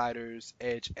Outsiders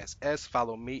Edge SS.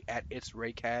 Follow me at It's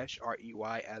Ray Cash,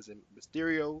 REY as in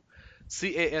Mysterio,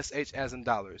 CASH as in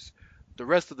dollars. The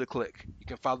rest of the clique, you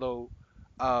can follow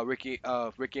Ricky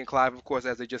and Clive, of course,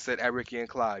 as they just said, at Ricky and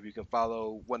Clive. You can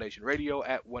follow One Nation Radio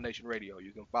at One Nation Radio.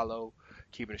 You can follow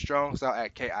Keeping It Strong Style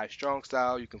at KI Strong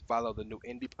Style. You can follow the new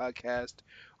indie podcast,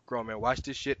 Grown Men Watch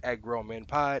This Shit, at Grown Men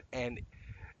Pod. And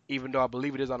even though I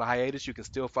believe it is on a hiatus, you can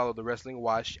still follow the Wrestling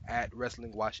Wash at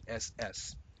Wrestling Wash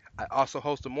SS. I also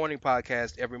host a morning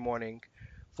podcast every morning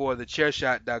for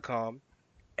thechairshot.com,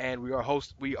 and we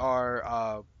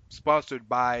are sponsored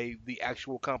by the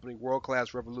actual company World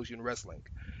Class Revolution Wrestling,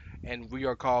 and we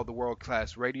are called the World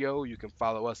Class Radio. You can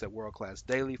follow us at World Class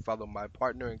Daily. Follow my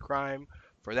partner in crime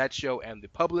for that show and the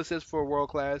publicist for World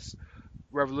Class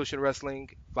Revolution Wrestling,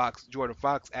 Jordan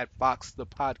Fox, at Fox the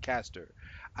Podcaster.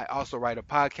 I also write a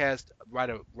podcast, write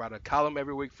a column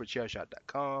every week for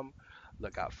Chairshot.com.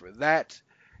 Look out for that.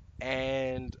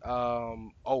 And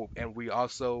and we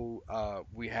also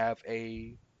we have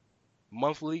a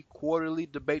monthly, quarterly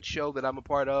debate show that I'm a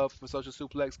part of for Social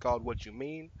Suplex called What You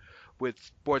Mean with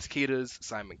Sportskeeta's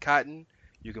Simon Cotton.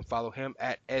 You can follow him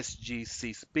at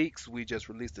SGC Speaks. We just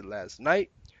released it last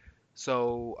night.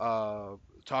 So,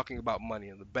 talking about Money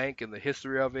in the Bank and the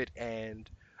history of it, and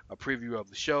a preview of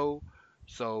the show.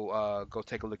 So, go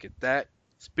take a look at that.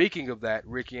 Speaking of that,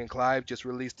 Ricky and Clive just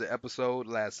released the episode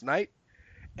last night,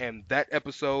 and that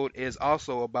episode is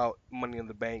also about Money in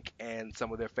the Bank and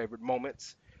some of their favorite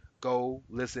moments. Go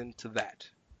listen to that.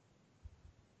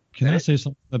 Can I say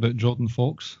something about Jordan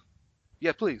Fox?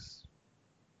 Yeah, please.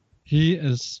 He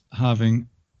is having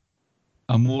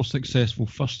a more successful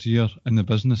first year in the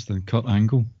business than Kurt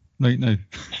Angle right now.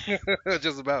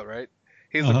 Just about, right?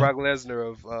 He's the Brock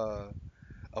Lesnar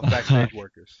of backstage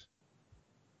workers.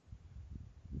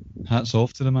 Hats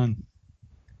off to the man.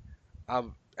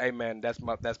 Hey man, that's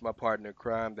my partner in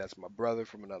crime. That's my brother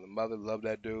from another mother. Love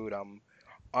that dude. I'm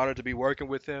honored to be working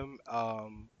with him.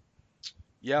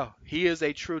 Yeah, he is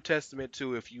a true testament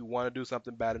to if you want to do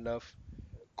something bad enough,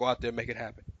 go out there and make it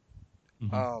happen.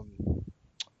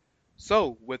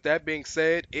 So with that being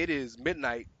said, it is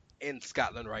midnight in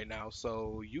Scotland right now,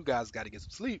 so you guys got to get some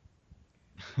sleep.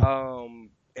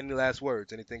 Any last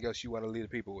words? Anything else you want to leave the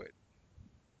people with?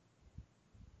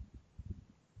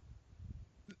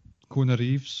 Conor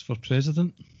Reeves for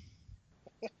president.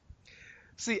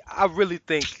 See, I really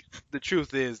think the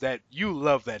truth is that you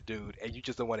love that dude and you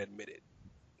just don't want to admit it.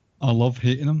 I love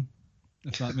hating him,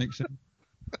 if that makes sense.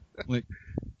 Like,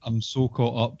 I'm so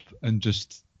caught up in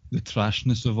just the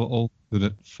trashness of it all that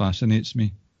it fascinates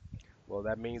me. Well,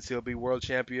 that means he'll be world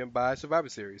champion by Survivor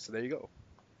Series, so there you go.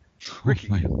 Ricky,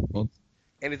 oh my God.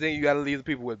 Anything you got to leave the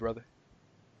people with, brother?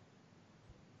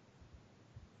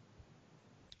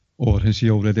 Or has he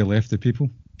already left the people?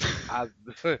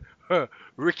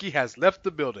 Ricky has left the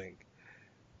building.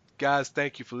 Guys,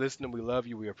 thank you for listening. We love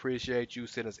you. We appreciate you.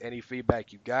 Send us any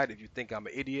feedback you got. If you think I'm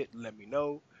an idiot, let me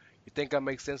know. You think I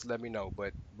make sense, let me know.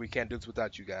 But we can't do this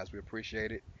without you guys. We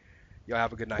appreciate it. Y'all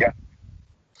have a good night. Yeah.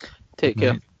 Take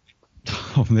care.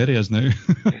 Oh, there he is now.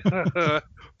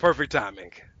 Perfect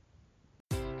timing.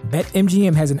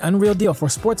 BetMGM has an unreal deal for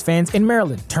sports fans in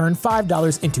Maryland. Turn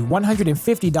 $5 into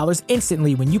 $150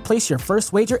 instantly when you place your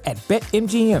first wager at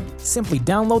BetMGM. Simply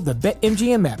download the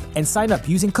BetMGM app and sign up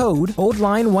using code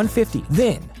OldLine150.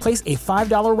 Then, place a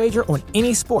 $5 wager on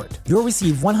any sport. You'll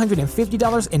receive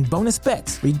 $150 in bonus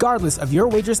bets, regardless of your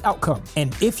wager's outcome.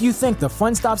 And if you think the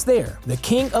fun stops there, the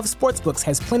king of sportsbooks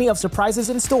has plenty of surprises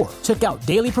in store. Check out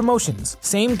daily promotions,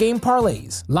 same-game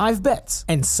parlays, live bets,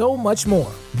 and so much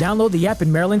more. Download the app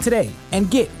in Maryland today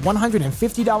and get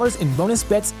 $150 in bonus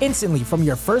bets instantly from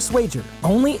your first wager.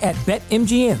 Only at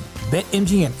BetMGM.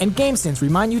 BetMGM and GameSense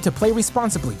remind you to play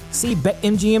responsibly. See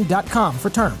BetMGM.com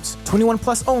for terms. 21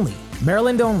 plus only.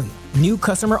 Maryland only. New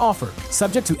customer offer.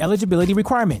 Subject to eligibility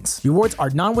requirements. Rewards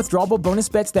are non-withdrawable bonus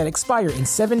bets that expire in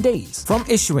 7 days. From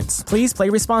issuance, please play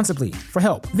responsibly. For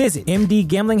help, visit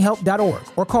mdgamblinghelp.org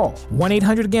or call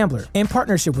 1-800-GAMBLER in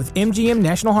partnership with MGM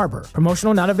National Harbor.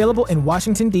 Promotional not available in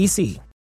Washington, D.C.